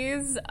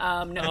parentheses.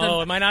 Am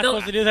I not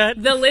supposed to do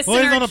that? The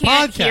listener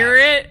can't hear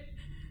it.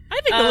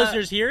 I think the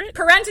listeners hear it.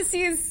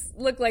 Parentheses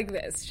look like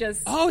this.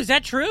 Is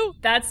that true?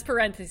 That's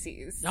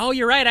parentheses. Oh,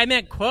 you're right. I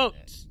meant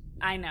quotes.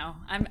 I know.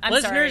 I'm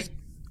listeners, sorry.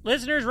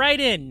 Listeners,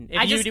 write in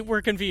if you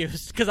were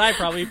confused, because I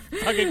probably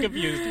fucking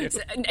confused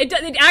you.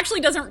 It actually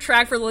doesn't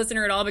track for the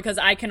listener at all because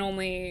I can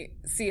only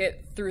see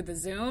it through the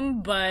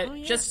Zoom,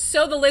 but just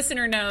so the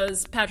listener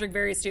knows, Patrick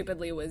very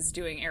stupidly was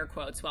doing air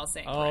quotes while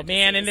saying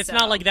man, and it's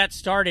not like that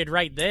started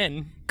right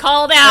then.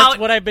 Called out! That's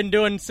what I've been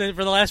doing for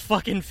the last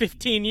fucking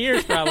 15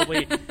 years,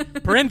 probably.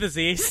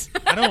 Parentheses.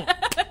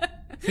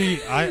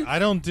 I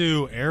don't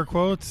do air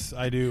quotes.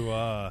 I do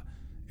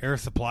air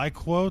supply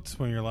quotes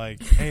when you're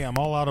like, hey, I'm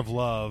all out of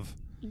love.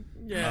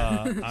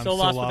 Yeah. I'm so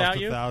lost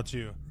without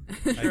you.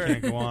 I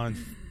can't go on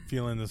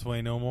feeling this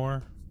way no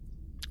more.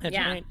 That's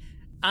right.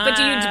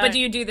 But do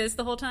you do this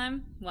the whole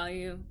time while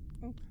you?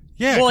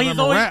 Yeah, well,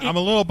 I'm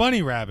a little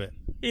bunny rabbit.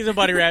 He's a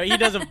bunny rabbit.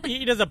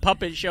 He does a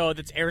puppet show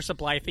that's air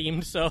supply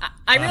themed. So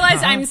I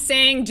realize I'm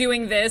saying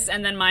doing this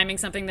and then miming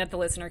something that the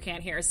listener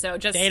can't hear. So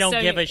just they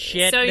don't give a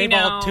shit. So They've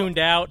all tuned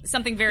out.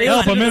 Something very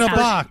help them in a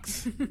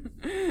box.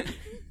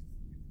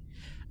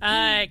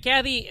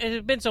 Cathy,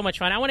 it's been so much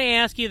fun. I want to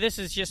ask you. This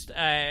is just,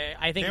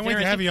 I think. Can't wait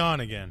to have you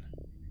on again.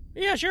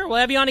 Yeah, sure. We'll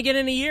have you on again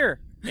in a year.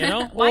 You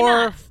know, Why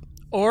not?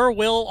 Or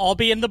we'll all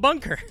be in the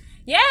bunker.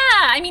 Yeah,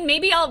 I mean,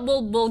 maybe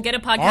we'll get a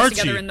podcast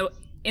together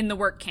in the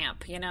work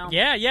camp. You know.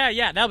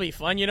 Yeah. That'll be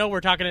fun. You know,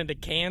 we're talking into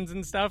cans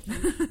and stuff.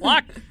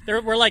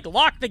 We're like,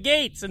 lock the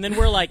gates, and then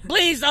we're like,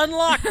 please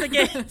unlock the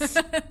gates.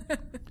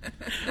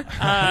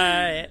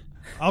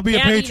 I'll be a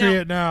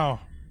patriot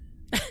now.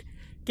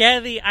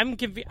 Cathy, I'm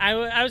confused.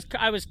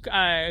 I was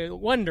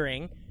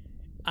wondering,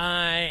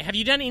 have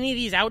you done any of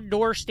these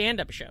outdoor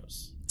stand-up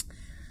shows?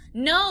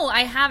 No,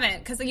 I haven't,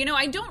 because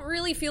I don't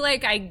really feel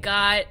like I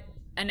got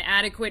an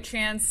adequate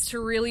chance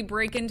to really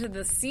break into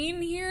the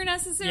scene here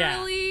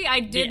necessarily. Yeah. I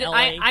did.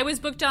 I was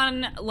booked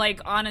on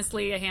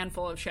honestly a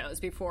handful of shows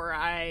before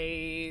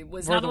I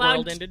was not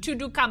allowed to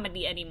do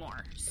comedy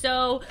anymore.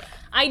 So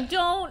I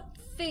don't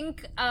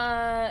think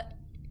I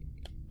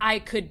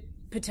could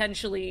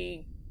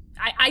potentially.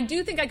 I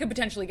do think I could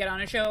potentially get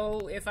on a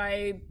show if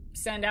I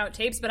send out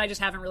tapes, but I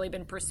just haven't really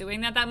been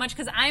pursuing that much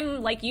because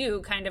I'm, like you,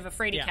 kind of a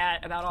fraidy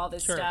cat about all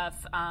this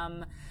stuff.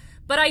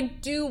 But I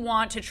do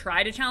want to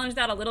try to challenge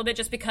that a little bit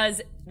just because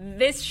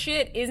this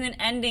shit isn't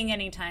ending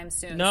anytime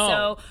soon. No.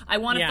 So I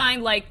want to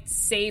find,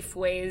 safe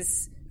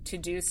ways to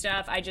do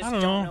stuff. I just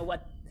don't know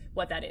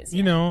what that is.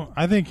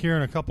 I think here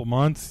in a couple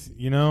months,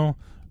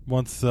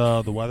 once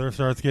the weather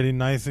starts getting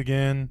nice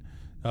again,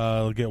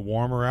 it'll get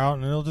warmer out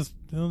and it'll just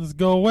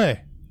go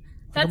away.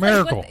 That's a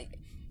miracle.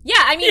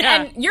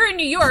 And you're in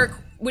New York,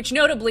 which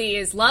notably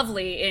is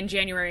lovely in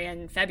January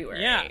and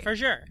February. Yeah, for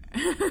sure.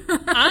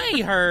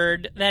 I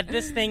heard that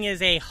this thing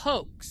is a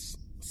hoax.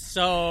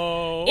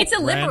 So it's a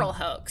liberal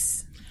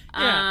hoax.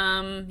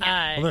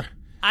 Yeah.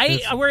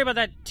 I worry about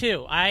that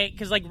too.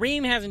 Because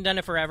Reem hasn't done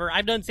it forever.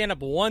 I've done stand up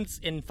once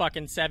in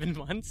fucking 7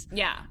 months.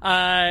 Yeah.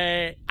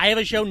 I have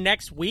a show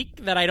next week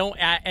that I don't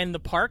in the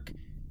park.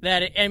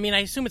 I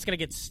assume it's going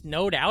to get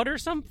snowed out or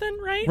something,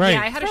 right? Right.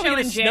 Yeah, I had a show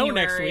in January,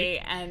 next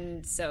week.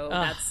 and so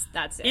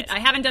that's it. I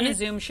haven't done a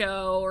Zoom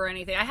show or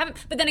anything. I haven't,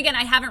 but then again,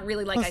 I haven't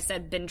really, like I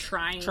said, been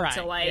trying to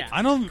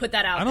put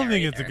that out. I don't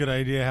think it's a good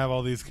idea to have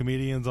all these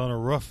comedians on a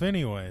roof,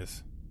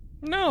 anyways.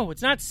 No,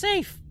 it's not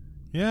safe.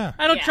 Yeah,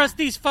 I don't trust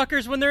these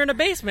fuckers when they're in a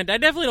basement. I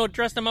definitely don't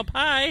trust them up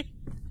high.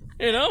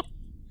 I don't know.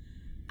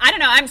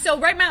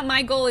 Right now,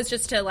 my goal is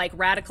just to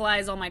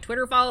radicalize all my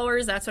Twitter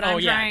followers. That's what I'm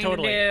trying to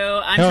do.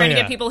 I'm trying to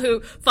get people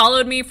who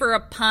followed me for a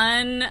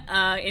pun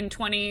in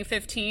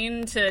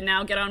 2015 to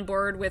now get on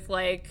board with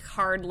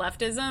hard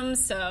leftism.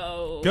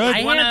 So good.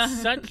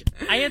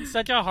 I had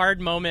such a hard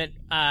moment.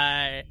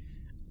 I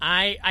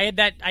had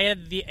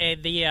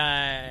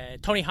the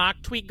Tony Hawk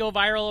tweet go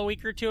viral a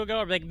week or two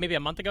ago, or maybe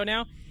a month ago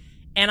now,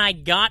 and I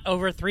got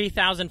over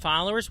 3,000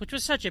 followers, which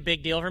was such a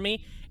big deal for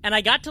me. And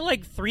I got to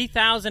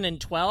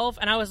 3,012,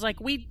 and I was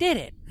like, we did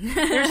it.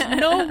 There's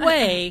no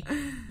way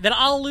that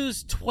I'll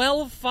lose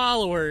 12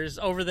 followers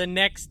over the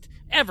next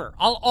ever.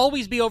 I'll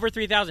always be over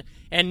 3,000.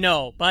 And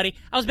no, buddy,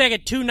 I was back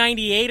at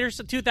 298 or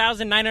so,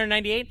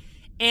 2,998,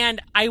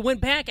 and I went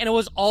back, and it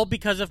was all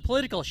because of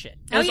political shit.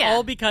 It was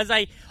all because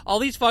all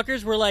these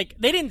fuckers were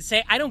they didn't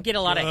say, I don't get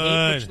a lot of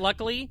hate, which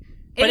luckily,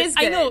 but it is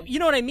good. I know, you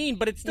know what I mean,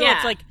 but it's still,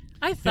 it's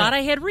I thought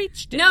I had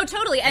reached it. No,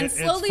 totally. And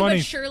slowly but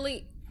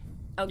surely.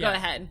 Oh, go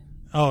ahead.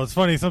 Oh, it's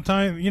funny.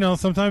 Sometimes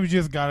you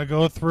just got to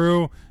go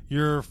through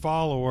your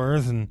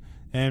followers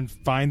and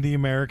find the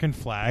American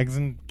flags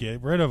and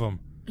get rid of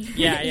them.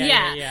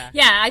 Yeah.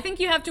 I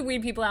think you have to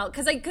weed people out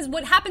because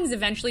what happens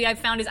eventually I've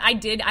found is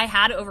I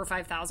had over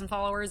 5,000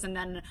 followers and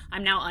then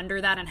I'm now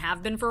under that and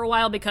have been for a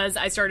while because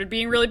I started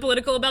being really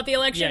political about the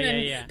election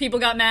and people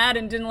got mad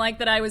and didn't like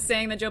that I was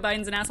saying that Joe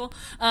Biden's an asshole.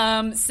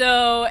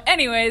 So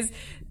anyways,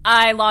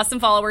 I lost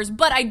some followers,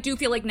 but I do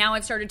feel like now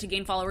I've started to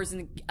gain followers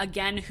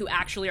again who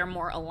actually are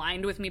more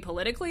aligned with me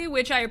politically,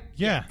 which I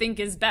think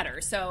is better.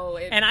 So,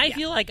 I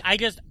feel like I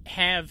just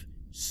have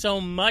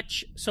so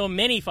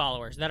many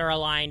followers that are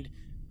aligned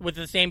with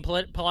the same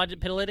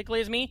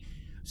politically as me,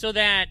 so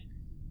that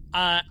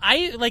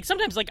I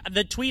sometimes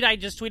the tweet I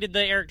just tweeted,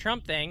 the Eric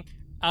Trump thing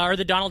or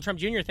the Donald Trump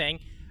Jr.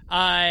 thing.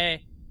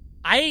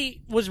 I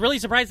was really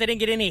surprised I didn't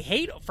get any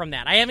hate from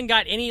that. I haven't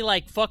got any,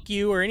 like, fuck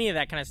you or any of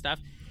that kind of stuff.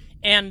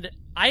 And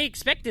I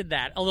expected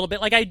that a little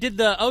bit. Like, I did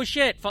the, oh,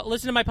 shit,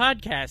 listen to my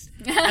podcast.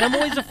 And I'm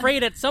always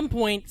afraid at some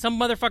point some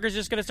motherfucker's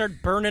just going to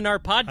start burning our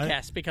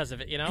podcast because of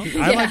it, you know?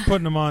 I like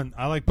putting them on.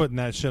 I like putting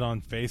that shit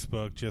on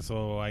Facebook just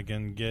so I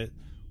can get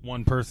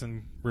one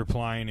person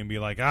replying and be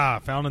like,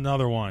 found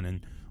another one.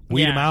 And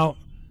weed them out,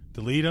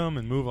 delete them,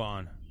 and move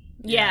on.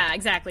 Yeah,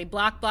 exactly.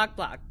 Block, block,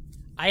 block.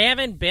 I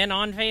haven't been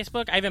on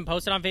Facebook. I haven't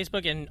posted on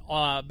Facebook in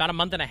about a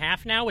month and a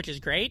half now, which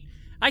is great.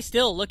 I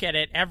still look at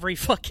it every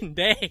fucking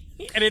day,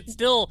 and it's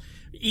still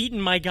eating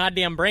my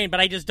goddamn brain, but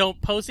I just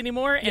don't post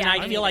anymore, and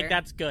I feel like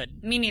that's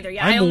good. Me neither.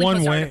 Yeah, I only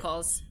post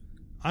articles.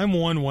 I'm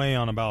one way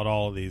on about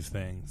all of these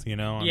things, you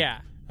know?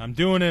 I'm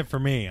doing it for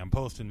me. I'm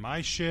posting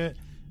my shit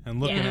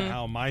and looking at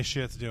how my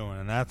shit's doing,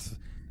 and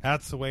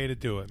that's the way to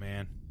do it,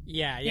 man.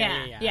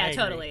 Yeah,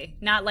 totally.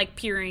 Not like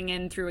peering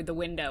in through the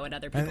window at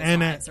other people's and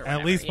lives or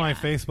whatever. At least my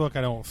Facebook,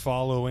 I don't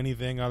follow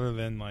anything other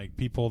than like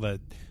people that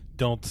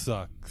don't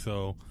suck.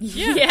 So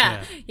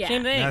yeah.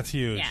 Same thing. That's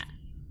huge.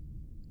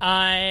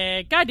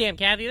 Yeah. Goddamn,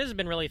 Cathy, this has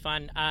been really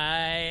fun.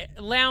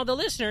 Now the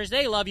listeners,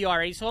 they love you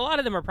already, so a lot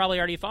of them are probably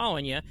already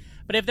following you.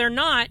 But if they're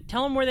not,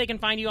 tell them where they can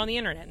find you on the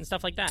internet and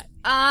stuff like that.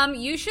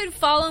 You should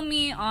follow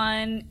me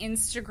on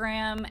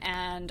Instagram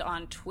and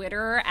on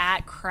Twitter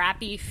at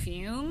Crappy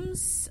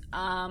Fumes.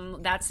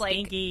 That's like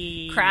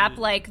Stinky. Crap,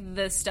 like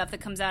the stuff that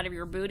comes out of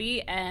your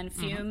booty, and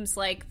fumes,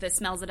 like the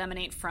smells that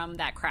emanate from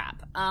that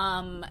crap.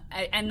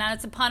 And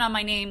that's a pun on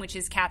my name, which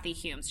is Cathy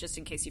Humes, just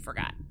in case you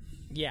forgot.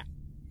 Yeah.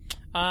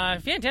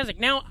 Fantastic.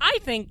 Now, I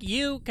think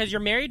you, because you're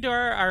married to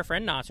our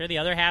friend Nasser, the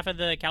other half of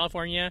the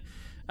California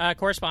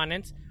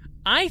correspondence,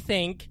 I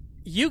think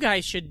you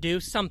guys should do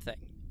something.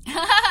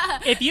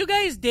 If you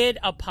guys did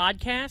a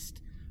podcast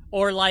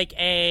or like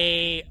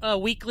a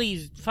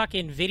weekly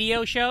fucking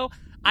video show,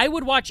 I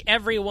would watch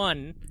every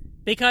one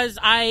because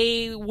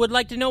I would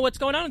like to know what's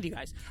going on with you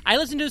guys. I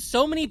listen to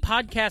so many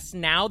podcasts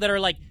now that are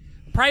like,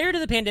 prior to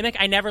the pandemic,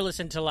 I never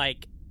listened to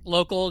like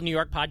local New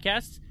York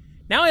podcasts.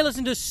 Now I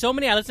listen to so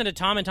many. I listen to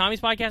Tom and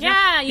Tommy's podcast.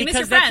 Yeah, you miss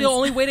your friends. Because that's the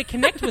only way to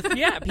connect with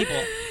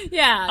people.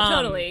 Yeah,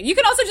 totally. You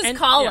can also just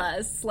call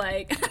us.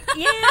 Like,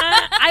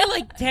 I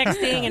like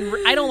texting,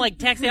 and I don't like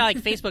texting. I like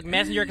Facebook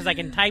Messenger because I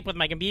can type with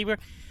my computer.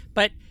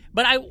 But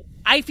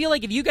I feel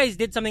like if you guys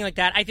did something like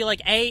that, I feel like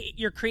A,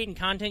 you're creating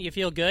content, you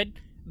feel good.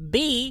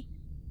 B,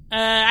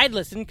 I'd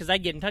listen because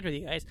I'd get in touch with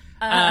you guys.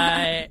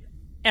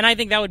 And I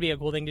think that would be a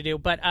cool thing to do.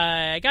 But,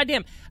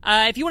 goddamn,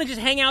 if you want to just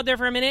hang out there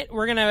for a minute,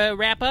 we're going to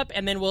wrap up,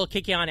 and then we'll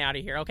kick you on out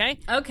of here, okay?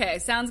 Okay,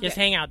 sounds good. Just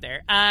hang out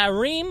there.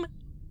 Reem,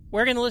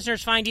 where can the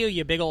listeners find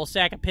you big old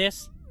sack of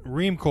piss?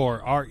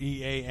 Reamcore,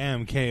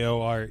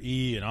 REAMKORE.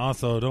 And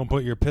also, don't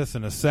put your piss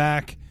in a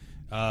sack.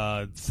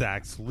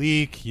 Sacks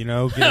leak, get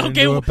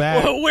into a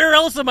bag. Well, where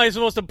else am I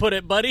supposed to put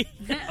it, buddy?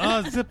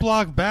 A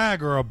Ziploc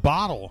bag or a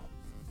bottle.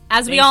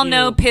 As we all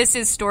know, piss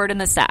is stored in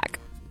the sack.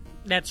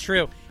 That's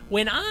true.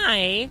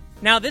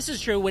 Now this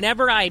is true,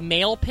 whenever I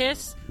mail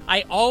piss,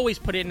 I always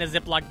put it in a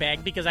Ziploc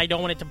bag because I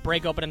don't want it to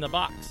break open in the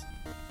box.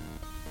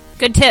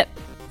 Good tip.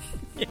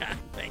 Yeah,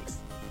 thanks.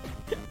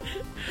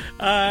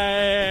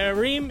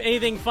 Reem,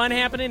 anything fun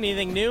happening?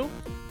 Anything new?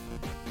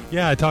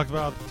 Yeah, I talked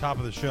about at the top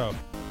of the show.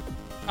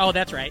 Oh,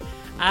 that's right.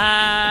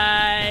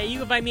 You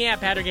can find me at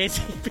Patrick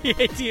Acey,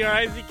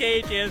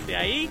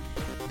 PATRICKHASDIE,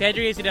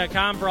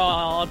 PatrickAcey.com for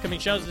all upcoming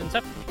shows and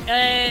stuff.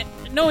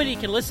 Nobody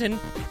can listen,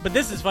 but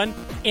this is fun.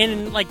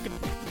 In like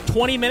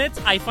 20 minutes,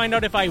 I find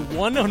out if I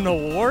won an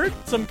award,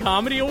 some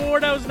comedy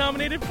award I was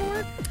nominated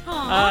for.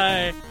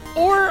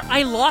 Or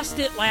I lost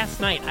it last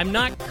night. I'm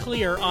not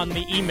clear on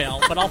the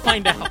email, but I'll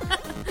find out.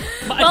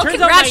 Well,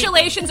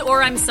 congratulations,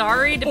 or I'm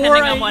sorry,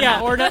 depending on what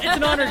happens. Or it's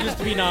an honor just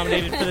to be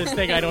nominated for this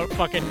thing I don't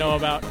fucking know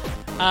about.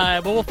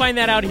 But we'll find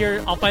that out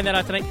here. I'll find that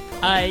out tonight.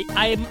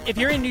 If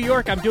you're in New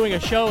York, I'm doing a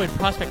show in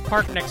Prospect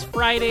Park next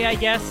Friday, I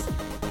guess.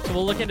 So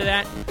we'll look into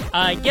that.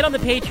 Get on the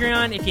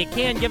Patreon. If you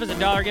can, give us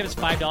 $1, give us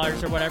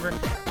 $5 or whatever.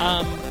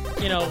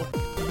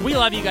 We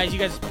love you guys. You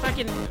guys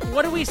fucking...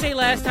 What did we say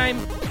last time?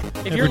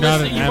 If you're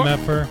not an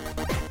MFer?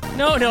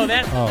 No,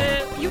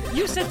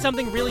 you said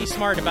something really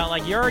smart about,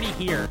 like, you're already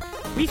here.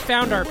 We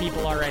found our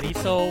people already,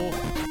 so,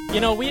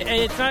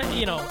 it's not,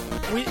 you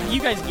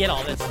guys get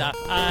all this stuff.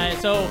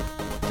 So...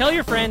 Tell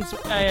your friends,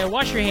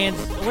 wash your hands,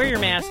 wear your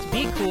mask,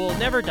 be cool,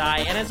 never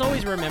die, and as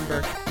always,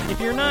 remember,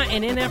 if you're not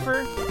an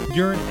NFer,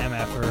 you're an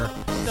MFer.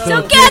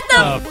 So get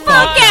the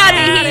fuck out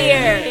of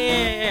here!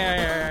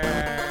 Yeah.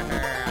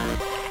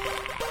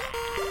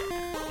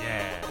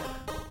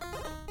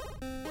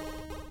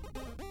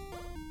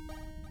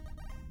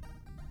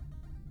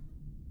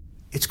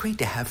 It's great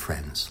to have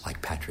friends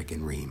like Patrick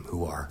and Reem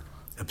who are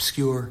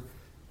obscure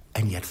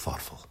and yet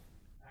thoughtful.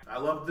 I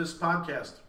love this podcast.